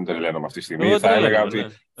δεν τρελαίνομαι αυτή τη στιγμή.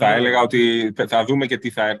 Θα έλεγα ότι θα δούμε και τι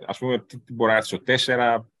θα, ας πούμε, τι μπορεί να έρθει στο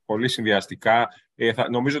 4, πολύ συνδυαστικά.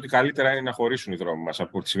 Νομίζω ότι καλύτερα είναι να χωρίσουν οι δρόμοι μας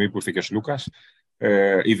από τη στιγμή που ήρθε και ο Σλούκας.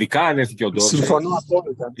 Ειδικά αν έρθει και ο Ντόρσεϊ. Συμφωνώ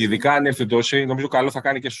απόλυτα. Ειδικά αν έρθει ο Ντόρσεϊ, νομίζω καλό θα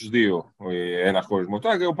κάνει και στους δύο ένα χωρισμό.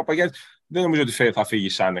 Τώρα και ο Παπαγιάννης δεν νομίζω ότι θα φύγει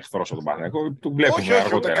σαν εχθρός από τον Παναθηναϊκό. Το βλέπουμε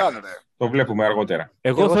αργότερα. Το βλέπουμε αργότερα.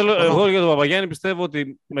 Εγώ για τον Παπαγιάννη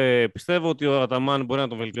πιστεύω ότι ο Αταμάν μπορεί να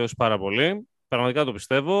τον βελτιώσει πάρα πολύ. Πραγματικά το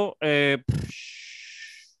πιστεύω.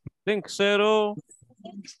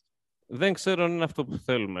 Δεν ξέρω αν είναι αυτό που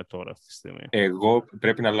θέλουμε τώρα αυτή τη στιγμή. Εγώ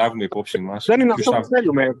πρέπει να λάβουμε υπόψη μας. Δεν είναι αυτό που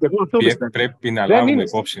θέλουμε. Πρέπει να λάβουμε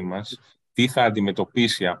υπόψη μας τι θα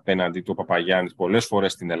αντιμετωπίσει απέναντι του Παπαγιάννης πολλές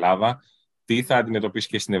φορές στην Ελλάδα, τι θα αντιμετωπίσει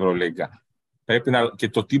και στην Ευρωλίγκα. Πρέπει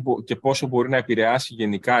και πόσο μπορεί να επηρεάσει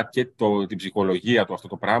γενικά και την ψυχολογία του αυτό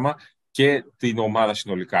το πράγμα και την ομάδα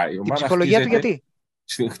συνολικά. Η ψυχολογία του γιατί?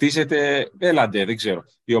 Χτίζεται, δεν ξέρω.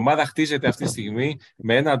 Η ομάδα χτίζεται αυτή τη στιγμή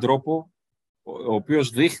με έναν τρόπο ο οποίος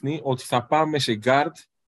δείχνει ότι θα πάμε σε γκάρτ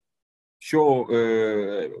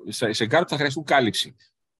σε γκάρτ θα χρειαστούν κάλυψη.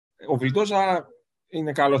 Ο Βιλντόζα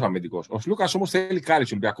είναι καλός αμυντικός. Ο Σλούκας όμως θέλει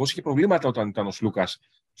κάλυψη. Ο Ολυμπιακός είχε προβλήματα όταν ήταν ο Σλούκας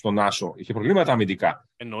στον Άσο. Είχε προβλήματα αμυντικά.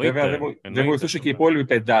 Βέβαια δεν βοηθούσε και η υπόλοιπη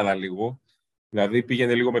πεντάδα λίγο. Δηλαδή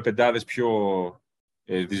πήγαινε λίγο με πεντάδες πιο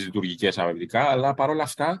δυσλειτουργικές αμυντικά, αλλά παρόλα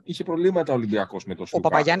αυτά είχε προβλήματα ο Ολυμπιακός με τον Σλούκα. Ο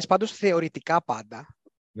Παπαγιάννης πάντως θεωρητικά πάντα.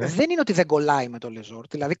 Ναι. Δεν είναι ότι δεν κολλάει με το Λεζόρ.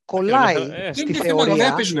 Δηλαδή κολλάει στη θεωρία.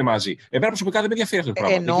 Δεν παίζουν μαζί. Εμένα προσωπικά δεν με ενδιαφέρει αυτό το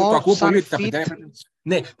πράγμα. Το ακούω πολύ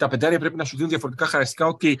ότι τα πεντάρια πρέπει να σου δίνουν διαφορετικά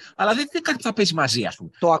χαρακτηριστικά. Okay, αλλά δεν είναι κάτι που θα παίζει μαζί, ας πούμε.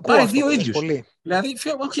 Το ακούω πάρε δύο ίδιους. Πολύ. Δηλαδή,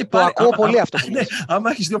 το ακούω πολύ αυτό. Ναι,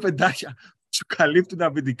 άμα έχεις δύο πεντάρια, σου καλύπτουν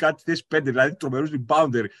αμυντικά τη θέση 5, δηλαδή τρομερούς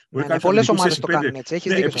rebounder. Ναι, πολλές ομάδες το κάνουν έτσι.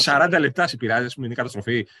 Επί 40 λεπτά σε πειράζει, είναι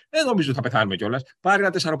καταστροφή. Δεν νομίζω ότι θα πεθάνουμε κιόλας. Πάρε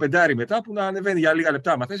ένα 4-5 μετά που να ανεβαίνει για λίγα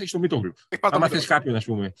λεπτά. Μα θες, έχεις το Μίτογλου. Άμα θες κάποιον, ας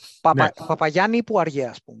πούμε. Παπαγιάννη ή Πουαριέ,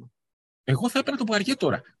 ας πούμε. Εγώ θα έπαιρνα τον Πουαριέ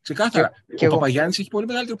τώρα. Ξεκάθαρα. Ο Παπαγιάννης έχει πολύ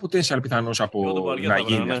μεγαλύτερο potential πιθανώς από να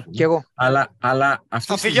γίνει. Και εγώ. Αλλά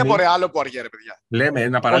θα φύγει από Ρεάλ ο Πουαριέ, ρε παιδιά. Λέμε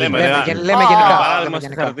ένα παράδειγμα. Λέμε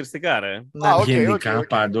γενικά. Χαρακτηριστικά, ρε.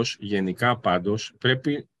 Γενικά πάντως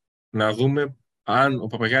πρέπει να δούμε αν ο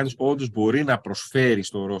Παπαγιάννης όντως μπορεί να προσφέρει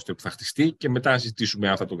στο ρόστερ που θα χτιστεί και μετά να συζητήσουμε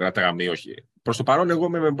αν θα τον κρατάγαμε ή όχι. Προς το παρόν, εγώ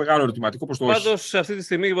είμαι με μεγάλο ερωτηματικό προς το όχι. Πάντως, σε αυτή τη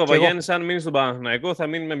στιγμή ο Παπαγιάννης, αν μείνει στον Παναθηναϊκό, θα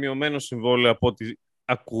μείνει με μειωμένο συμβόλαιο από ό,τι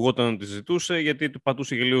ακουγόταν ότι ζητούσε, γιατί του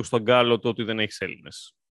πατούσε και λίγο στον γκάλο το ότι δεν έχει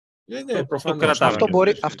Έλληνες.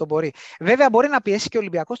 Αυτό μπορεί. Βέβαια, μπορεί να πιέσει και ο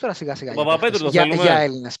Ολυμπιακός τώρα σιγά-σιγά για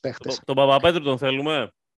Έλληνες παίχτες. Τον Παπαπέτρου τον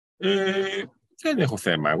θέλουμε. Δεν έχω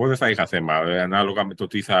θέμα. Εγώ δεν θα είχα θέμα. Ανάλογα με το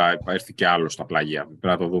τι θα έρθει και άλλο στα πλάγια. Πρέπει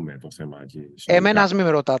να το δούμε το θέμα εκεί. Εμένα, ας μην με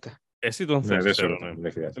ρωτάτε. Εσύ τον θέλεις.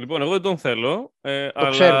 Λοιπόν, εγώ δεν τον θέλω.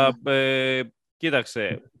 Αλλά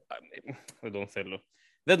κοίταξε.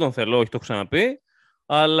 Δεν τον θέλω, όχι, το έχω ξαναπεί.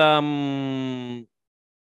 Αλλά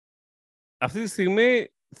αυτή τη στιγμή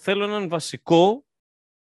θέλω έναν βασικό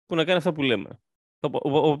που να κάνει αυτά που λέμε.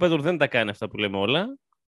 Ο Πέτρο δεν τα κάνει αυτά που λέμε όλα.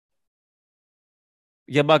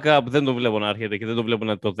 Για backup δεν το βλέπω να έρχεται και δεν το βλέπω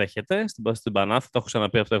να το δέχεται στην Πανάθα. Το έχω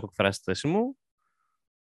ξαναπεί αυτό, έχω εκφράσει τη θέση μου.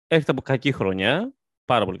 Έχετε από κακή χρονιά.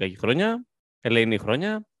 Πάρα πολύ κακή χρονιά. Ελεηνή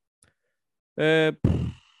χρονιά.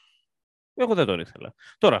 Εγώ δεν τον ήθελα.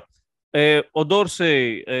 Τώρα, ο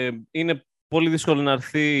Ντόρσεϊ είναι πολύ δύσκολο να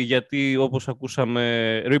έρθει γιατί όπως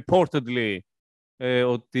ακούσαμε reportedly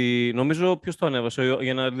ότι νομίζω ποιος το ανέβασε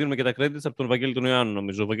για να δίνουμε και τα credits από τον Βαγγέλη τον Ιωάννου,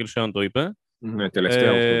 νομίζω. Ο Βαγγέλης Ιωάννου το είπε. Ναι,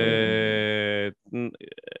 τελευταίο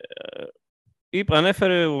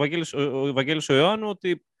ανέφερε ο Βαγγέλης ο Ιωάννου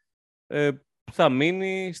ότι θα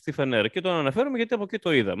μείνει στη Φενέρ. Και τον αναφέρουμε γιατί από εκεί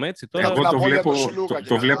το είδαμε. Έτσι. Τώρα... Εγώ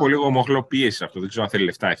το βλέπω λίγο ομοχλό πίεση αυτό. Δεν ξέρω αν θέλει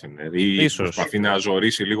λεφτά η Φενέρ. Ή προσπαθεί να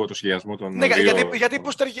ζωρίσει λίγο το σχεδιασμό των. Ναι, γιατί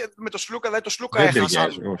πώς με το Σλούκα, δηλαδή το Σλούκα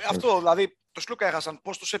έχασαν. Αυτό δηλαδή το Σλούκα έχασαν,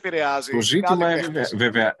 πώς τους επηρεάζει. Το ζήτημα είναι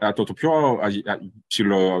βέβαια το πιο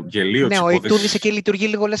ψιλογελίο της υπόθεσης. Ναι, ο Ιτούδης εκεί λειτουργεί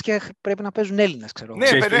λίγο λες και πρέπει να παίζουν Έλληνες, ξέρω. Ναι,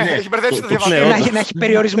 έχει μπερδέψει το διαβατήριο. Να έχει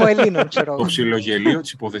περιορισμό Ελλήνων, ξέρω. Το ψιλογελίο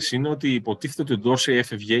της υπόθεσης είναι ότι υποτίθεται ότι ο Ντόρσεϊ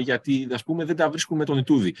έφευγε γιατί, ας πούμε, δεν τα βρίσκουν με τον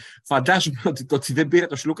Ιτούδη. Φαντάζομαι ότι το ότι δεν πήρε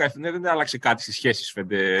το Σλούκα δεν άλλαξε κάτι στις σχέσεις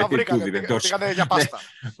πήγανε για πάστα.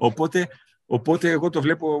 Οπότε εγώ το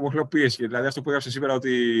βλέπω μοχλό πίεση. Δηλαδή αυτό που έγραψε σήμερα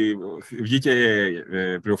ότι βγήκε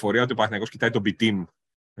πληροφορία ότι ο Παναθηναϊκός κοιτάει τον B-Team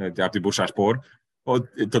από την Μπουρσασπορ,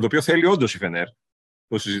 το οποίο θέλει όντως η Φενέρ.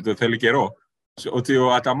 Το συζητώ, θέλει καιρό. Ότι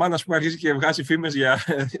ο Αταμάν, ας πούμε, αρχίζει και βγάζει φήμες για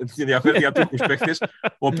ενδιαφέρον για Τούρκους παίχτες,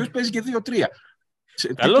 ο οποίος παίζει και 2-3.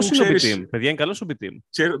 Καλός είναι ο B-Team. Παιδιά, είναι καλός ο B-Team.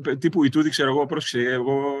 Τύπου Ιτούδη, ξέρω εγώ, πρόσεξε,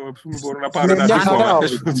 εγώ μπορώ να πάρω ένα δικό.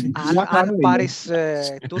 Αν πάρεις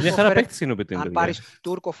Τούρκο, μια χαρά παίκτης είναι ο B-Team. Αν πάρεις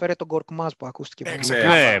Τούρκο, φέρε τον Κορκμάζ που ακούστηκε.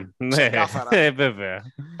 Ναι, βέβαια.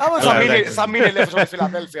 Θα μείνει ελεύθερος με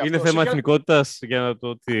Φιλαδέλφια. Είναι θέμα εθνικότητας για να το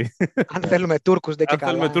ότι... Αν θέλουμε Τούρκους, δεν και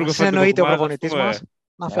καλά. Εννοείται ο προπονητής μας.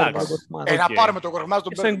 Να πάρουμε τον Κορκμάζ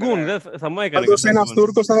τον Σενγκούν, θα μου έκανε. Πάντως ένας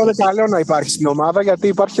Τούρκος θα είναι καλό να υπάρχει στην ομάδα, γιατί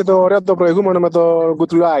υπάρχει και το ωραίο το προηγούμενο με τον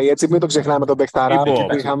Κουτουλάι. Έτσι, μην το ξεχνάμε τον Μπεχταρά που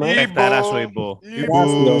είχαμε. Μπεχταράς ο Ιμπό.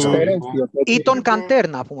 Ή τον Καντέρ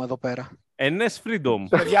να πούμε εδώ πέρα. Ενές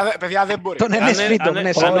Freedom. Παιδιά δεν μπορεί. Τον Ενές Freedom,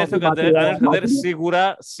 ναι. Αν έρθει ο Καντέρ,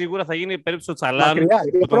 σίγουρα θα γίνει περίπτωση ο Τσαλάν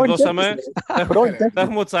που τον δώσαμε. Θα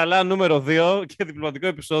έχουμε ο Τσαλάν νούμερο 2 και διπλωματικό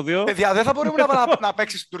επεισόδιο. Παιδιά, δεν θα μπορούμε να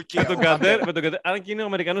παίξει στην Τουρκία. Με τον Καντέρ, αν και είναι ο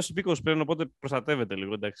Αμερικανός υπήκος πλέον, οπότε προστατεύεται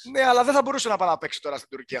λίγο. Ναι, αλλά δεν θα μπορούσε να πάει να παίξει τώρα στην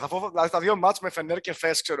Τουρκία. Δηλαδή τα δύο μάτς με Φενέρ και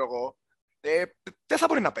Φες, ξέρω εγώ, δεν θα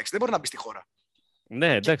μπορεί να παίξει, δεν μπορεί να μπει στη χώρα.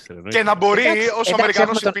 Ναι, εντάξει. Και να μπορεί ως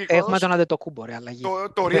Αμερικανός υπήκος. Έχουμε τον Αντετοκούμπο, ρε, αλλαγή.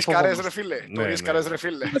 Το ρίσκαρες, ρε φίλε. Το ρίσκαρες, ρε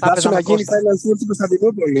φίλε. Φαντάζεσαι να γίνει Final Four στην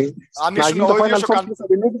Κωνσταντινούπολη. Αν ήσουν ο ίδιος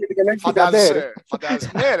ο Καντέρ.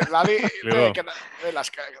 Φαντάζεσαι. Ναι, δηλαδή.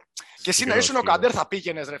 Και εσύ να ήσουν ο Καντέρ θα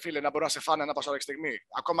πήγαινες, ρε φίλε, να μπορεί να σε φάνε ένα πασόρα στιγμή.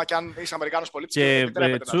 Ακόμα και αν είσαι Αμερικάνος πολίτης. Και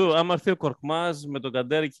Τσου, άμα έρθει ο Κορκμάζ με τον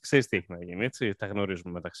Καντέρ, και ξέρεις τι έχει να γίνει, έτσι. Τα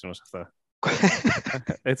γνωρίζουμε μεταξύ μας αυτά.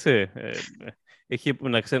 Έτσι. Έχει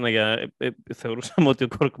να ξένα για... θεωρούσαμε ότι ο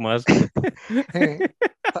Κορκμάζ...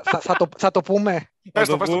 Θα το πούμε. Πες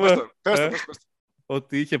το.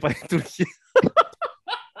 Ότι είχε πάει στην Τουρκία.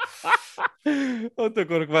 Ότι ο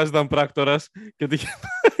Κορκμάζ ήταν πράκτορας και ότι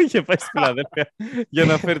είχε πάει στη Φιλαδέλφια για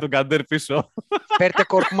να φέρει τον Καντέρ πίσω. Φέρτε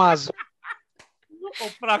Κορκμάζ.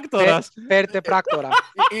 Ο πράκτορας. Φέρτε πράκτορα.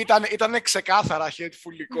 Ήταν ξεκάθαρα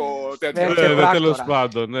χετφουλικό τέτοιο. Τέλος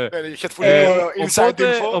πάντων, ναι.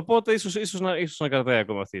 Οπότε ίσως να κρατάει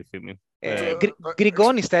ακόμα αυτή η φήμη.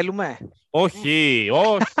 Γκριγκόνης θέλουμε. Όχι.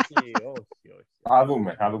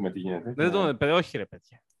 Θα δούμε τι γίνεται. Όχι ρε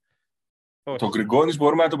παιδιά. Το Γκριγκόνης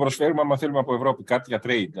μπορούμε να το προσφέρουμε άμα θέλουμε από Ευρώπη. Κάτι για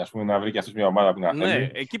trade, ας πούμε, να βρει και αυτός μια ομάδα που να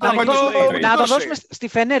θέλει. Να το δώσουμε στη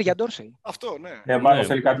Φενέρ για Ντόρσεϊ. Αυτό, ναι. Μάλλον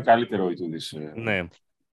θέλει κάτι καλύτερο ο Ιτούδης. Ναι.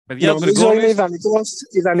 Νομίζω είναι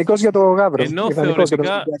ιδανικός για το Γάβρο. Ενώ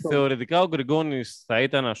θεωρητικά ο Γκριγκόνης θα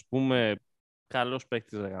ήταν, ας πούμε, καλός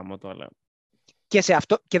παίκτης γάμο, αλλά... Και σε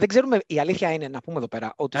αυτό, και δεν ξέρουμε, η αλήθεια είναι, να πούμε εδώ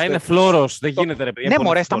πέρα, ότι... είναι φλόρος, δεν γίνεται ρε παιδιά. Ναι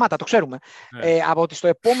μωρέ, σταμάτα, το ξέρουμε. Από ότι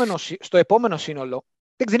στο επόμενο σύνολο,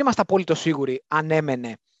 δεν είμαστε απόλυτο σίγουροι αν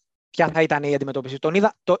έμενε ποια θα ήταν η αντιμετώπιση.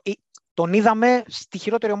 Τον είδαμε στη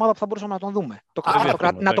χειρότερη ομάδα που θα μπορούσαμε να τον δούμε.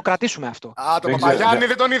 Να το κρατήσουμε αυτό. Τον Παπαγιάννη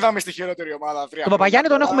δεν τον είδαμε στη χειρότερη ομάδα. Τον Παπαγιάννη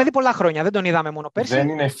τον έχουμε δει πολλά χρόνια. Δεν τον είδαμε μόνο πέρσι. Δεν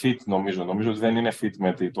είναι fit, νομίζω. Νομίζω ότι δεν είναι fit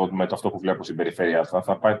με το αυτό που βλέπω στην περιφέρεια.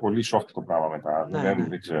 Θα πάει πολύ soft το πράγμα μετά.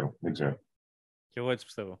 Δεν ξέρω. Και εγώ έτσι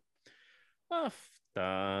πιστεύω.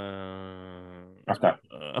 Αυτά.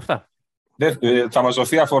 Θα μας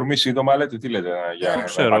δοθεί αφορμή σύντομα, λέτε, τι λέτε, για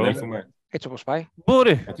να επανέλθουμε. Έτσι όπως πάει.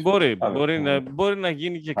 Μπορεί να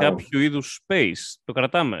γίνει και κάποιο είδους space. Το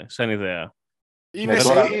κρατάμε σαν ιδέα.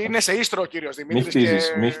 Είναι σε ίστρο ο κύριος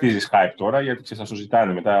Δημήτρης. Μην χτίζεις hype τώρα, γιατί θα σου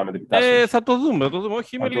ζητάνε μετά με την επιτάση. Θα το δούμε.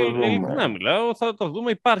 Όχι, ειλικρινά μιλάω. Θα το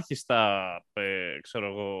δούμε. Υπάρχει στα, ξέρω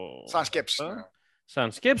εγώ...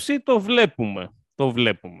 Σαν σκέψη. Το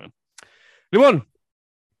βλέπουμε. Λοιπόν,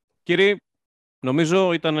 κύριοι,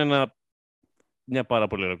 νομίζω ήταν μια πάρα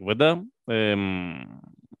πολύ ωραία κουβέντα.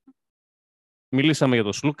 Μιλήσαμε για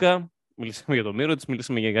τον Σλούκα, μιλήσαμε για τον Μύρωτς,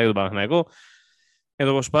 μιλήσαμε για τον Παναθηναϊκό. Για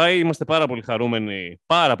το πώς πάει, είμαστε πάρα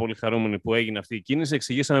πολύ χαρούμενοι που έγινε αυτή η κίνηση.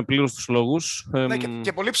 Εξηγήσαμε πλήρως τους λόγους. Ναι,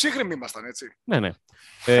 και πολύ ψύχρεμοι ήμασταν, έτσι. Ναι.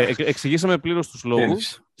 Εξηγήσαμε πλήρως τους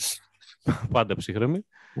λόγους. Πάντα ψύχρεμοι.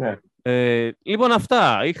 Ναι. Λοιπόν,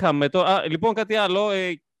 αυτά είχαμε. Λοιπόν, κάτι άλλο.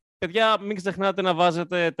 Παιδιά, μην ξεχνάτε να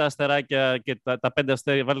βάζετε τα αστεράκια και τα 5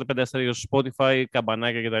 αστέρια. Βάλετε 5 αστέρια στο Spotify,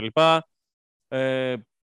 καμπανάκια κτλ.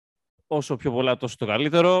 Όσο πιο πολλά, τόσο το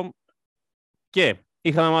καλύτερο. Και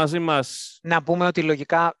Είχαμε μαζί μας... Να πούμε ότι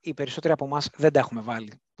λογικά οι περισσότεροι από εμάς δεν τα έχουμε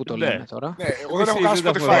βάλει. Που το λέμε τώρα. Ναι, εγώ δεν έχω κάνει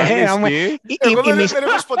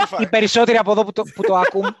Spotify. Οι περισσότεροι από εδώ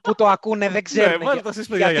που το ακούνε δεν ξέρουν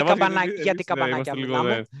γιατί καμπανάκια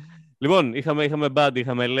μιλάμε. Λοιπόν, είχαμε Bud,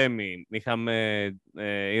 είχαμε Lemmy, είχαμε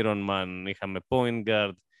Iron Man, είχαμε Point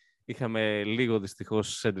Guard, είχαμε λίγο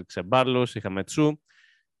δυστυχώς Cedric Ceballos, είχαμε Tsu.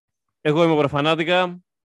 Εγώ είμαι ο Προφανάτικα.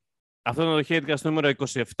 Αυτό ήταν το HateCast νούμερο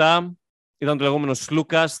 27. Ήταν το λεγόμενο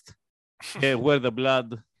SlouCast και Where the Blood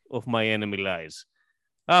of My Enemy Lies.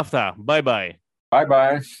 Αυτά. Bye bye. Bye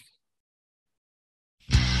bye.